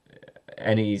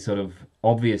any sort of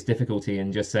obvious difficulty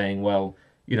in just saying, well,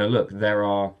 look, there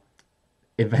are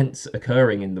events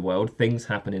occurring in the world, things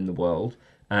happen in the world,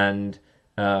 and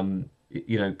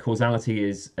causality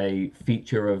is a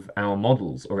feature of our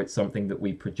models, or it's something that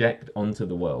we project onto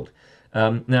the world.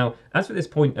 Now, as for this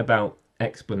point about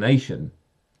explanation,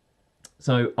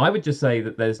 so I would just say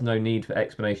that there's no need for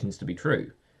explanations to be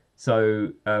true.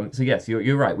 So yes,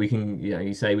 you're right. We can,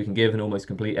 you say we can give an almost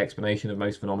complete explanation of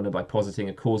most phenomena by positing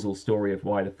a causal story of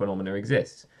why the phenomena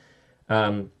exists.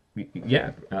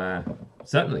 Yeah,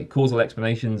 certainly. Causal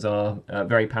explanations are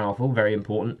very powerful, very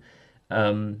important.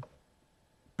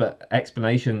 But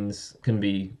explanations can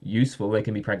be useful. They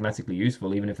can be pragmatically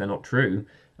useful, even if they're not true.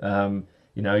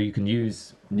 You can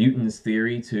use Newton's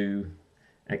theory to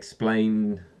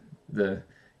explain the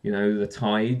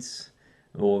tides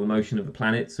or the motion of the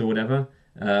planets or whatever.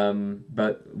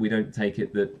 But we don't take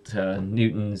it that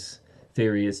Newton's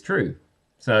theory is true.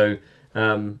 So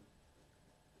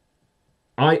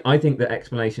I think that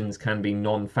explanations can be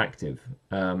non-factive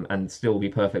and still be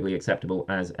perfectly acceptable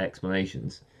as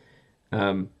explanations.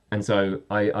 And so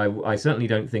I certainly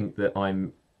don't think that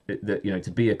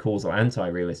to be a causal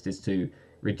anti-realist is to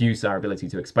reduce our ability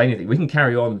to explain anything. We can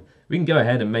carry on, we can go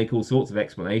ahead and make all sorts of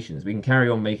explanations. We can carry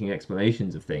on making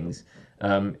explanations of things.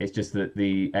 It's just that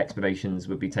the explanations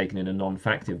would be taken in a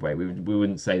non-factive way. We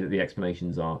wouldn't say that the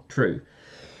explanations are true.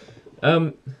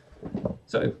 So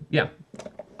yeah,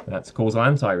 that's causal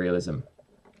anti-realism.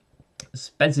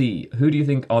 Spezzy, who do you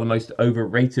think are the most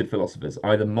overrated philosophers,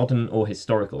 either modern or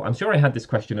historical? I'm sure I had this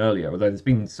question earlier, although there's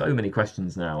been so many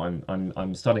questions now.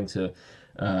 I'm starting to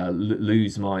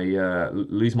lose my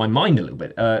mind a little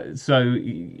bit.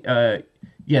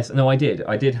 Yes, no, I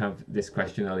did have this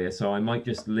question earlier, so I might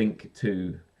just link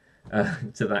to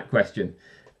that question.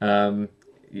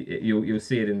 You'll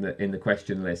see it in the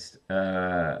question list.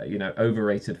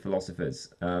 Overrated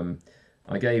philosophers.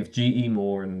 I gave G.E.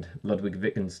 Moore and Ludwig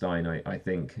Wittgenstein, I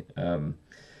think,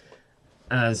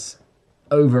 as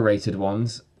overrated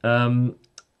ones.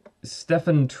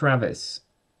 Stefan Travis,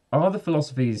 are there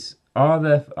philosophies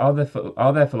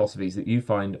that you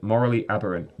find morally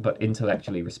aberrant but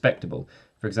intellectually respectable?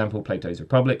 For example, Plato's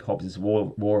Republic, Hobbes'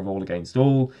 War of All Against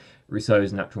All,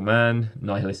 Rousseau's Natural Man,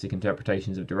 nihilistic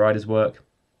interpretations of Derrida's work.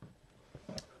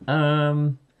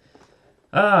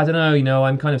 I don't know,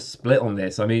 I'm kind of split on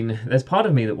this. I mean, there's part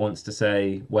of me that wants to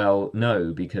say, well,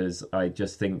 no, because I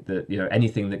just think that,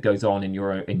 anything that goes on in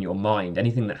your mind,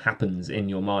 anything that happens in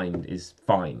your mind is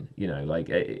fine.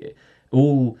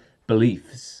 All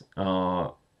beliefs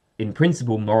are, in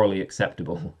principle, morally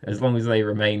acceptable, as long as they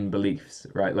remain beliefs,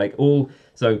 right? An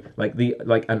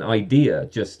idea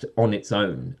just on its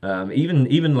own,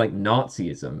 even like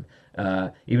Nazism,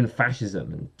 even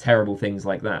fascism and terrible things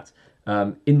like that,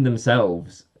 in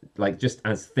themselves, like just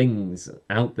as things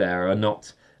out there, are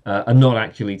not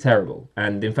actually terrible.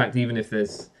 And in fact, even if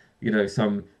there's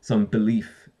some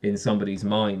belief in somebody's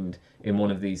mind in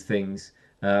one of these things,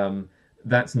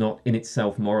 that's not in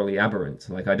itself morally aberrant.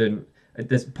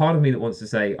 There's part of me that wants to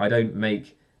say I don't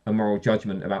make a moral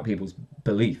judgment about people's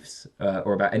beliefs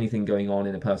or about anything going on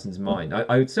in a person's mind.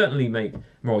 I would certainly make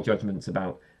moral judgments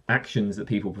about actions that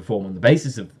people perform on the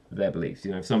basis of their beliefs.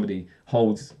 If somebody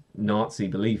holds Nazi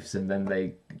beliefs and then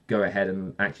they go ahead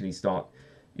and actually start,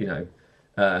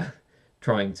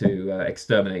 trying to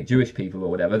exterminate Jewish people or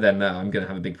whatever, then I'm going to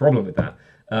have a big problem with that.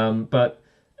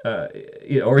 Or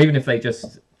even if they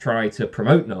just try to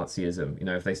promote Nazism,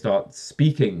 if they start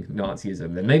speaking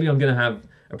Nazism, then maybe I'm going to have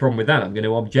a problem with that. I'm going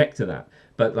to object to that.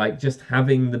 But just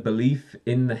having the belief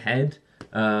in the head,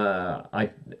 or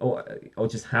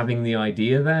just having the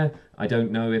idea there, I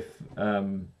don't know if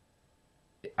I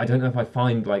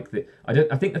find I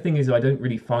think the thing is I don't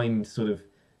really find sort of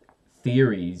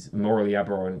theories morally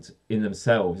aberrant in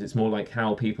themselves. It's more like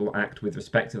how people act with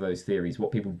respect to those theories,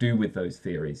 what people do with those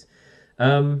theories.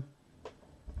 But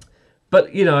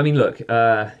I mean, look,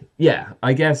 yeah,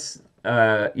 I guess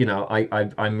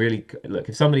I'm really, look,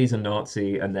 if somebody's a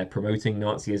Nazi and they're promoting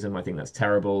Nazism, I think that's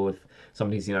terrible. If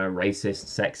somebody's racist,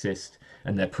 sexist,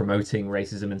 and they're promoting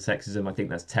racism and sexism, I think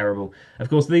that's terrible. Of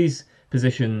course, these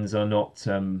positions are not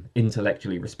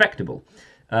intellectually respectable.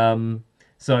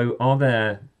 So are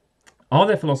there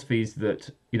philosophies that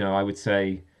I would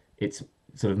say it's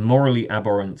sort of morally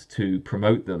aberrant to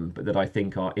promote them, but that I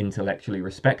think are intellectually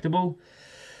respectable?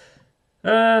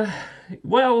 Well,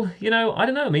 I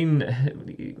don't know. I mean,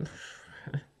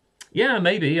 yeah,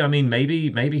 maybe. I mean,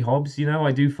 maybe Hobbes.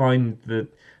 I do find the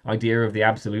idea of the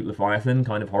absolute Leviathan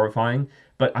kind of horrifying,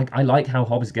 but I like how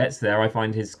Hobbes gets there. I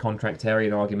find his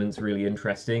contractarian arguments really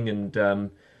interesting, and and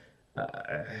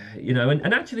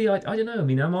actually, I don't know. I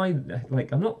mean, am I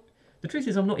I'm not. The truth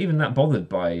is, I'm not even that bothered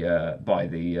by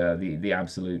the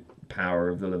absolute power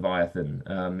of the Leviathan.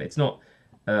 It's not.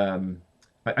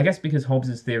 I guess because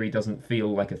Hobbes's theory doesn't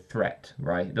feel like a threat,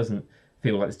 right? It doesn't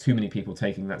feel like there's too many people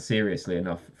taking that seriously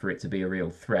enough for it to be a real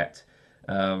threat.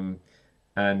 And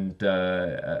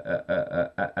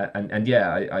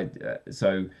yeah,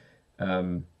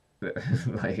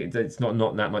 like it's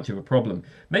not that much of a problem.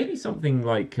 Maybe something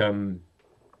like I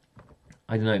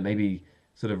don't know, maybe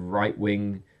sort of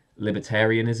right-wing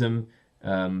libertarianism.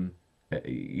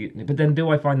 But then do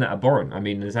I find that abhorrent? I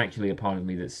mean, there's actually a part of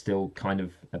me that's still kind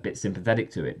of a bit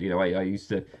sympathetic to it. You know, I used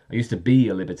to be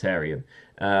a libertarian.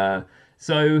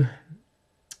 So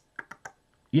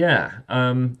yeah,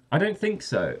 I don't think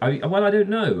so. Well, I don't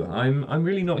know. I'm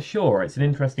really not sure. It's an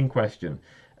interesting question.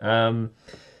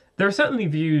 There are certainly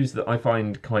views that I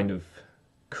find kind of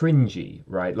cringy,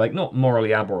 right? Like not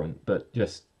morally abhorrent, but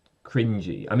just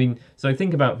cringy. I mean, so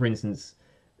think about, for instance,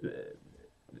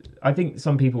 I think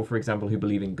some people, for example, who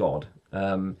believe in God,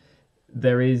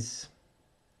 there is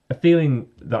a feeling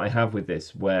that I have with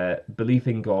this where belief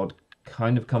in God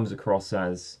kind of comes across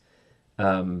as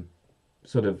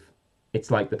sort of, it's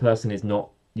like the person is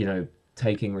not, you know,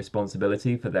 taking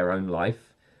responsibility for their own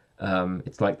life.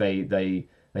 It's like they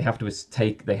have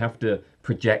to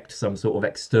project some sort of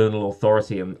external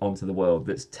authority onto the world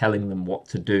that's telling them what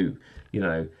to do, you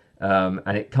know.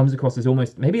 And it comes across as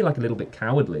almost maybe like a little bit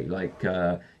cowardly, like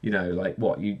you know, like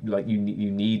what you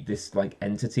need this like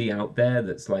entity out there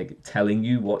that's like telling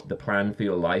you what the plan for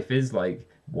your life is. Like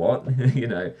what? You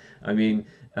know, I mean,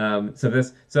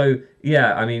 so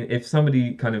yeah, I mean, if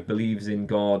somebody kind of believes in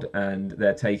God and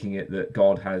they're taking it that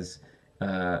God has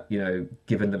you know,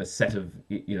 given them a set of,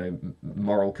 you know,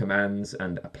 moral commands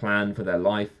and a plan for their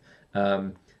life,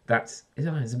 that's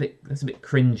a bit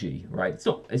cringy, right? It's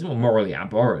not morally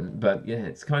abhorrent, but yeah,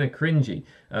 it's kind of cringy.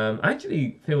 I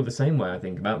actually feel the same way, I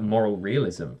think, about moral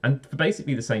realism, and for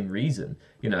basically the same reason.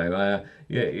 You know,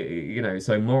 you know,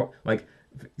 so more like,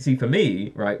 see, for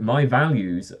me, right, my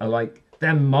values are like,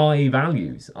 they're my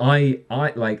values. I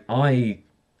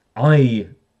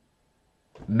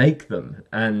make them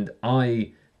and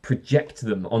I project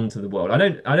them onto the world. I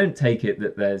don't take it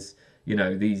that there's, you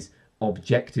know, these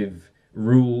objective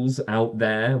rules out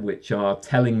there which are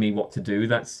telling me what to do.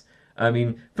 That's, I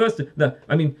mean,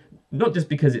 not just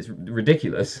because it's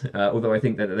ridiculous, although I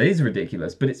think that it is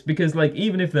ridiculous, but it's because, like,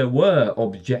 even if there were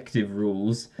objective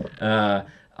rules,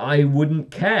 I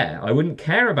wouldn't care. I wouldn't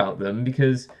care about them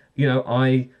because, you know,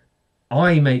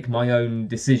 I make my own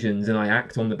decisions and I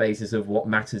act on the basis of what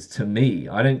matters to me.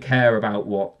 I don't care about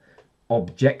what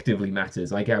objectively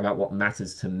matters. I care about what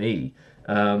matters to me.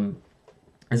 And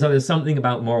so there's something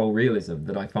about moral realism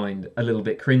that I find a little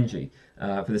bit cringy,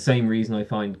 for the same reason I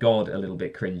find God a little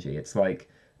bit cringy. It's like,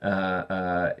 you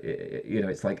know,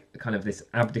 it's like kind of this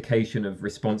abdication of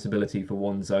responsibility for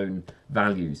one's own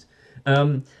values.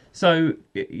 So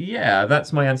yeah,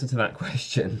 that's my answer to that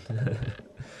question.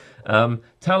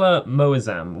 Tala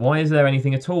Moazam, why is there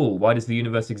anything at all? Why does the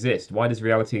universe exist? Why does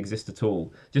reality exist at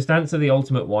all? Just answer the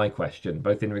ultimate why question,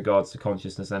 both in regards to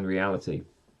consciousness and reality.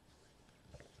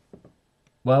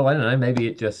 Well, I don't know. Maybe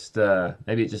it just does.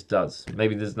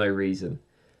 Maybe there's no reason.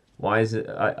 Why is it?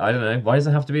 I don't know. Why does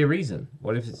it have to be a reason?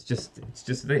 What if it's just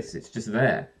this? It's just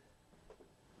there.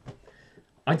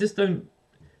 I just don't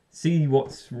see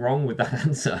what's wrong with that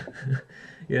answer.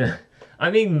 Yeah.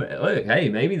 I mean, look, hey,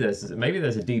 maybe there's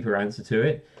a deeper answer to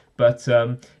it, but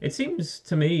it seems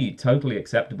to me totally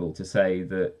acceptable to say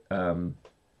that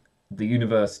the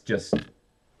universe just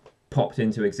popped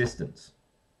into existence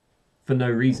for no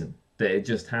reason. That it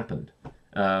just happened.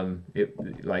 There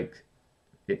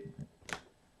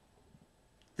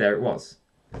it was,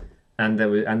 and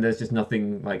there's just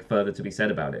nothing like further to be said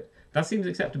about it. That seems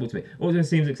acceptable to me. Also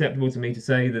seems acceptable to me to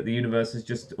say that the universe has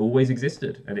just always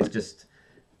existed, and it's just,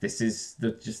 this is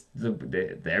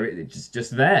it's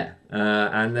just there,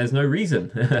 and there's no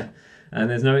reason, and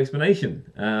there's no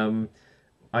explanation.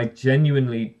 I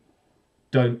genuinely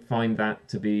don't find that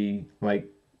to be like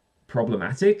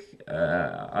problematic.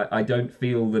 I don't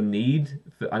feel the need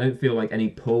I don't feel like any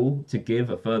pull to give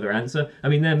a further answer. I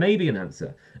mean, there may be an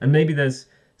answer, and maybe there's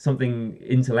something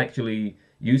intellectually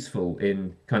useful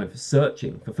in kind of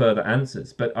searching for further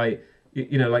answers, but I've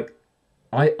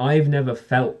never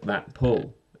felt that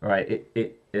pull, right?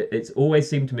 It's always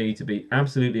seemed to me to be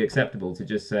absolutely acceptable to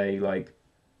just say, like,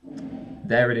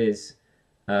 there it is,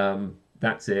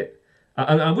 that's it.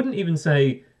 I wouldn't even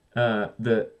say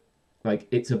that, like,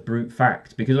 it's a brute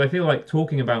fact, because I feel like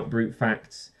talking about brute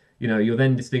facts, you know, you're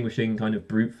then distinguishing kind of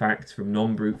brute facts from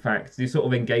non-brute facts. You're sort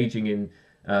of engaging in,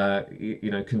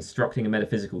 constructing a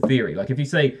metaphysical theory. Like, if you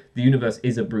say the universe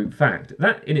is a brute fact,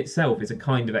 that in itself is a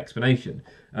kind of explanation.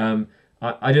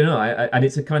 I don't know, and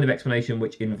it's a kind of explanation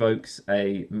which invokes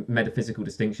a metaphysical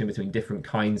distinction between different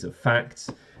kinds of facts.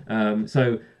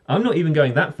 So I'm not even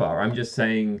going that far. I'm just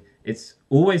saying it's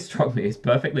always struck me as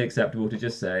perfectly acceptable to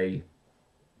just say,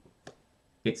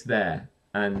 it's there,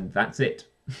 and that's it.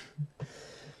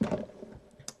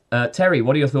 Terry,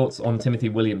 what are your thoughts on Timothy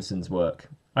Williamson's work?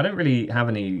 I don't really have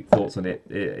any thoughts on it.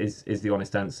 Is the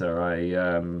honest answer.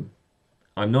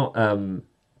 I'm not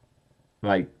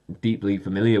like deeply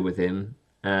familiar with him,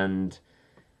 and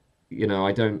you know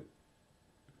I don't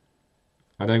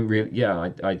really, yeah,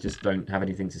 I just don't have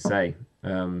anything to say.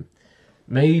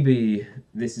 Maybe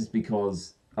this is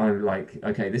because I'm like,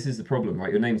 okay, this is the problem,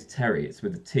 right? Your name's Terry, it's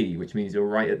with a T, which means you're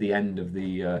right at the end of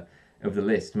the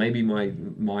list. Maybe my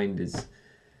mind is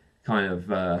kind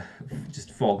of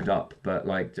just fogged up, but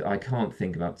like I can't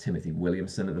think about Timothy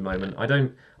Williamson at the moment. I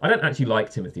don't actually like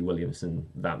Timothy Williamson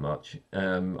that much.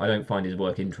 I don't find his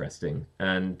work interesting,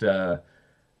 and I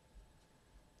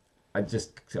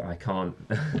can't.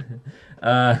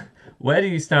 Where do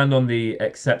you stand on the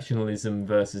exceptionalism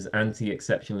versus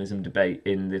anti-exceptionalism debate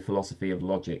in the philosophy of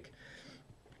logic?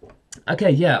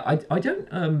 Okay, yeah, I don't.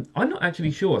 I'm not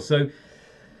actually sure. So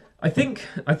I think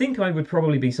I would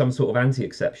probably be some sort of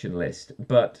anti-exceptionalist,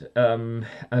 but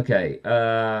okay.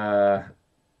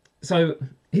 So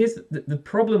here's the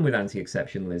problem with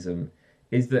anti-exceptionalism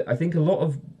is that I think a lot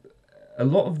of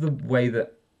the way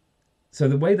that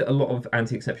the way that a lot of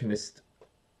anti-exceptionists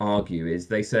argue is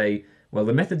they say, well,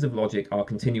 the methods of logic are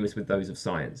continuous with those of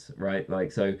science, right?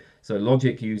 Like so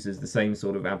logic uses the same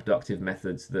sort of abductive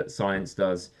methods that science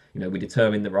does. You know, we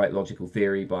determine the right logical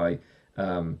theory by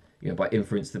by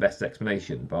inference to the best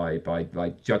explanation,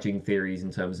 by judging theories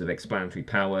in terms of explanatory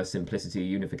power, simplicity,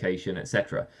 unification,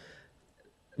 etc.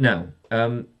 Now,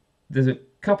 there's a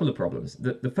couple of problems.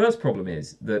 The first problem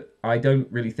is that I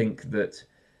don't really think that.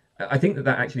 I think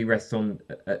that actually rests on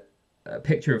a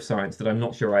picture of science that I'm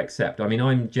not sure I accept. I mean,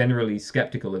 I'm generally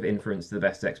skeptical of inference to the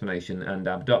best explanation and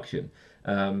abduction.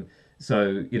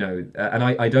 So, you know, and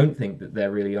I don't think that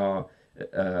there really are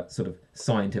sort of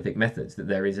scientific methods, that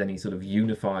there is any sort of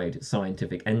unified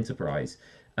scientific enterprise.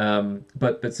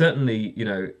 But certainly, you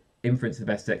know, inference to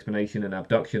the best explanation and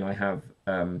abduction I have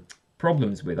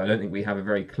problems with. I don't think we have a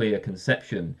very clear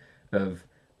conception of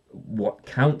what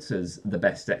counts as the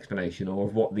best explanation or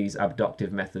of what these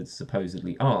abductive methods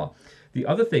supposedly are. The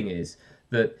other thing is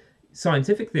that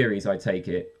scientific theories, I take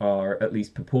it, are at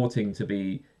least purporting to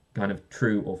be kind of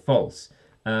true or false.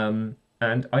 And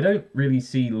I don't really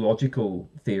see logical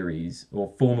theories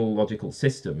or formal logical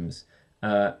systems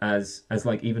as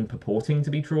like even purporting to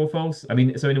be true or false. I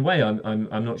mean, so in a way, I'm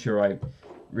not sure I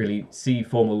really see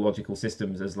formal logical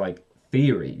systems as like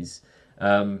theories.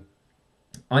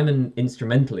 I'm an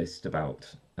instrumentalist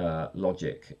about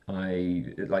logic.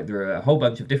 There are a whole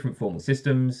bunch of different formal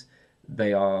systems.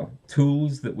 They are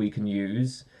tools that we can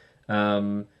use,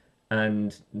 and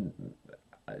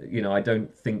you know, I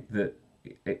don't think that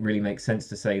it really makes sense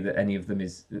to say that any of them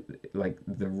is like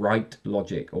the right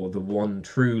logic or the one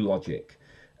true logic.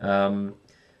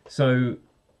 So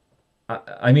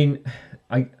I mean,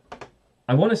 I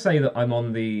want to say that I'm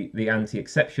on the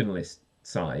anti-exceptionalist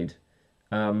side,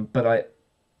 but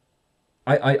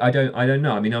I don't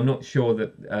know. I mean, I'm not sure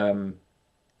that.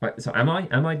 Right, so am I?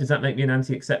 Am I? Does that make me an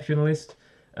anti-exceptionalist?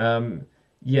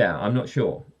 Yeah, I'm not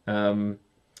sure.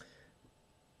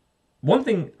 One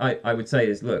thing I would say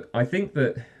is, look, I think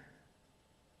that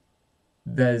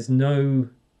there's no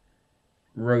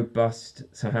robust.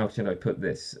 So how should I put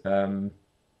this?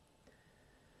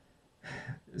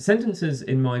 Sentences,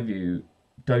 in my view,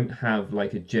 don't have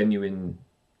like a genuine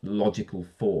logical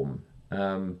form.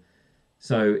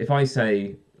 So if I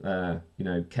say, you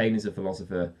know, Kane is a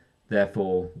philosopher,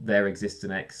 therefore there exists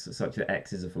an X such that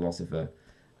X is a philosopher.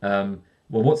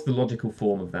 Well, what's the logical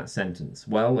form of that sentence?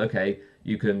 Well, okay,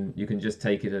 you can just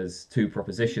take it as two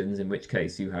propositions, in which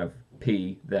case you have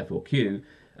P, therefore Q.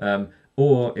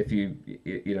 Or if you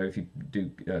do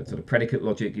sort of predicate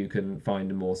logic, you can find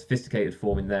a more sophisticated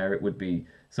form in there. It would be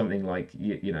something like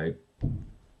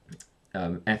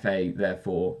FA,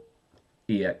 therefore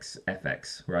EX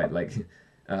FX, right? Like,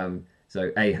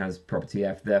 so A has property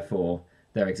F, therefore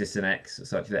there exists an X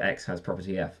such that X has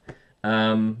property F.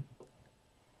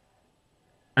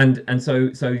 And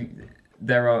so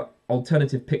there are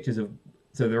alternative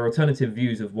there are alternative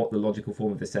views of what the logical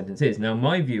form of this sentence is. Now,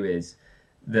 my view is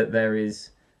that there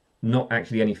is not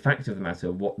actually any fact of the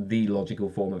matter what the logical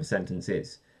form of a sentence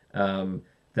is.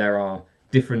 There are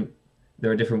different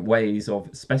ways of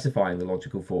specifying the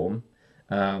logical form.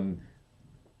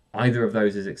 Either of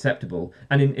those is acceptable,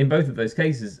 and in both of those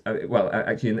cases,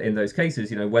 in those cases,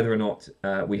 you know, whether or not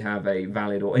we have a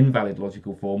valid or invalid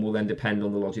logical form will then depend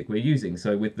on the logic we're using.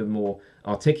 So with the more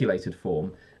articulated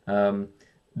form,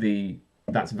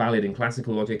 that's valid in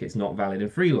classical logic, it's not valid in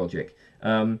free logic.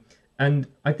 And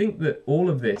I think that all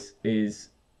of this is,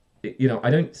 you know, I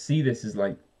don't see this as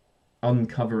like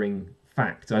uncovering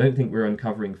fact. I don't think we're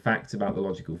uncovering facts about the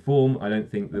logical form. I don't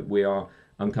think that we are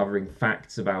uncovering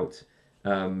facts about,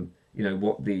 you know,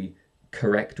 what the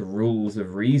correct rules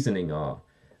of reasoning are.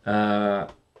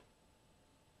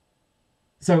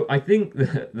 So I think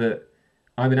that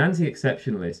I'm an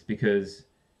anti-exceptionalist because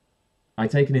I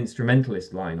take an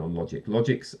instrumentalist line on logic.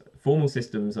 Logic's formal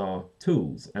systems are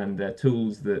tools, and they're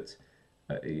tools that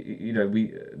you know,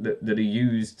 that are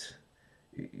used,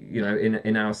 you know,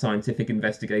 in our scientific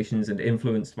investigations and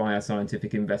influenced by our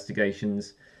scientific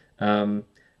investigations.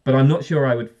 But I'm not sure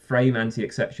I would frame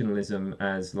anti-exceptionalism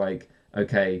as like,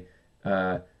 okay,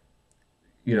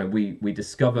 you know, we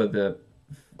discover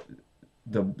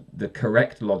the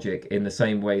correct logic in the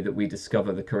same way that we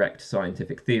discover the correct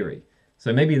scientific theory.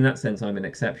 So maybe in that sense I'm an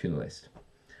exceptionalist.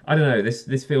 I don't know,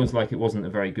 this feels like it wasn't a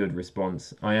very good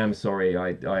response. I am sorry.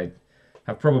 I've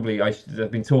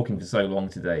been talking for so long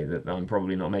today that I'm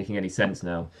probably not making any sense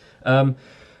now.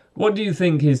 What do you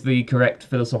think is the correct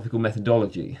philosophical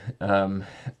methodology,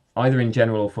 either in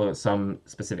general or for some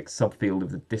specific subfield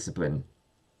of the discipline?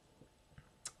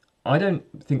 I don't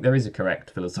think there is a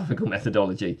correct philosophical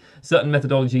methodology. Certain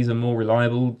methodologies are more or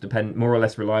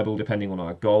less reliable, depending on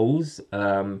our goals.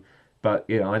 But,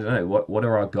 you know, I don't know, what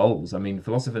are our goals? I mean,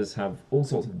 philosophers have all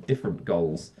sorts of different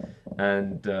goals,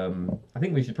 and I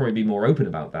think we should probably be more open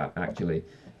about that, actually.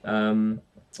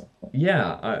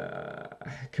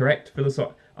 Correct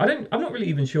philosophy. I'm not really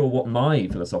even sure what my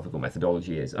philosophical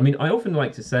methodology is. I mean, I often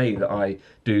like to say that I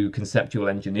do conceptual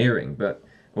engineering,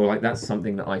 or like that's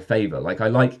something that I favour. Like, I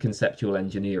like conceptual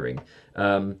engineering.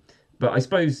 But I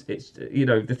suppose it's, you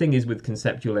know, the thing is with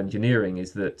conceptual engineering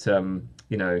is that,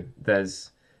 you know, there's...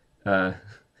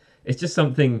 it's just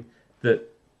something that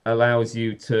allows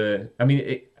you to, I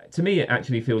mean, to me it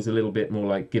actually feels a little bit more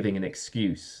like giving an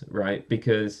excuse, right?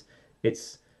 Because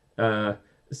it's,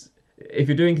 if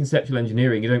you're doing conceptual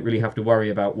engineering, you don't really have to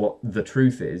worry about what the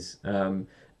truth is,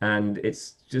 and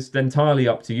it's just entirely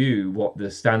up to you what the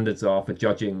standards are for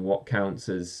judging what counts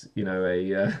as, you know,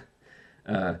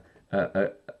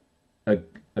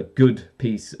 a good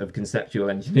piece of conceptual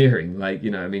engineering. Like,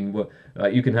 you know, I mean,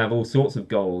 like, you can have all sorts of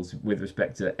goals with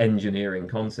respect to engineering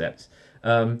concepts.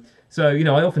 So, you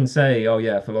know, I often say, oh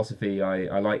yeah, philosophy,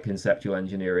 I like conceptual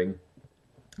engineering.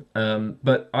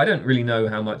 But I don't really know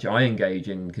how much I engage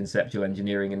in conceptual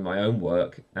engineering in my own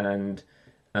work. And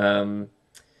man,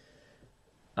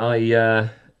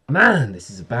 this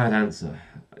is a bad answer.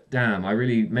 Damn,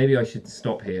 maybe I should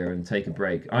stop here and take a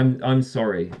break. I'm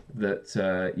sorry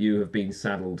that you have been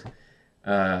saddled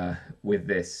with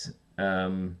this.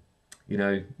 You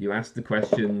know, you asked the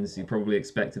questions, you probably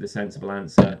expected a sensible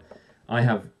answer. I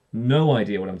have no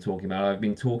idea what I'm talking about. I've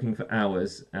been talking for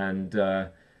hours, and how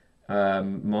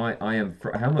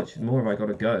much more have I got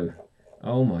to go?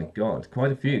 Oh my god,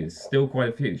 quite a few. Still quite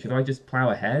a few. Should I just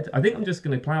plow ahead? I think I'm just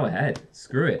going to plow ahead.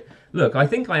 Screw it. Look, I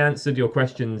think I answered your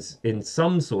questions in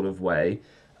some sort of way.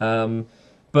 But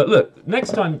look,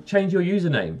 next time, change your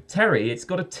username. Terry, it's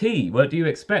got a T. What do you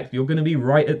expect? You're going to be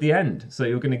right at the end. So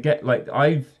you're going to get, like,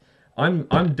 I'm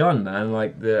done, man.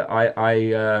 Like,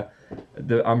 I'm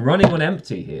running on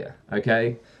empty here,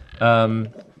 okay?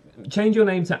 Change your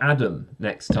name to Adam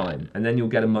next time, and then you'll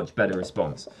get a much better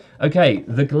response. Okay,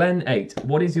 the Glen 8.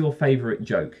 What is your favourite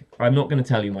joke? I'm not going to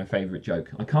tell you my favourite joke.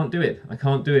 I can't do it. I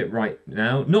can't do it right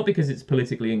now. Not because it's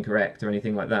politically incorrect or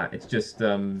anything like that. It's just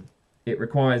it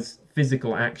requires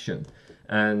physical action,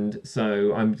 and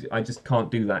so I just can't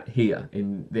do that here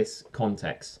in this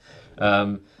context.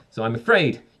 So I'm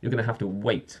afraid you're going to have to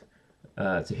wait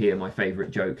to hear my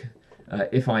favourite joke.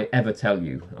 If I ever tell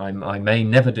you, I may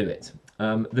never do it.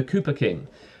 The Cooper King.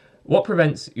 What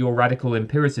prevents your radical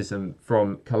empiricism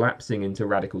from collapsing into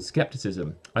radical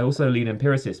skepticism? I also lean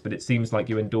empiricist, but it seems like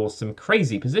you endorse some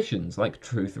crazy positions like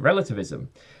truth relativism.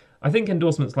 I think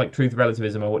endorsements like truth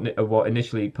relativism are what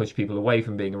initially push people away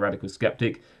from being a radical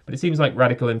skeptic, but it seems like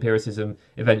radical empiricism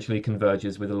eventually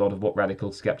converges with a lot of what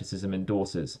radical skepticism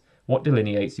endorses. What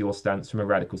delineates your stance from a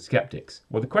radical skeptic's?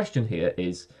 Well, the question here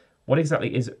is, what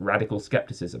exactly is radical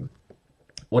skepticism?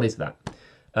 What is that?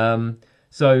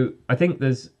 So I think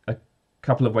there's a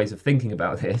couple of ways of thinking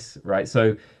about this, right?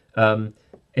 So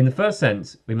in the first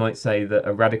sense, we might say that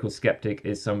a radical skeptic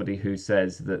is somebody who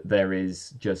says that there is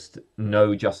just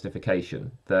no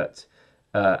justification, that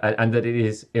and that it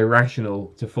is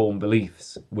irrational to form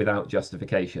beliefs without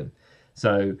justification.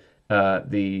 So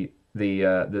the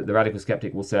radical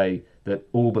skeptic will say that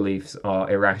all beliefs are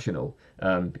irrational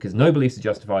because no beliefs are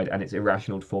justified, and it's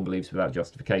irrational to form beliefs without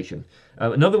justification.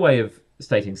 Another way of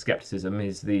stating skepticism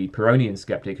is the Pyrrhonian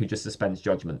skeptic who just suspends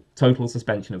judgment, total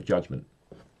suspension of judgment.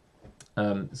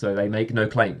 So they make no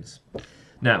claims.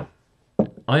 Now,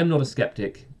 I am not a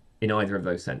skeptic in either of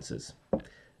those senses.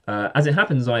 As it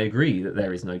happens, I agree that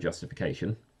there is no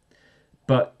justification,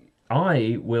 but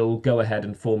I will go ahead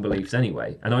and form beliefs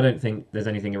anyway, and I don't think there's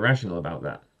anything irrational about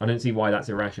that. I don't see why that's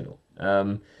irrational. I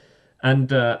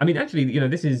mean, actually,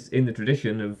 this is in the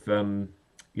tradition of,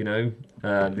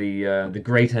 the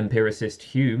great empiricist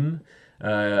Hume.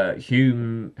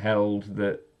 Hume held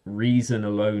that reason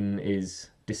alone is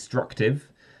destructive,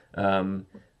 but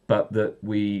that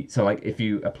if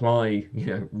you apply,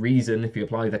 reason, if you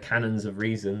apply the canons of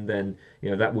reason, then,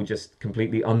 that will just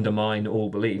completely undermine all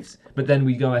beliefs. But then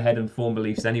we go ahead and form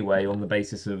beliefs anyway on the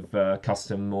basis of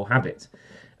custom or habit.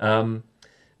 I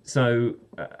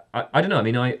don't know. I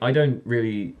mean, I don't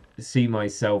really see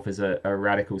myself as a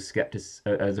radical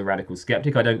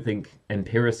skeptic. I don't think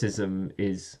empiricism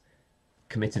is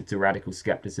committed to radical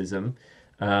skepticism.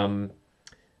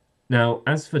 Now,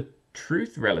 as for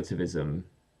truth relativism,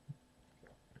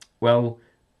 well,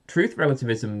 truth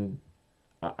relativism,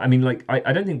 I mean,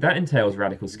 I don't think that entails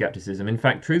radical skepticism. In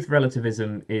fact, truth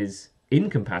relativism is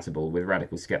incompatible with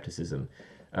radical skepticism.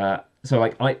 I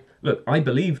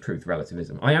believe truth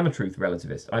relativism. I am a truth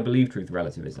relativist. I believe truth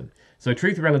relativism. So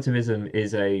truth relativism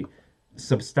is a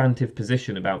substantive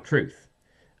position about truth,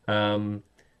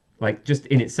 just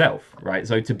in itself, right?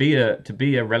 So to be a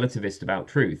relativist about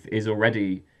truth is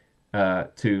already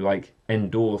to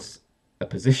endorse a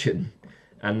position,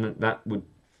 and that would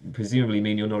presumably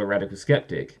mean you're not a radical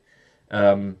skeptic.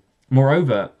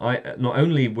 Moreover, not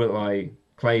only will I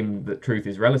claim that truth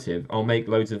is relative, I'll make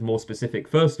loads of more specific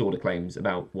first-order claims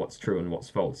about what's true and what's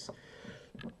false.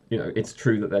 It's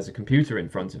true that there's a computer in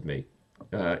front of me.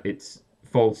 It's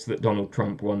false that Donald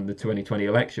Trump won the 2020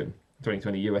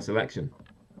 US election.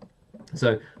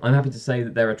 So I'm happy to say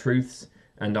that there are truths,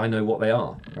 and I know what they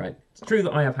are, right? It's true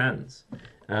that I have hands.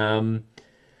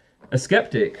 A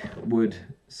skeptic would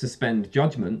suspend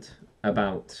judgment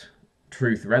about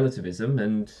truth relativism,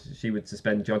 and she would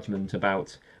suspend judgment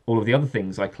about all of the other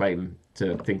things I claim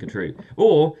to think are true.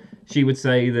 Or she would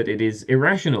say that it is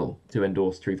irrational to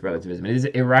endorse truth relativism. It is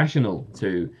irrational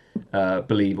to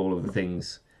believe all of the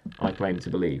things I claim to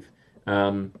believe.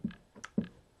 I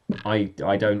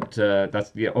don't.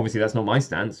 Obviously that's not my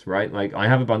stance, right? I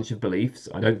have a bunch of beliefs.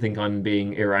 I don't think I'm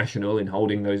being irrational in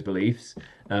holding those beliefs.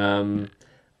 So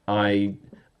I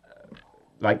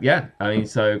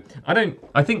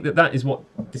think that is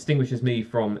what distinguishes me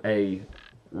from a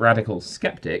radical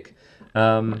skeptic.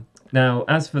 Now,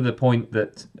 as for the point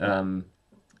that,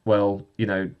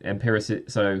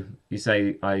 so you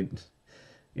say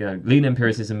lean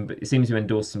empiricism, but it seems to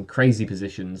endorse some crazy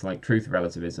positions like truth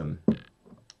relativism.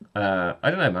 I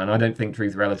don't know, man. I don't think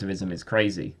truth relativism is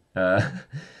crazy.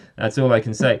 That's all I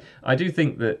can say. I do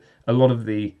think that a lot of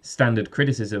the standard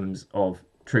criticisms of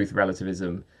truth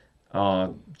relativism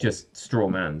are just straw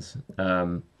mans.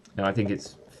 And I think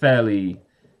it's fairly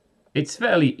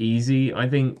easy, I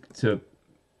think, to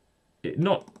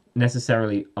not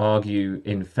necessarily argue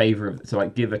in favor of,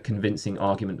 give a convincing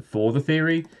argument for the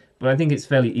theory, but I think it's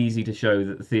fairly easy to show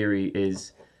that the theory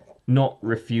is not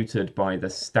refuted by the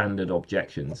standard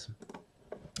objections.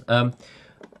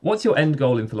 What's your end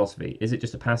goal in philosophy? Is it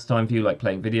just a pastime for you, like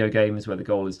playing video games, where the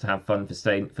goal is to have fun for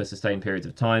sustained periods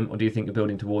of time, or do you think you're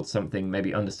building towards something,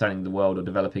 maybe understanding the world or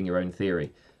developing your own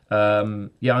theory?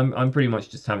 I'm pretty much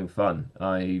just having fun.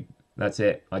 That's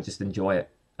it. I just enjoy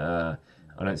it. I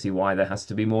don't see why there has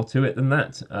to be more to it than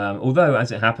that. Although,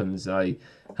 as it happens,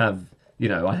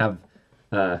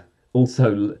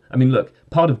 also, I mean, look,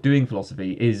 part of doing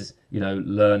philosophy is,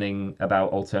 learning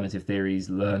about alternative theories,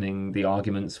 learning the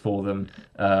arguments for them.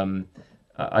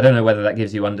 I don't know whether that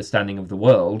gives you understanding of the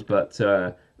world, but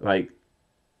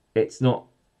it's not,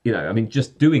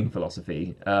 just doing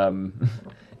philosophy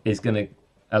is going to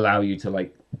allow you to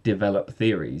develop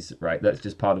theories, right? That's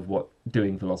just part of what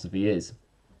doing philosophy is.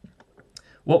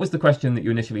 What was the question that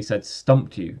you initially said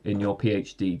stumped you in your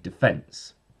PhD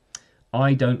defense?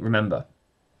 I don't remember.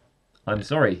 I'm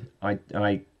sorry. I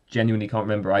genuinely can't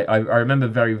remember. I remember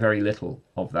very, very little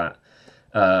of that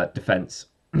defense.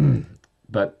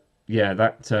 But yeah,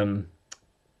 that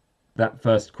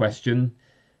first question,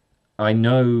 I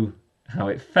know how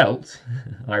it felt.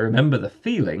 I remember the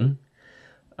feeling,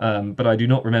 but I do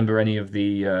not remember any of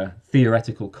the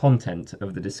theoretical content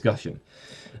of the discussion.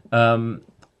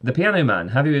 The Piano Man,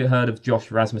 have you heard of Josh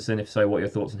Rasmussen? If so, what are your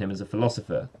thoughts on him as a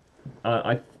philosopher?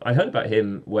 I heard about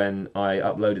him when I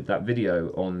uploaded that video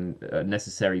on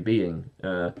necessary being.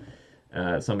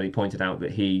 Somebody pointed out that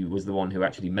he was the one who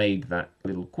actually made that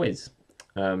little quiz.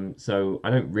 So I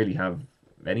don't really have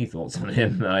any thoughts on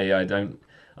him. I don't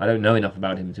know enough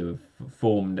about him to have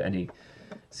formed any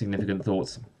significant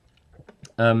thoughts.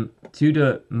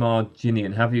 Tudor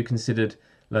Marginian, have you considered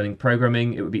learning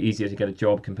programming? It would be easier to get a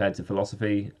job compared to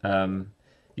philosophy.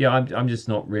 Yeah, I'm just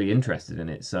not really interested in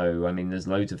it. So, I mean, there's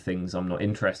loads of things I'm not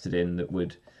interested in that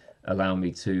would allow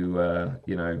me to,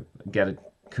 you know, get a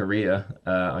career,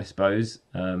 I suppose.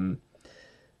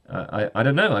 I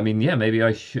don't know. I mean, yeah, maybe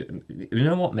I should. You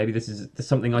know what? Maybe this is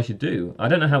something I should do. I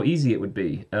don't know how easy it would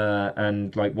be,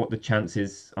 and like what the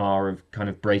chances are of kind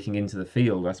of breaking into the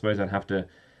field. I suppose I'd have to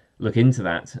look into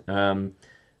that.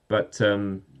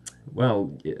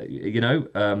 Well, you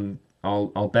know,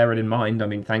 I'll bear it in mind. I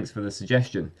mean, thanks for the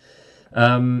suggestion.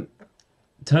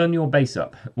 Turn your base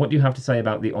up. What do you have to say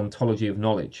about the ontology of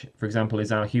knowledge? For example,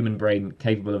 is our human brain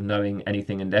capable of knowing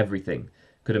anything and everything?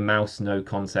 Could a mouse know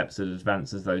concepts as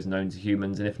advanced as those known to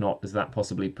humans? And if not, does that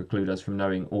possibly preclude us from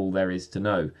knowing all there is to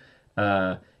know?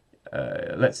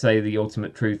 Let's say the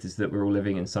ultimate truth is that we're all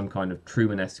living in some kind of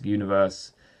Truman-esque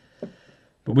universe,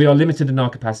 but we are limited in our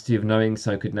capacity of knowing,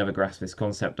 so could never grasp this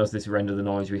concept. Does this render the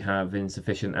knowledge we have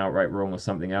insufficient, outright wrong, or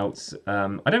something else?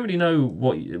 I don't really know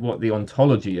what the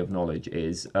ontology of knowledge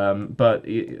is, but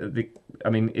I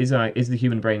mean, is the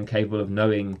human brain capable of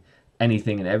knowing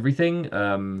anything and everything?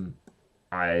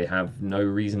 I have no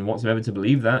reason whatsoever to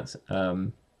believe that.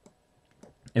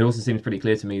 It also seems pretty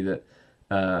clear to me that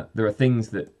there are things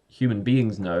that human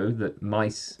beings know that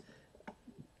mice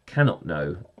cannot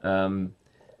know.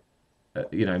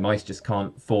 You know, mice just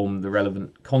can't form the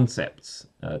relevant concepts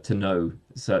to know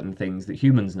certain things that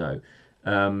humans know.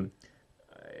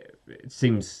 It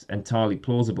seems entirely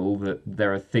plausible that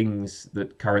there are things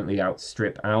that currently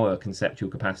outstrip our conceptual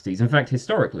capacities. In fact,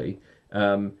 historically,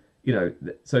 you know,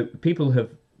 so people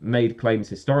have made claims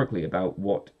historically about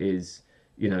what is,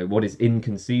 you know, what is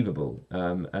inconceivable,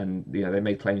 and you know, they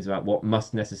made claims about what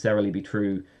must necessarily be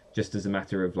true just as a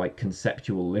matter of like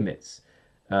conceptual limits.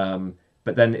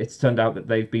 But then it's turned out that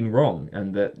they've been wrong,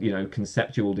 and that, you know,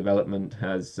 conceptual development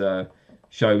has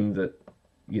shown that,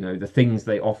 you know, the things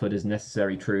they offered as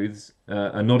necessary truths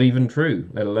are not even true,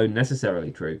 let alone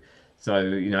necessarily true. So,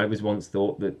 you know, it was once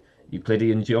thought that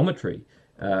Euclidean geometry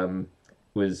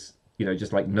was, you know,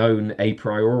 just like known a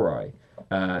priori,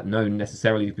 known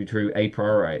necessarily to be true a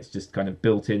priori. It's just kind of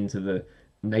built into the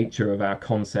nature of our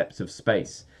concepts of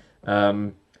space.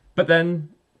 But then,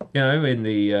 you know, in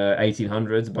the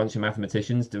 1800s, a bunch of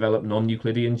mathematicians developed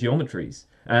non-Euclidean geometries,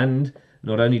 and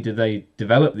not only did they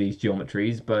develop these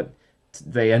geometries, but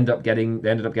they ended up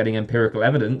getting empirical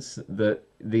evidence that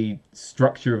the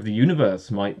structure of the universe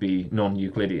might be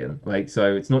non-Euclidean. Like,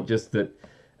 so it's not just that,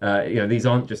 you know, these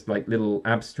aren't just like little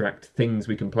abstract things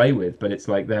we can play with, but it's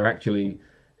like they're actually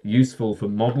useful for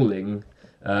modeling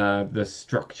the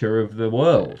structure of the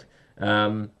world.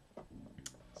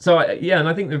 So yeah, and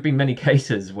I think there have been many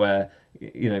cases where,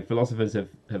 you know, philosophers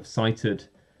have cited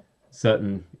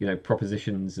certain, you know,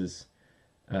 propositions as,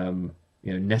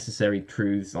 you know, necessary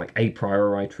truths, like a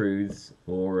priori truths,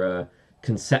 or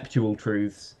conceptual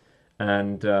truths,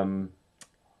 and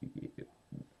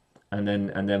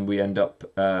then we end up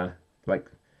like,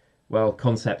 well,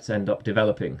 concepts end up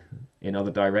developing in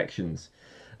other directions.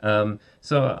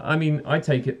 So I mean, I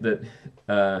take it that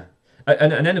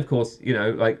and then of course, you know,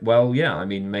 like, well, yeah, I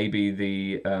mean, maybe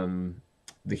the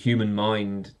human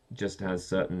mind just has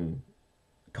certain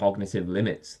cognitive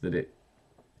limits that it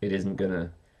isn't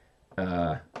gonna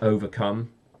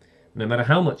overcome, no matter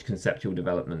how much conceptual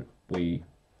development we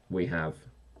have.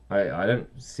 I don't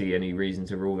see any reason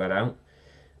to rule that out.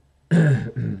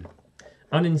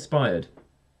 Uninspired.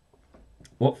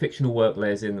 What fictional work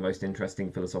layers in the most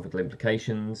interesting philosophical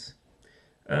implications?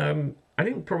 I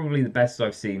think probably the best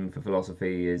I've seen for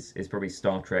philosophy is probably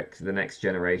Star Trek: The Next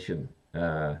Generation.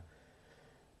 I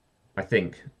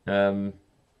think I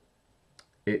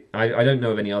don't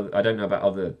know of any other. I don't know about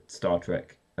other Star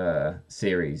Trek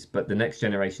series, but The Next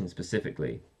Generation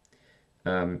specifically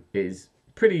is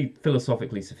pretty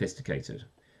philosophically sophisticated.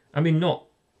 I mean, not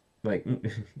like,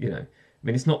 you know, I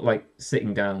mean, it's not like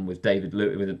sitting down with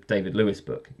a David Lewis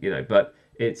book, you know, but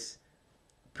it's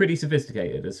pretty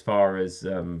sophisticated as far as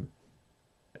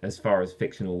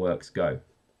fictional works go.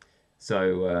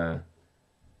 So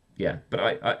yeah, but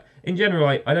I in general,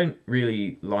 I don't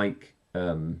really like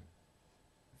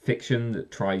fiction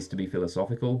that tries to be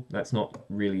philosophical. That's not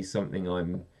really something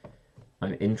I'm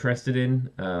interested in.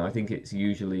 I think it's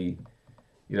usually,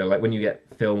 you know, like when you get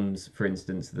films, for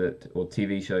instance, that, or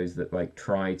TV shows that like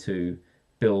try to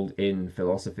build in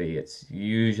philosophy, it's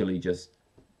usually just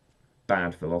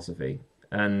bad philosophy,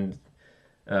 and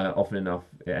often enough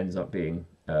it ends up being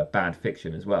bad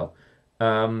fiction as well.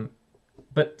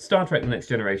 But Star Trek: The Next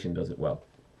Generation does it well.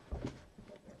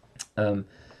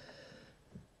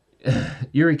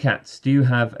 Yuri Katz, do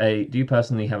you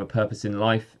personally have a purpose in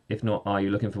life? If not, are you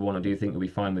looking for one, or do you think you'll be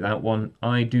fine without one?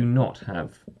 I do not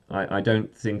have. I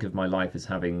don't think of my life as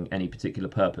having any particular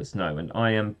purpose, no, and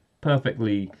I am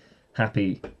perfectly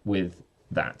happy with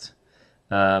that.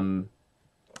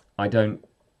 I don't.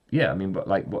 Yeah, I mean, but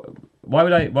like, why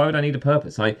would I need a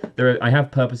purpose? I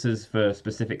have purposes for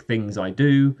specific things I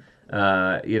do.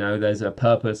 There's a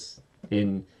purpose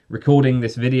in recording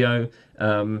this video,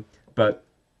 but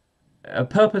a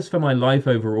purpose for my life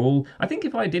overall. I think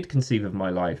if I did conceive of my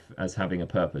life as having a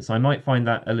purpose, I might find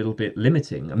that a little bit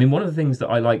limiting. I mean, one of the things that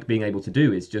I like being able to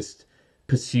do is just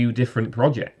pursue different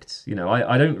projects.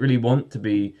 I don't really want to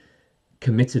be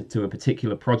committed to a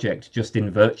particular project just in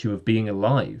virtue of being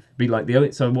alive. Be like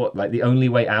the only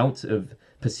way out of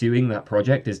pursuing that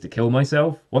project is to kill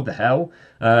myself? What the hell?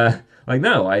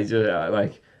 No, I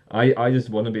just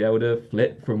want to be able to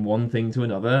flip from one thing to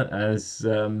another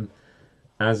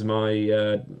as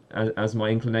my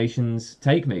inclinations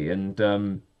take me,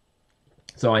 and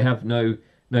so I have no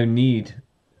need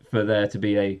for there to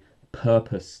be a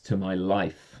purpose to my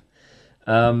life.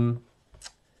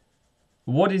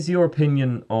 What is your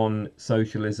opinion on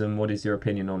socialism? What is your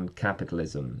opinion on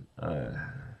capitalism?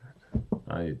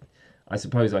 I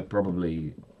suppose I'd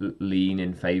probably lean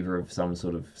in favor of some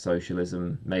sort of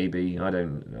socialism. Maybe I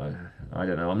don't know.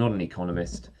 I'm not an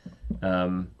economist.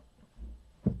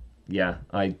 Yeah,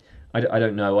 I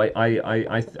don't know.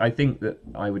 I think that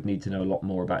I would need to know a lot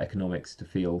more about economics to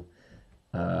feel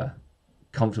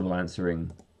comfortable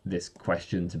answering this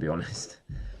question, to be honest.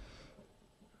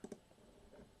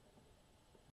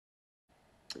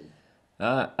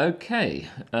 Okay.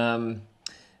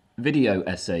 Video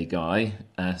essay guy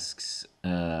asks,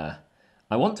 I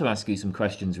want to ask you some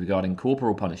questions regarding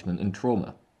corporal punishment and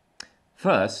trauma.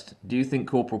 First, do you think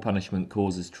corporal punishment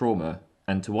causes trauma,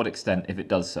 and to what extent if it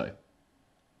does so?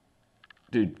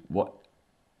 Dude, what?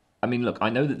 I mean, look, I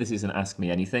know that this isn't Ask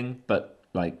Me Anything, but,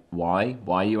 like, why?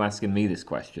 Why are you asking me this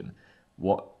question?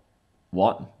 What?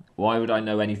 Why would I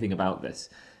know anything about this?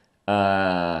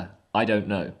 I don't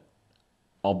know.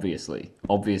 Obviously,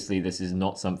 this is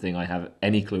not something I have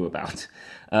any clue about.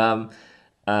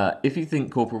 If you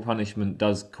think corporal punishment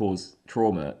does cause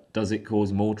trauma, does it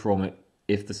cause more trauma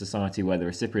if the society where the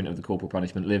recipient of the corporal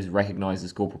punishment lives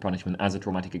recognises corporal punishment as a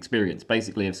traumatic experience?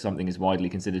 Basically, if something is widely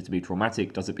considered to be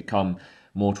traumatic, does it become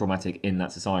more traumatic in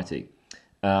that society?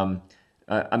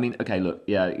 I mean, okay, look,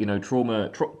 yeah, trauma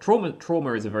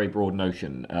is a very broad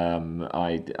notion.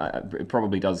 It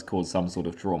probably does cause some sort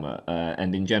of trauma,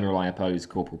 and in general, I oppose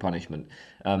corporal punishment.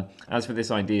 As for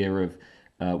this idea of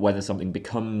whether something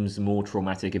becomes more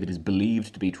traumatic if it is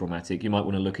believed to be traumatic, you might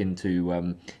want to look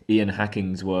into Ian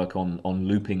Hacking's work on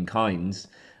looping kinds.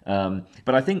 But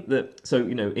I think that,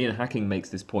 Ian Hacking makes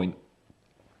this point,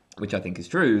 which I think is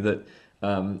true, that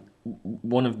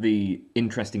one of the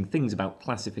interesting things about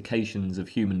classifications of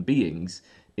human beings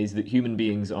is that human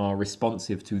beings are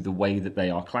responsive to the way that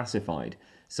they are classified.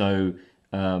 So,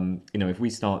 if we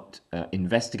start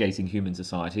investigating human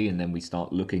society and then we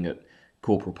start looking at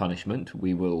corporal punishment,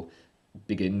 we will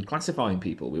begin classifying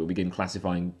people. We will begin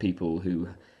classifying people who,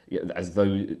 as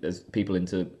people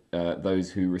into those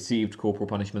who received corporal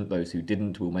punishment, those who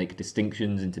didn't. We'll make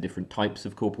distinctions into different types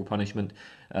of corporal punishment.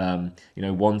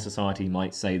 One society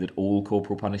might say that all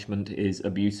corporal punishment is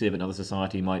abusive. Another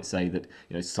society might say that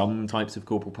some types of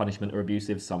corporal punishment are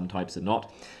abusive, some types are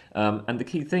not. And the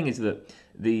key thing is that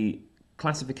the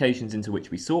classifications into which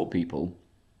we sort people,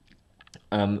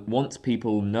 once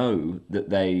people know that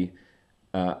they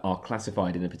are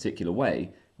classified in a particular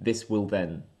way, this will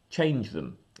then change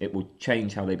them. It will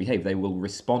change how they behave. They will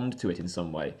respond to it in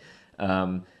some way.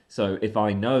 So if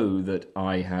I know that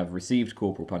I have received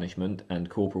corporal punishment and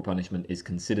corporal punishment is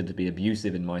considered to be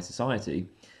abusive in my society,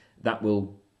 that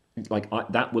will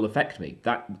affect me.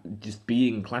 That just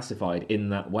being classified in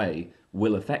that way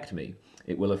will affect me.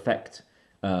 It will affect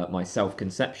my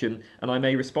self-conception, and I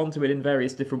may respond to it in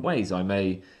various different ways. I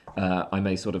may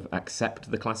sort of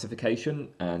accept the classification,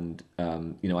 and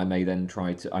I may then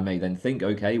think,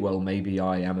 okay, well, maybe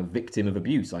I am a victim of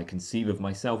abuse. I conceive of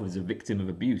myself as a victim of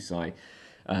abuse. I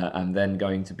am then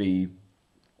going to be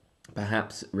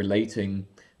perhaps relating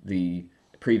the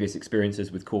previous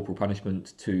experiences with corporal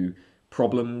punishment to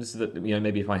problems that,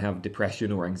 maybe if I have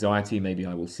depression or anxiety, maybe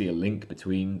I will see a link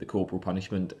between the corporal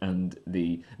punishment and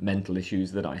the mental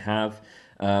issues that I have.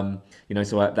 So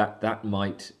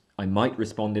I might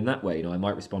respond in that way. I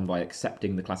might respond by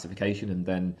accepting the classification and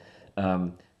then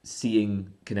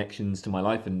seeing connections to my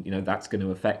life, and that's going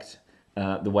to affect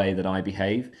the way that I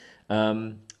behave.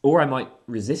 or I might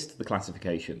resist the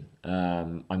classification.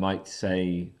 I might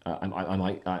say,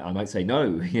 I might say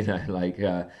no. You know, like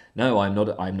no, I'm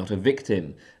not a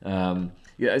victim.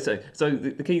 Yeah. So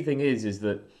the key thing is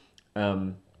that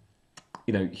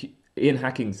you know, Ian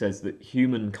Hacking says that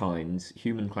human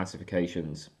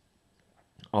classifications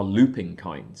are looping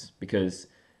kinds, because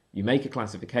you make a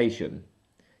classification,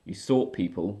 you sort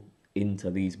people into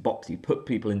these boxes, you put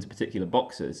people into particular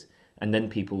boxes, and then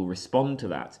people respond to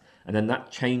that, and then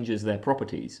that changes their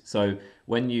properties. So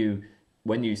when you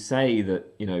say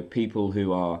that, you know, people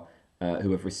who are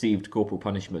who have received corporal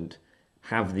punishment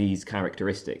have these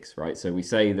characteristics, right? So we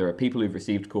say there are people who've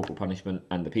received corporal punishment,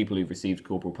 and the people who've received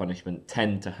corporal punishment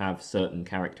tend to have certain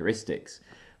characteristics.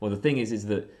 Well, the thing is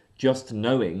that just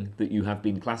knowing that you have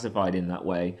been classified in that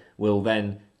way will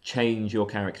then change your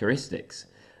characteristics.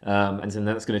 And so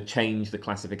that's going to change the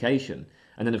classification.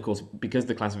 And then, of course, because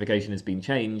the classification has been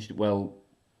changed, well,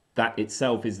 that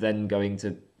itself is then going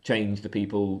to change the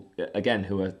people, again,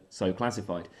 who are so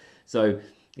classified. So,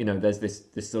 you know, there's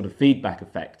this sort of feedback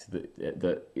effect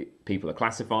that people are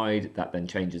classified, that then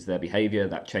changes their behavior,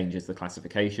 that changes the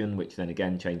classification, which then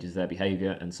again changes their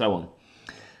behavior, and so on.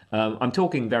 I'm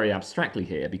talking very abstractly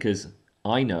here because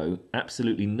I know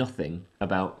absolutely nothing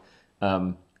about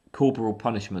corporal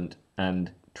punishment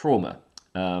and trauma.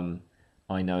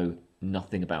 I know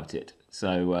nothing about it.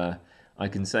 So I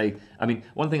can say, I mean,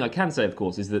 one thing I can say, of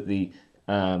course, is that the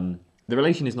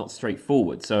relation is not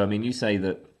straightforward. So, I mean, you say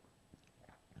that,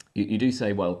 you do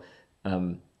say, well,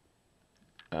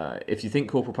 if you think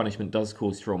corporal punishment does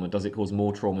cause trauma, does it cause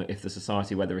more trauma if the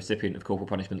society where the recipient of corporal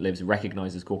punishment lives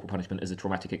recognises corporal punishment as a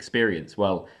traumatic experience?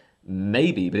 Well,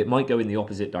 maybe, but it might go in the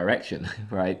opposite direction,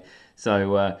 right?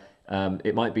 So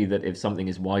it might be that if something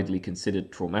is widely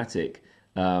considered traumatic,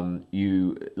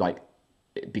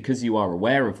 because you are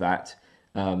aware of that,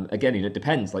 again, it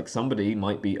depends. Like, somebody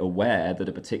might be aware that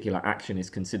a particular action is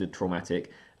considered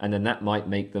traumatic, and then that might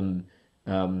make them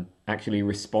actually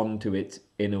respond to it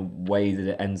in a way that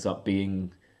it ends up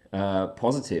being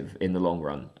positive in the long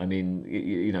run. I mean,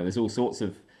 you know, there's all sorts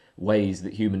of ways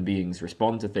that human beings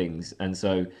respond to things, and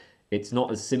so it's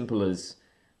not as simple as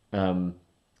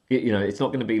you know, it's not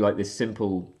going to be like this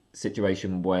simple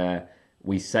situation where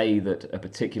we say that a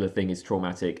particular thing is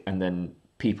traumatic and then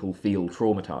people feel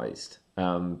traumatized,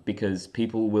 because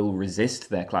people will resist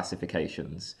their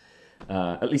classifications.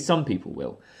 At least some people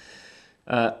will.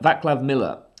 Vaclav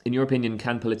Miller, in your opinion,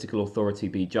 can political authority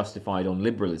be justified on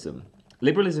liberalism?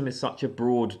 Liberalism is such a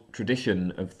broad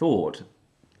tradition of thought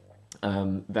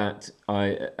that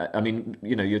I mean,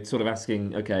 you know, you're sort of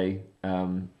asking, okay,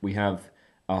 we have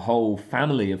a whole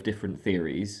family of different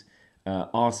theories.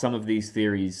 Are some of these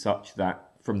theories such that,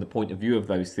 from the point of view of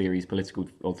those theories, political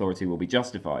authority will be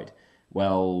justified?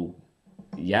 Well,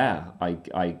 yeah,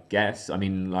 I guess. I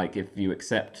mean, like, if you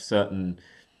accept certain,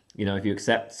 you know, if you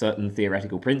accept certain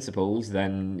theoretical principles,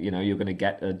 then, you know, you're going to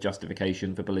get a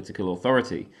justification for political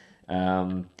authority.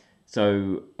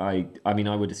 So I mean,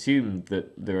 I would assume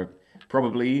that there are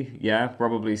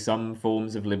probably some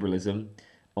forms of liberalism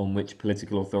on which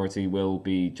political authority will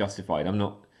be justified. I'm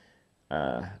not,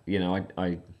 you know,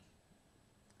 I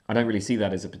don't really see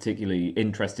that as a particularly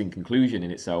interesting conclusion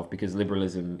in itself, because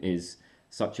liberalism is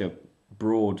such a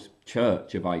broad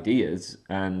church of ideas,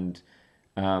 and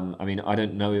I mean, I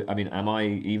don't know. I mean, am I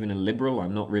even a liberal?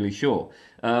 I'm not really sure.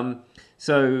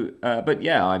 But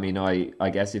yeah, I mean, I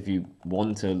guess if you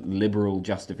want a liberal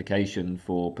justification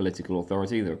for political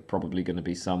authority, there are probably going to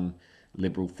be some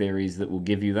liberal theories that will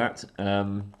give you that.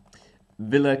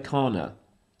 Villa Kana,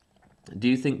 do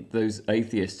you think those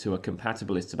atheists who are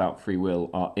compatibilists about free will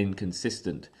are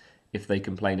inconsistent if they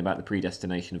complain about the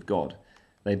predestination of God?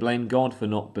 They blame God for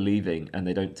not believing, and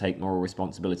they don't take moral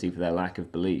responsibility for their lack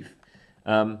of belief.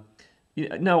 No,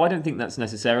 I don't think that's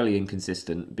necessarily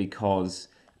inconsistent, because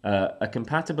a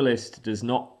compatibilist does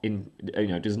not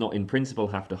in principle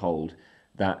have to hold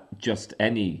that just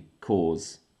any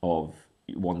cause of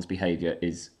one's behavior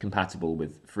is compatible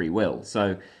with free will.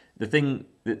 So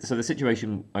the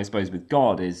situation, I suppose, with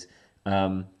God is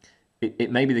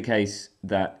it may be the case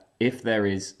that if there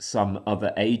is some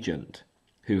other agent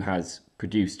who has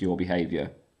produced your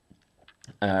behavior,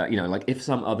 you know, like if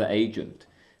some other agent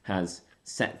has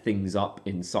set things up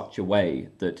in such a way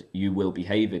that you will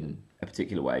behave in a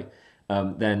particular way,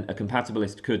 then a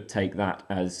compatibilist could take that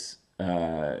as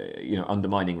you know,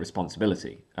 undermining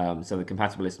responsibility. So the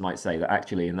compatibilist might say that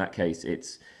actually in that case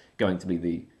it's going to be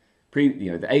the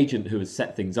agent who has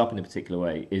set things up in a particular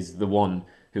way is the one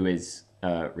who is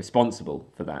responsible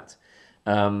for that.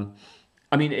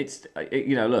 I mean,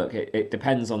 you know, look, it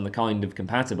depends on the kind of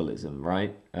compatibilism,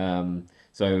 right?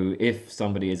 So if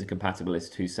somebody is a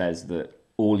compatibilist who says that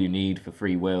all you need for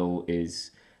free will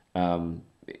is, the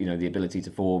ability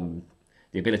to form,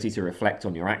 the ability to reflect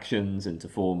on your actions and to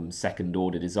form second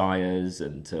order desires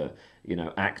and to,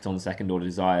 act on second order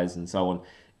desires and so on.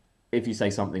 If you say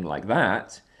something like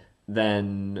that,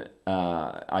 then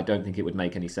I don't think it would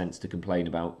make any sense to complain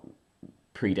about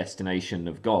predestination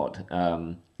of God.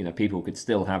 People could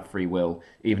still have free will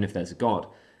even if there's a God.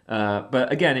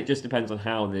 But again, it just depends on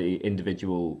how the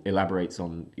individual elaborates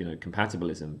on,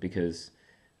 compatibilism. Because,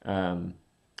 like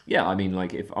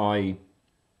if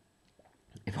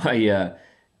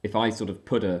I sort of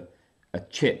put a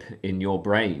chip in your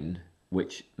brain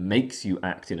which makes you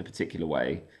act in a particular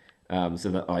way, so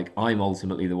that like I'm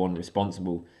ultimately the one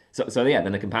responsible. So yeah,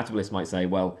 then a compatibilist might say,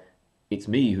 well, it's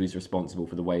me who's responsible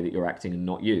for the way that you're acting and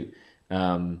not you.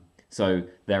 So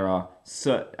there are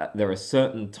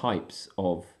certain types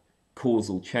of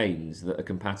causal chains that a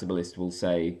compatibilist will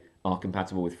say are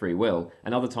compatible with free will,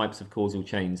 and other types of causal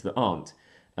chains that aren't.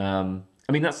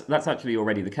 That's actually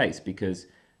already the case, because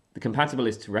the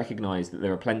compatibilists recognize that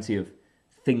there are plenty of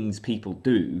things people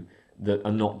do that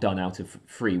are not done out of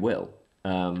free will.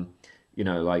 I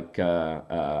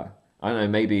don't know,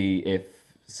 maybe if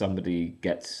somebody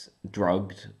gets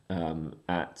drugged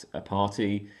at a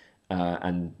party,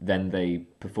 and then they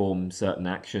perform certain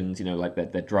actions, like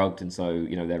they're drugged, and so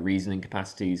their reasoning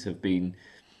capacities have been,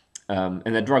 and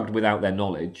they're drugged without their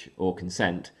knowledge or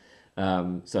consent.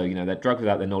 They're drugged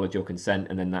without their knowledge or consent,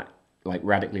 and then that like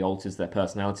radically alters their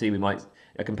personality.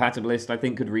 A compatibilist, I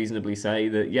think, could reasonably say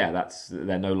that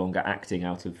they're no longer acting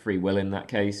out of free will in that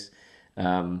case.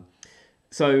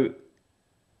 Certain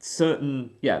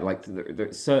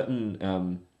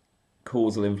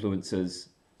causal influences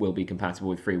will be compatible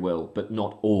with free will, but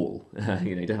not all.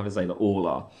 You don't have to say that all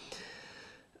are.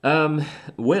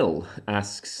 Will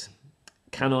asks,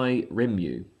 can I rim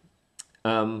you?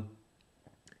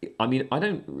 I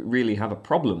don't really have a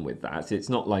problem with that. It's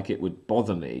not like it would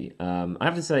bother me. I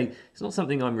have to say, it's not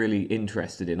something I'm really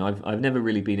interested in. I've never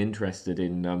really been interested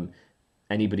in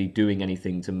anybody doing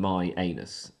anything to my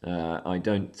anus. I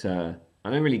don't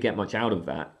really get much out of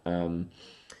that.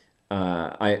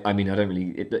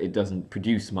 It doesn't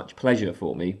produce much pleasure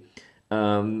for me.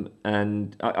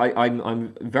 And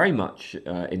I'm very much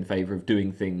in favour of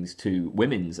doing things to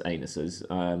women's anuses.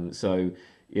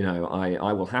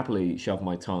 I will happily shove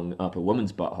my tongue up a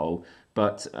woman's butthole,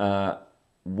 but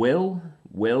will,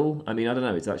 I don't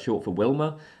know, is that short for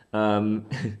Wilma?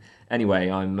 Anyway,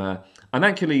 I'm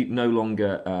actually no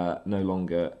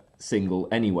longer single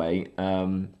anyway.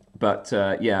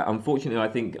 Unfortunately, I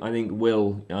think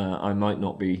Will, I might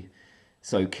not be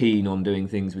so keen on doing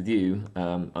things with you.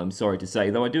 I'm sorry to say,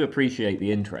 though I do appreciate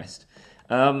the interest.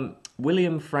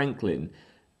 William Franklin,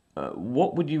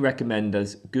 what would you recommend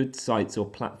as good sites or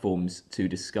platforms to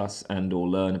discuss and or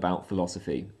learn about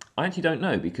philosophy? I actually don't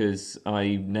know, because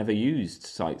I never used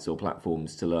sites or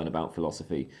platforms to learn about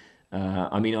philosophy.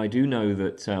 I do know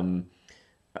that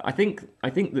I think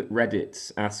that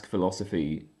Reddit's Ask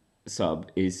Philosophy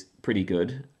sub is pretty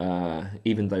good,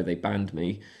 even though they banned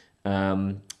me.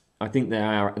 I think they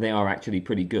are actually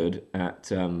pretty good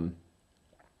at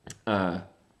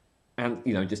and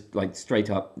just like straight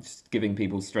up, just giving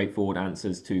people straightforward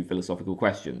answers to philosophical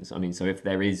questions. So if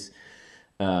there is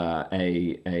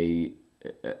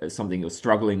something you're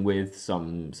struggling with,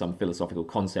 some philosophical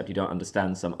concept you don't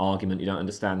understand, some argument you don't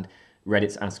understand,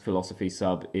 Reddit's Ask Philosophy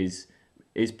sub is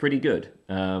pretty good.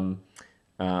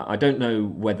 I don't know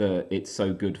whether it's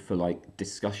so good for like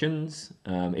discussions.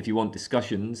 If you want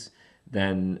discussions,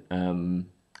 then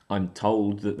I'm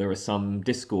told that there are some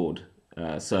Discord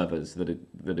servers that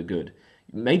are good.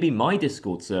 Maybe my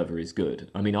Discord server is good.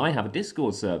 I have a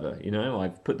Discord server.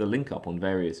 I've put the link up on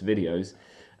various videos.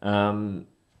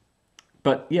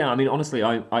 But yeah, honestly,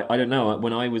 I don't know.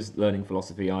 When I was learning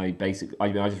philosophy, I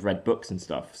just read books and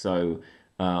stuff. So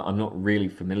I'm not really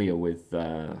familiar with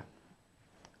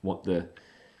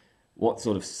what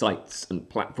sort of sites and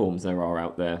platforms there are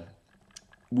out there.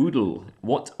 Woodle,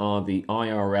 what are the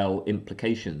IRL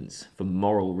implications for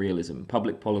moral realism,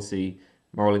 public policy,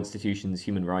 moral institutions,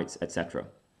 human rights, etc.?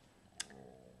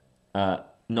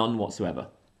 None whatsoever,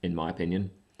 in my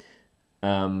opinion.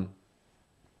 I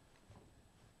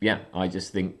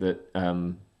just think that,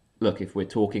 look, if we're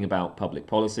talking about public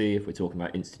policy, if we're talking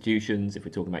about institutions, if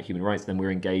we're talking about human rights, then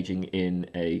we're engaging in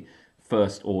a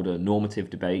first order normative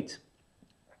debate.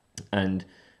 And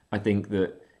I think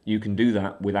that you can do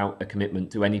that without a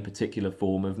commitment to any particular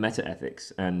form of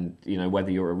meta-ethics. And,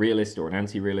 whether you're a realist or an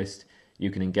anti-realist,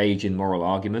 you can engage in moral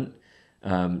argument.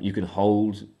 You can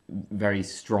hold very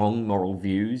strong moral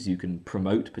views. You can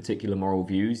promote particular moral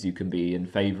views. You can be in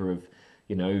favor of,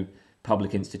 you know,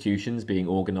 public institutions being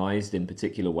organized in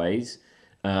particular ways.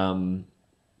 The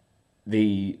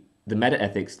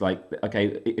meta-ethics, like,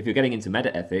 okay, if you're getting into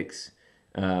meta-ethics,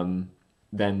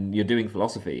 then you're doing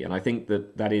philosophy. And I think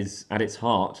that that is, at its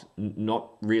heart,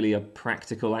 not really a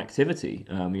practical activity.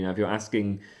 You know, if you're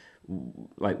asking,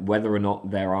 like, whether or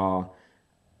not there are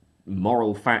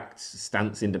moral facts,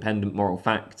 stance-independent moral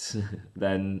facts,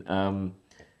 then,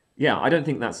 yeah, I don't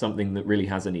think that's something that really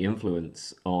has any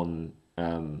influence on,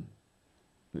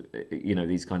 you know,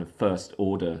 these kind of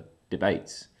first-order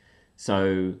debates.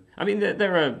 So, I mean,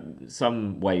 there are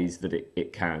some ways that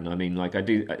it can. I mean, like,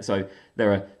 so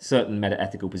there are certain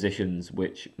meta-ethical positions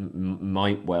which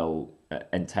might well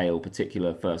entail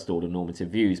particular first-order normative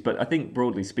views. But I think,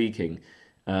 broadly speaking,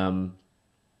 yeah,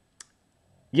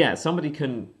 somebody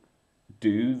can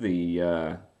do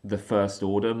the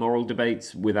first-order moral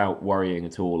debates without worrying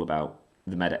at all about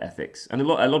the meta-ethics. And a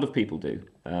lot of people do.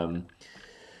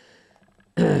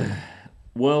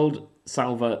 World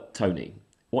Salva Tony.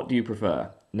 What do you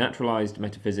prefer, naturalized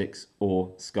metaphysics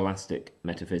or scholastic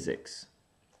metaphysics?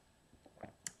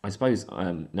 I suppose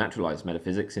naturalized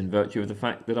metaphysics in virtue of the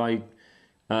fact that I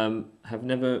have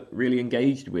never really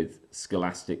engaged with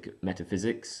scholastic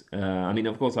metaphysics. I mean,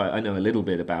 of course, I know a little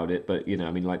bit about it, but, you know,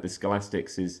 I mean, like, the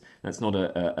scholastics that's not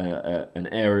an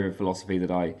area of philosophy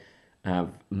that I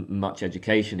have much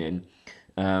education in.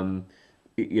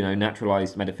 You know,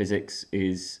 naturalized metaphysics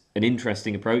is an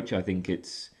interesting approach. I think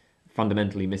it's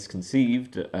fundamentally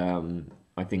misconceived.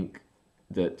 I think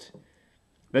that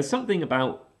there's something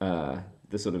about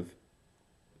the sort of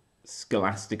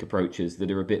scholastic approaches that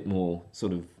are a bit more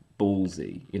sort of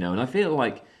ballsy, you know, and I feel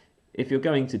like if you're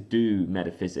going to do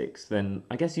metaphysics, then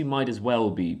I guess you might as well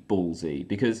be ballsy,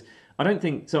 because I don't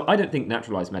think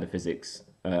naturalized metaphysics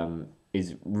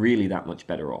is really that much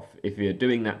better off. If you're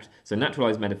doing that, so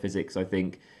naturalized metaphysics, I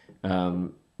think,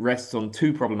 rests on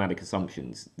two problematic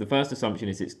assumptions. The first assumption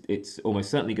is it's almost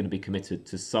certainly going to be committed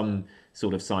to some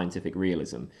sort of scientific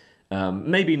realism.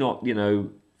 Maybe not, you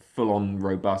know, full-on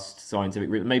robust scientific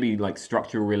realism, maybe like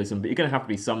structural realism, but you're going to have to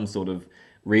be some sort of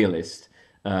realist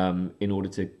in order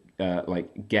to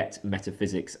like get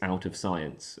metaphysics out of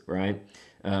science, right?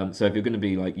 So if you're going to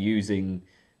be like using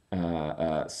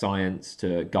science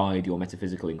to guide your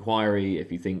metaphysical inquiry,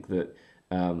 if you think that,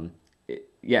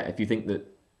 if you think that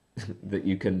that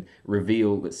you can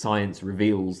reveal, that science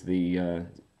reveals the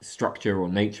structure or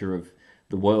nature of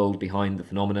the world behind the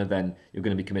phenomena, then you're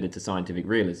going to be committed to scientific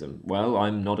realism. Well,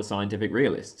 I'm not a scientific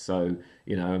realist, so,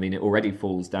 you know, I mean, it already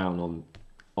falls down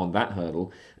on that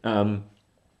hurdle. And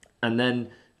then,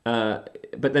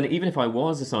 but then, even if I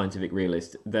was a scientific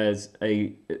realist, there's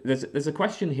a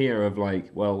question here of, like,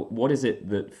 well, what is it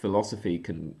that philosophy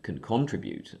can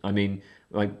contribute? I mean,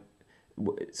 like,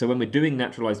 so when we're doing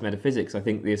naturalized metaphysics, I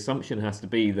think the assumption has to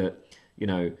be that, you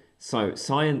know, so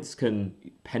science can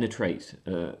penetrate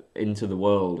into the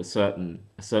world a certain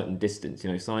distance.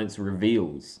 You know, science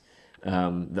reveals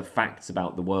the facts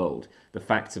about the world, the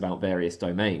facts about various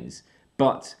domains,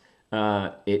 but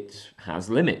it has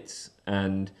limits.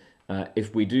 And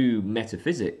if we do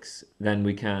metaphysics, then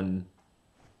we can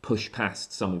push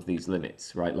past some of these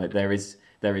limits, right? Like, there is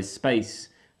space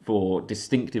for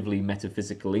distinctively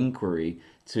metaphysical inquiry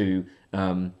to,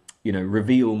 you know,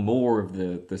 reveal more of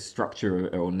the structure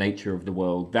or nature of the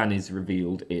world than is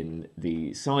revealed in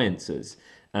the sciences.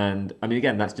 And I mean,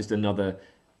 again, that's just another.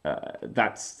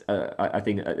 I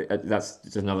think that's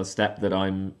just another step that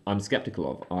I'm skeptical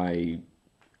of. I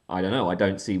don't know. I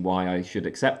don't see why I should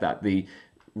accept that. The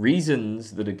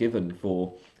reasons that are given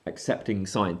for accepting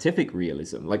scientific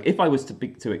realism, like, if I was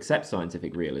to accept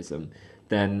scientific realism,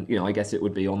 then, you know, I guess it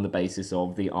would be on the basis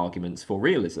of the arguments for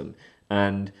realism.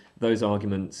 And those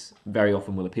arguments very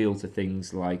often will appeal to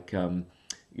things like,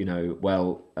 you know,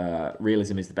 well,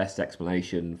 realism is the best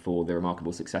explanation for the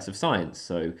remarkable success of science.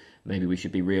 So maybe we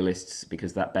should be realists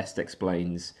because that best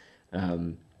explains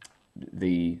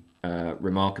the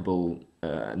remarkable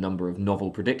number of novel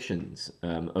predictions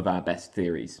of our best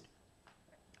theories.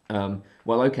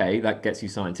 Well, okay, that gets you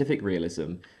scientific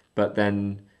realism, but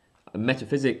then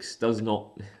metaphysics does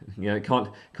not, you know,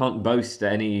 can't boast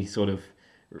any sort of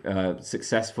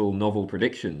successful novel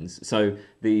predictions. So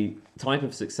the type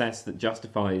of success that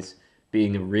justifies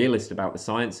being a realist about the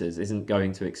sciences isn't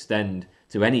going to extend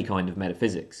to any kind of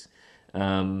metaphysics.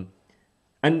 And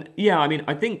yeah, I mean,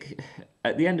 I think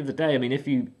at the end of the day, I mean, if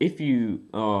you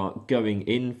are going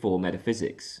in for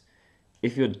metaphysics,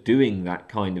 if you're doing that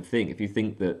kind of thing, if you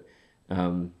think that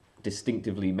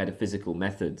distinctively metaphysical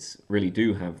methods really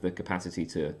do have the capacity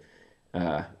to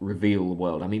reveal the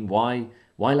world. I mean, why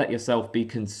let yourself be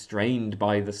constrained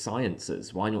by the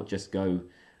sciences? Why not just go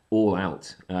all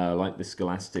out like the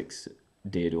scholastics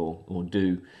did or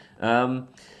do?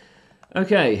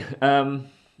 Okay.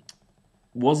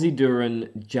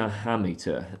 Waziduran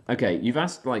Jahamita. Okay, you've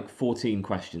asked like 14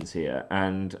 questions here,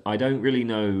 and I don't really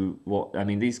know what... I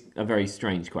mean, these are very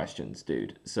strange questions,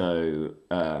 dude. So,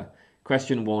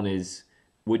 question 1 is,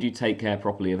 would you take care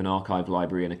properly of an archive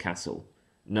library in a castle?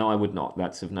 No, I would not.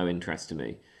 That's of no interest to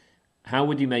me. How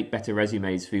would you make better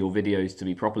resumes for your videos to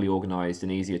be properly organised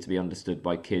and easier to be understood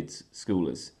by kids,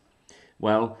 schoolers?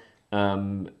 Well,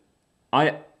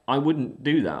 I wouldn't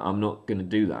do that. I'm not going to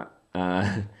do that.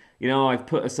 You know, I've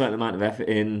put a certain amount of effort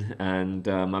in, and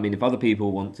I mean, if other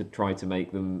people want to try to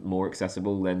make them more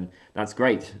accessible, then that's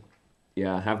great.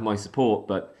 Yeah, have my support.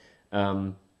 But I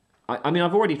mean,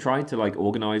 I've already tried to like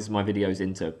organize my videos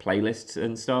into playlists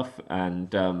and stuff,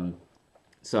 and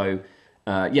so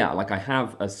yeah, like I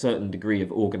have a certain degree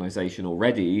of organization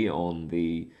already on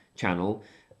the channel,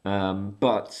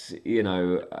 but you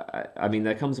know, I mean,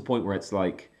 there comes a point where it's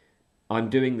like I'm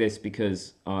doing this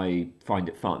because I find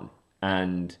it fun,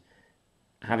 and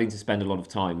having to spend a lot of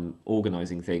time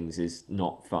organizing things is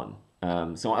not fun.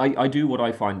 So I do what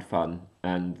I find fun,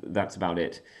 and that's about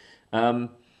it. How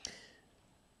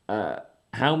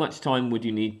much time would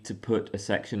you need to put a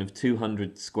section of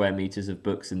 200 square meters of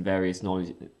books and various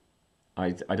knowledge?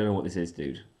 I don't know what this is,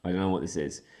 dude. I don't know what this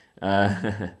is.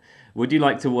 Would you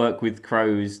like to work with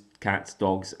crows, cats,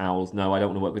 dogs, owls? No, I don't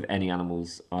want to work with any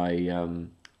animals. I don't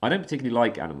particularly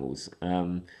like animals.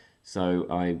 So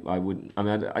I wouldn't. I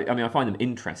mean, I find them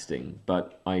interesting,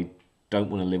 but I don't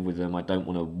want to live with them. I don't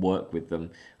want to work with them.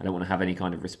 I don't want to have any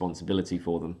kind of responsibility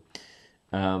for them.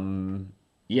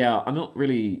 Yeah, I'm not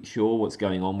really sure what's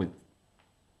going on with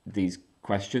these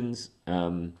questions.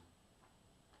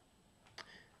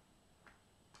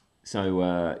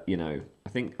 So you know, I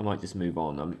think I might just move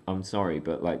on. I'm sorry,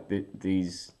 but like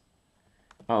these.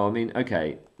 Oh, I mean,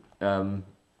 okay.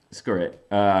 Screw it.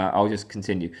 I'll just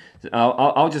continue.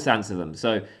 I'll just answer them.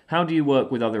 So, how do you work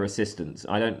with other assistants?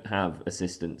 I don't have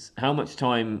assistants. How much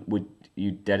time would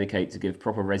you dedicate to give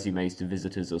proper resumes to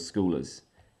visitors or schoolers?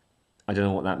 I don't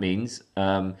know what that means.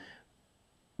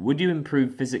 Would you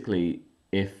improve physically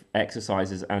if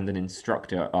exercises and an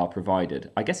instructor are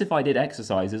provided? I guess if I did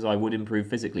exercises, I would improve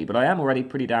physically, but I am already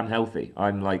pretty damn healthy.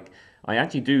 I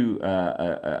actually do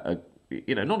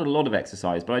you know, not a lot of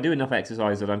exercise, but I do enough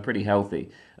exercise that I'm pretty healthy.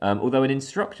 Although an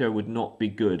instructor would not be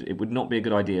good. It would not be a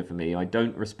good idea for me. I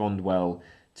don't respond well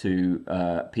to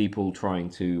people trying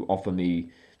to offer me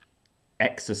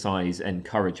exercise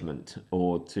encouragement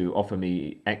or to offer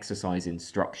me exercise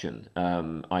instruction.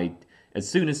 As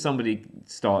soon as somebody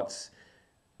starts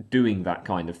doing that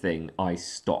kind of thing, I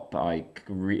stop. It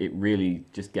really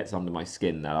just gets under my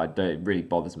skin. It really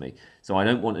bothers me. So I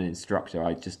don't want an instructor.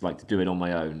 I just like to do it on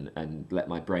my own and let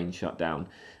my brain shut down.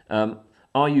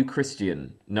 Are you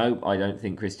Christian? No, I don't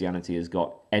think Christianity has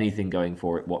got anything going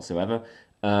for it whatsoever.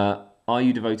 Are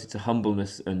you devoted to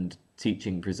humbleness and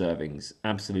teaching preservings?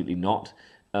 Absolutely not.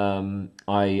 I'm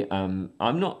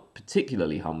not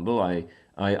particularly humble.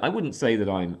 I wouldn't say that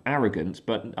I'm arrogant,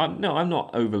 but no, I'm not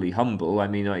overly humble. I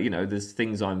mean, you know, there's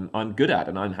things I'm good at,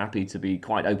 and I'm happy to be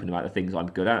quite open about the things I'm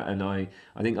good at, and I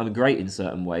think I'm great in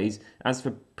certain ways. As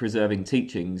for preserving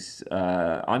teachings,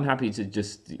 I'm happy to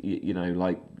just, you know,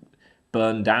 like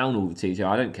burn down all the teaching.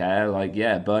 I don't care. Like,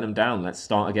 yeah, burn them down. Let's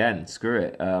start again. Screw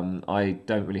it. I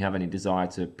don't really have any desire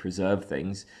to preserve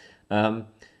things.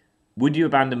 Would you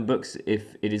abandon books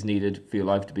if it is needed for your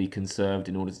life to be conserved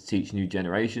in order to teach new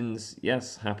generations?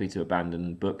 Yes, happy to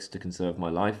abandon books to conserve my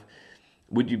life.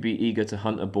 Would you be eager to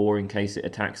hunt a boar in case it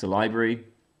attacks a library?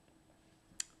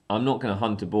 I'm not going to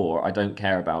hunt a boar. I don't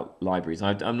care about libraries.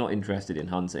 I'm not interested in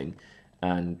hunting,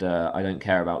 and I don't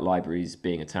care about libraries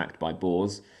being attacked by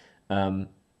boars.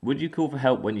 Would you call for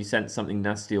help when you sense something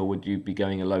nasty, or would you be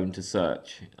going alone to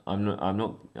search? I'm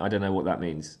not. I don't know what that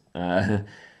means.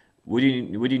 Would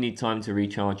you need time to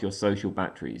recharge your social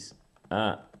batteries?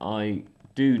 I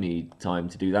do need time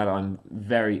to do that. I'm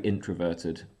very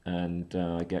introverted, and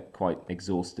I get quite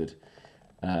exhausted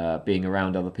being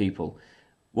around other people.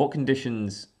 What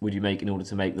conditions would you make in order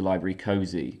to make the library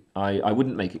cozy? I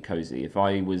wouldn't make it cozy. If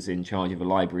I was in charge of a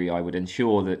library, I would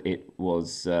ensure that it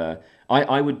was...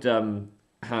 I would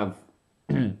have,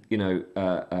 you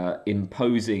know,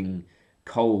 imposing,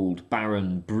 cold,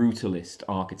 barren, brutalist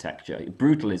architecture.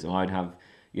 Brutalism, I'd have,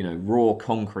 you know, raw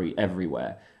concrete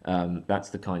everywhere. That's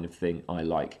the kind of thing I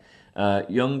like.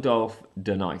 Youngdolf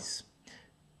Denice.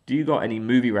 Do you got any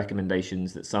movie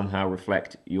recommendations that somehow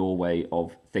reflect your way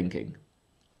of thinking?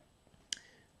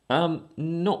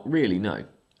 Not really, no.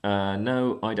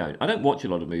 No, I don't. I don't watch a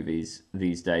lot of movies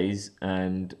these days,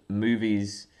 and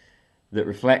movies that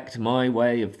reflect my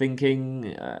way of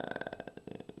thinking.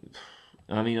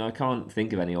 I mean, I can't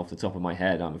think of any off the top of my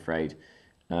head, I'm afraid.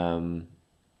 Um,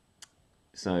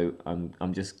 so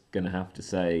I'm just gonna have to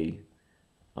say,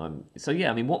 so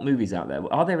yeah. I mean, what movies out there?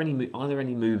 Are there any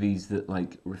movies that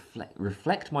like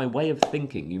reflect my way of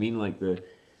thinking? You mean like the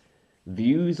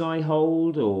views I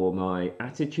hold or my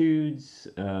attitudes?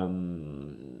 I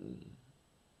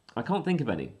can't think of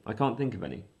any. I can't think of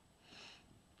any.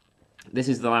 This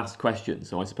is the last question,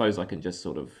 so I suppose I can just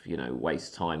sort of,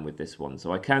 waste time with this one.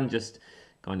 So I can just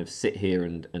kind of sit here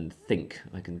and think.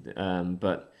 I can,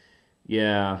 but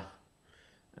yeah,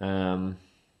 um,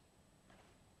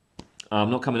 I'm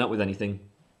not coming up with anything.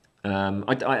 As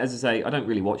I say, I don't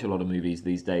really watch a lot of movies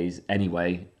these days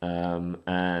anyway, and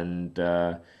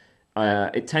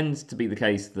it tends to be the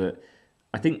case that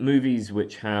I think movies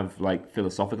which have like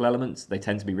philosophical elements, they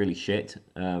tend to be really shit.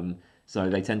 So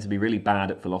they tend to be really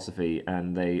bad at philosophy,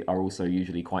 and they are also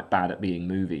usually quite bad at being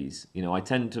movies. I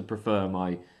tend to prefer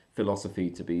my philosophy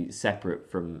to be separate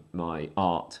from my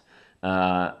art,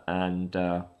 and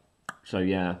so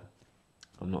yeah,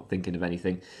 I'm not thinking of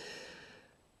anything.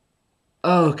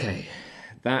 Okay,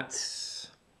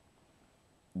 that's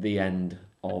the end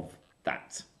of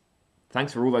that.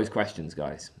 Thanks for all those questions,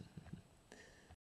 guys.